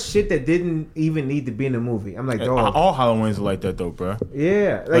so much shit that didn't even need to be in the movie. I'm like, dog. All Halloweens are like that, though, bro.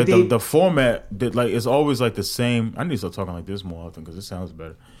 Yeah. Like the format, it's always like the same. I need to start talking like this more often because it sounds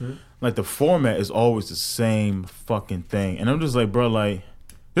better. Mm-hmm. Like, the format is always the same fucking thing. And I'm just like, bro, like,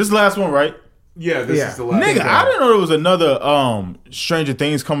 this is the last one, right? Yeah, this is the last Nigga, I didn't know there was another Stranger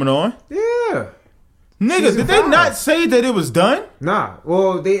Things coming on. Yeah. Nigga, did they not say that it was done? Nah.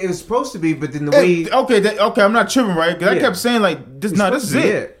 Well, it was supposed to be, but then the way... Okay, I'm not tripping, right? Because I kept saying, like, this is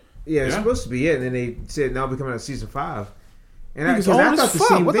it. Yeah, it's supposed to be it. And then they said, now we're coming out season 5. And I thought the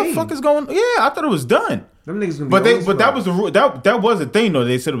same what thing. the fuck is going on? Yeah, I thought it was done. Them niggas gonna be But that was that was the thing, though.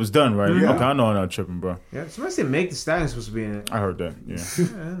 They said it was done, right? Yeah. Okay, I know I'm not tripping, bro. Yeah, somebody said Meg Thee Stallion supposed to be in it. I heard that, yeah.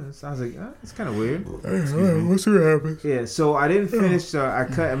 So I was like, it's kind of weird. We'll see what happens. Yeah, so I didn't finish. I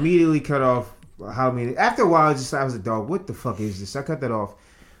immediately cut off Halloween. After a while, I was like, dog, what the fuck is this? I cut that off.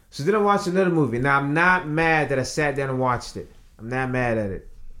 So then I watched another movie. Now, I'm not mad that I sat down and watched it. I'm not mad at it.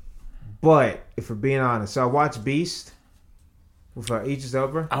 But, if we're being honest, so I watched Beast with Idris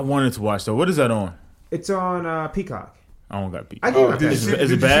Elba. I wanted to watch, though. What is that on? It's on Peacock. I don't got Peacock. Is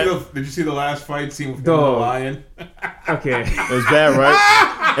it bad? Did you see the last fight scene with the lion? Okay. It was bad,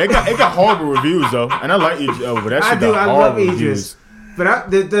 right? It got horrible reviews, though. And I like Idris Elba. That shit got horrible reviews. Idris. But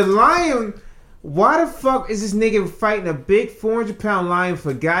the lion... Why the fuck is this nigga fighting a big 400-pound lion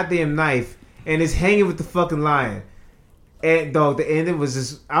for a goddamn knife and is hanging with the fucking lion? And dog, the ending was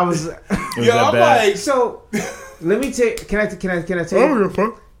just I'm like, so let me take. Can I tell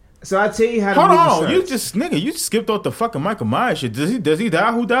you? So I tell you how. Hold on, you just skipped off the fucking Michael Myers shit. Does he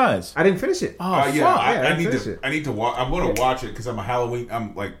die? Who dies? I didn't finish it. Oh yeah, fuck. I need to watch. I'm going to watch it because I'm a Halloween.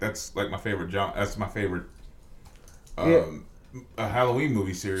 That's like my favorite genre. That's my favorite. A Halloween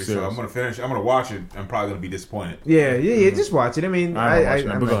movie series. So I'm gonna finish. I'm gonna watch it. I'm probably gonna be disappointed. Yeah. Just watch it. I mean, I'm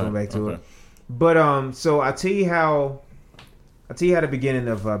not going back to it. But so I tell you how the beginning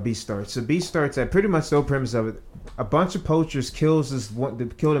of Beast starts. So Beast starts at pretty much the whole premise of it. A bunch of poachers kill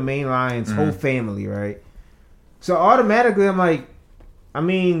the main lion's whole family, right? So automatically I'm like, I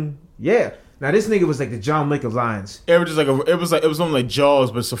mean, yeah. Now this nigga was like the John Wick of lions. It was on like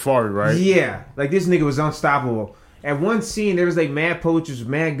Jaws but Safari, right? Yeah, like this nigga was unstoppable. At one scene, there was like mad poachers with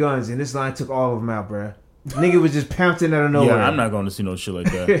mad guns, and this lion took all of them out, bruh. Nigga was just pouncing out of nowhere. Yeah, I'm not going to see no shit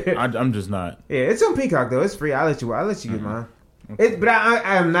like that. I'm just not. Yeah, it's on Peacock though. It's free. I'll let you get mine. Okay. But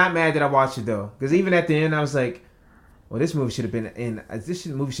I am not mad that I watched it though, because even at the end, I was like, well, this movie should have been in. This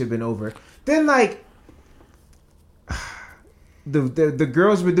movie should have been over. Then like, the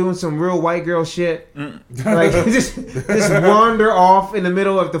girls were doing some real white girl shit. Like just wander off in the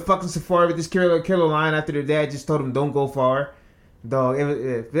middle of the fucking safari with this killer lion after their dad just told them don't go far. Dog,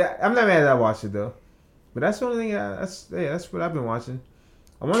 I'm not mad that I watched it though. But that's the only thing. That's what I've been watching.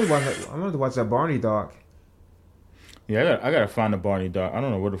 I wanted to watch that Barney doc. Yeah, I gotta find the Barney doc. I don't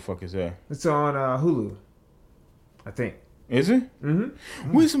know where the fuck is that. It's on Hulu, I think. Is it?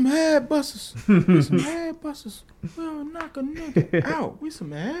 Mm-hmm. We some head busters. We some head busters. We'll knock a nigga out. We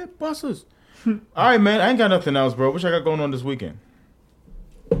some head busters. All right, man. I ain't got nothing else, bro. What I got going on this weekend?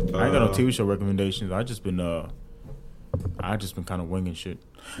 I ain't got no TV show recommendations. I just been kind of winging shit.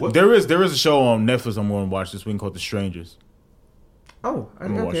 What? There is a show on Netflix I'm going to watch this week called The Strangers. Oh,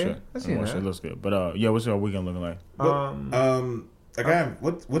 I'm gonna watch okay. that. I'm gonna watch that. It looks good. But yeah, what's your weekend looking like?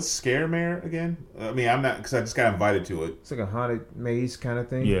 What's Scaremare again? I mean, I'm not because I just got invited to it. It's like a haunted maze kind of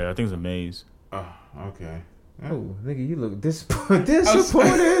thing. Yeah, I think it's a maze. Oh, okay. Oh, nigga, you look disappointed.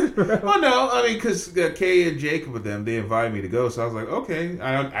 Well, no, I mean, because Kay and Jacob with them, they invited me to go, so I was like, okay.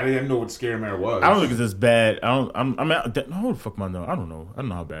 I didn't know what Scaremare was. I don't think it's as bad. Who the fuck am I know? I don't know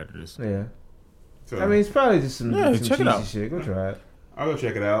how bad it is. Yeah. So, I mean, it's probably just some check it out. Shit. Go try it. I'll go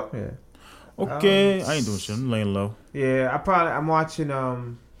check it out. Yeah. Okay, I ain't doing shit. I'm laying low. Yeah, I'm watching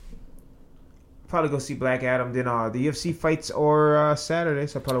probably go see Black Adam. Then the UFC fights or Saturday,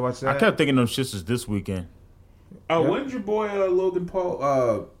 so I'll probably watch that. I kept thinking them shits is this weekend. Oh, when's your boy Logan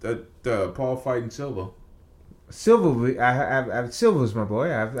Paul Paul fighting Silva? Silva, Silva's my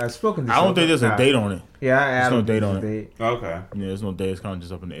boy. I've spoken to I don't think there's a date on it. Yeah, there's no date on it. Okay. Yeah, there's no date. It's kind of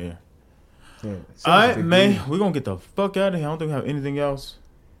just up in the air. Yeah. All right, man. We're going to get the fuck out of here. I don't think we have anything else.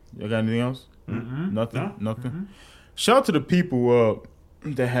 You got anything else? Mm-hmm. Nothing? No? Nothing? Mm-hmm. Shout out to the people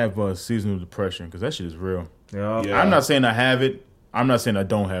that have seasonal depression, because that shit is real. Yeah. I'm not saying I have it. I'm not saying I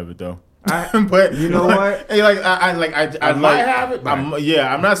don't have it, though. But you know what? Hey, I might have it.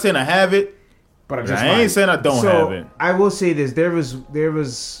 I'm not saying I have it, but I ain't saying I don't have it. I will say this: it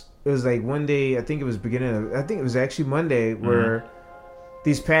was like one day. I think it was I think it was actually Monday where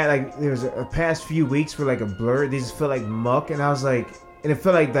these there was a past few weeks were like a blur. They just felt like muck, and I was like, and it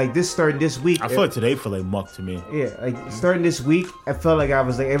felt like this starting this week. I feel like today feel like muck to me. Yeah, like starting this week, I felt like I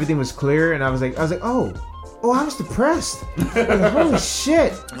was like everything was clear, and I was like, oh, I was depressed. Like, holy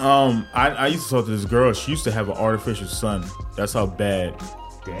shit. I used to talk to this girl. She used to have an artificial sun. That's how bad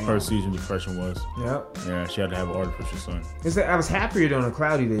her season depression was. Yep. Yeah, she had to have an artificial sun. It's like I was happier during the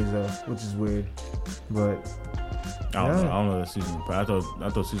cloudy days though, which is weird. But I don't know that season. I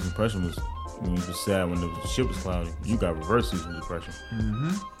thought season depression was when you were sad when the shit was cloudy. You got reverse season depression. Mm-hmm.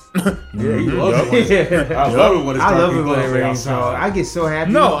 Yeah, you love it. I love it when it's dark. I love it when it rains. So I get so happy.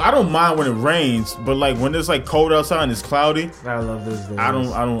 No, I don't mind when it rains, but like when it's like cold outside and it's cloudy, I love those days. I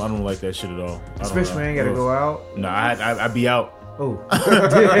don't like that shit at all. Especially when I ain't gotta go out. No, I be out. Oh, no,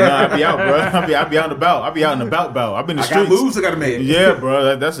 I be out, bro. I be out and about. I be out and about. I've been in the streets. I got moves I gotta make. Yeah,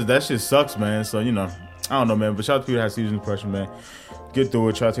 bro. That shit sucks, man. So I don't know, man. But shout out to people that have season depression, man. Get through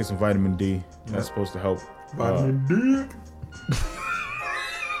it. Try to take some vitamin D. That's supposed to help. Vitamin D.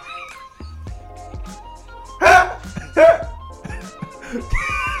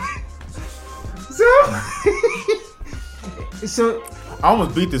 So I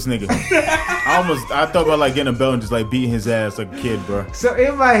almost beat this nigga. I thought about like getting a belt and just like beating his ass like a kid, bro. So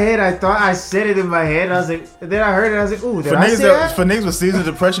in my head, I thought I said it in my head. And I was like, and then I heard it. I was like, ooh, did I say that? For niggas with seasonal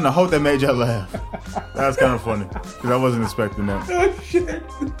depression, I hope that made y'all laugh. That was kind of funny because I wasn't expecting that. Oh shit!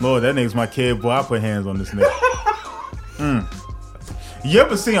 Lord, that nigga's my kid, boy. I put hands on this nigga. You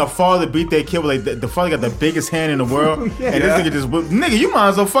ever seen a father beat their kid with like the father got the biggest hand in the world, and this nigga just whip, nigga, you might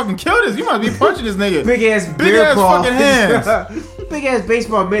as well fucking kill this. You might be punching this nigga. Big ass fucking hands. Big ass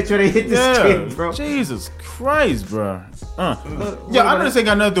baseball mitts when they hit this kid, bro. Jesus Christ, bro. I know this ain't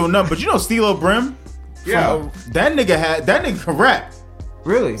got nothing to do with nothing, but you know Stilo Brim? Yeah. That nigga can rap.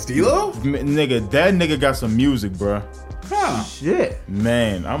 Really? Stilo? Nigga, that nigga got some music, bro. Huh. Shit.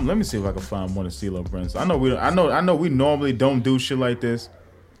 Man, let me see if I can find one of Stilo Brim's. I know we normally don't do shit like this.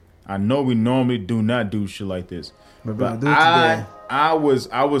 I know we normally do not do shit like this. But I was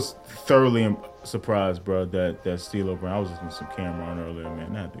thoroughly surprised, bro, that Stilo Brim. I was listening to some Cameron earlier,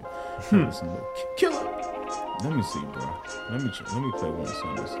 man. That dude, killer. Let me see, bro. Let me play one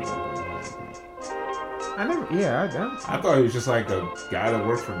song of Stilo Brim. I thought he was just like a guy that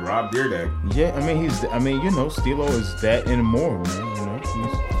worked for Rob Beerdeck. Yeah, Stilo is that and more, man.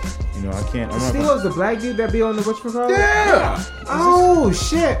 I can't. Stilo's the black dude that be on the whatchamacallit? Yeah. Oh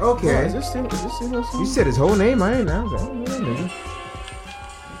shit. Okay. Yeah, is this Stilo? You said his whole name. I ain't know. I was like, oh, yeah, nigga.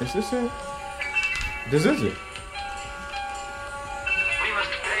 Is this it? This is it.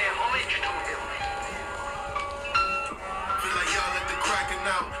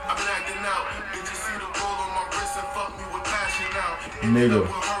 Nigga,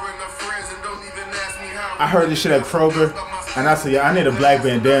 I heard this shit at Kroger, and I said, yeah, I need a black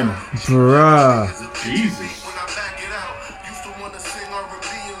bandana. Bruh. Jesus.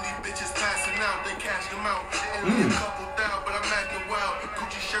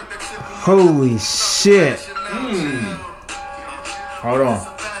 Holy shit. Hold on.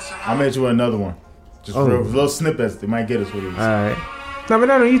 I'll make you another one. Just little snippets. They might get us with it. Alright. No, but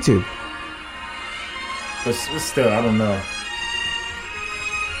not on YouTube. But still, I don't know.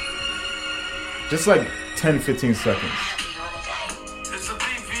 Just like 10, 15 seconds.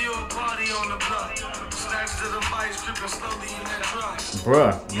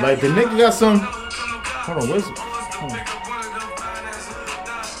 Bruh, like the nigga got some. Hold on, where's it?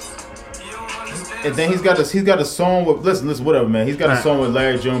 And then he's got a song with listen, whatever, man. He's got a song with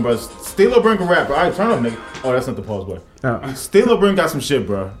Larry June, bro. Stilo Brim can rap, bro. Alright, turn up, nigga. Oh, that's not the pause, boy. Oh. Stilo Brim got some shit,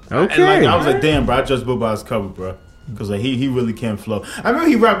 bro. Okay. And like I was like, damn, bro, I judged Bill by his cover, bro. Cause like he really can flow. I remember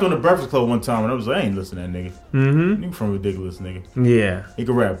he rapped on the Breakfast Club one time, and I was like, I ain't listening to that nigga. Mm-hmm. Nigga from Ridiculous, nigga. Yeah. He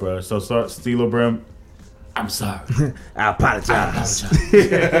can rap, bro. So start Stilo Brim. I'm sorry. I apologize. All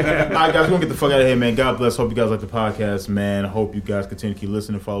right, guys, we're gonna get the fuck out of here, man. God bless. Hope you guys like the podcast, man. I hope you guys continue to keep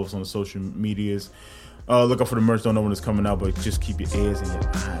listening. Follow us on the social medias. Look out for the merch. Don't know when it's coming out, but just keep your ears and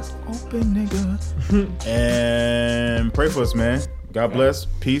your eyes open, nigga. And pray for us, man. God bless.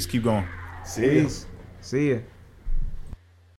 Peace. Keep going. See ya. See ya.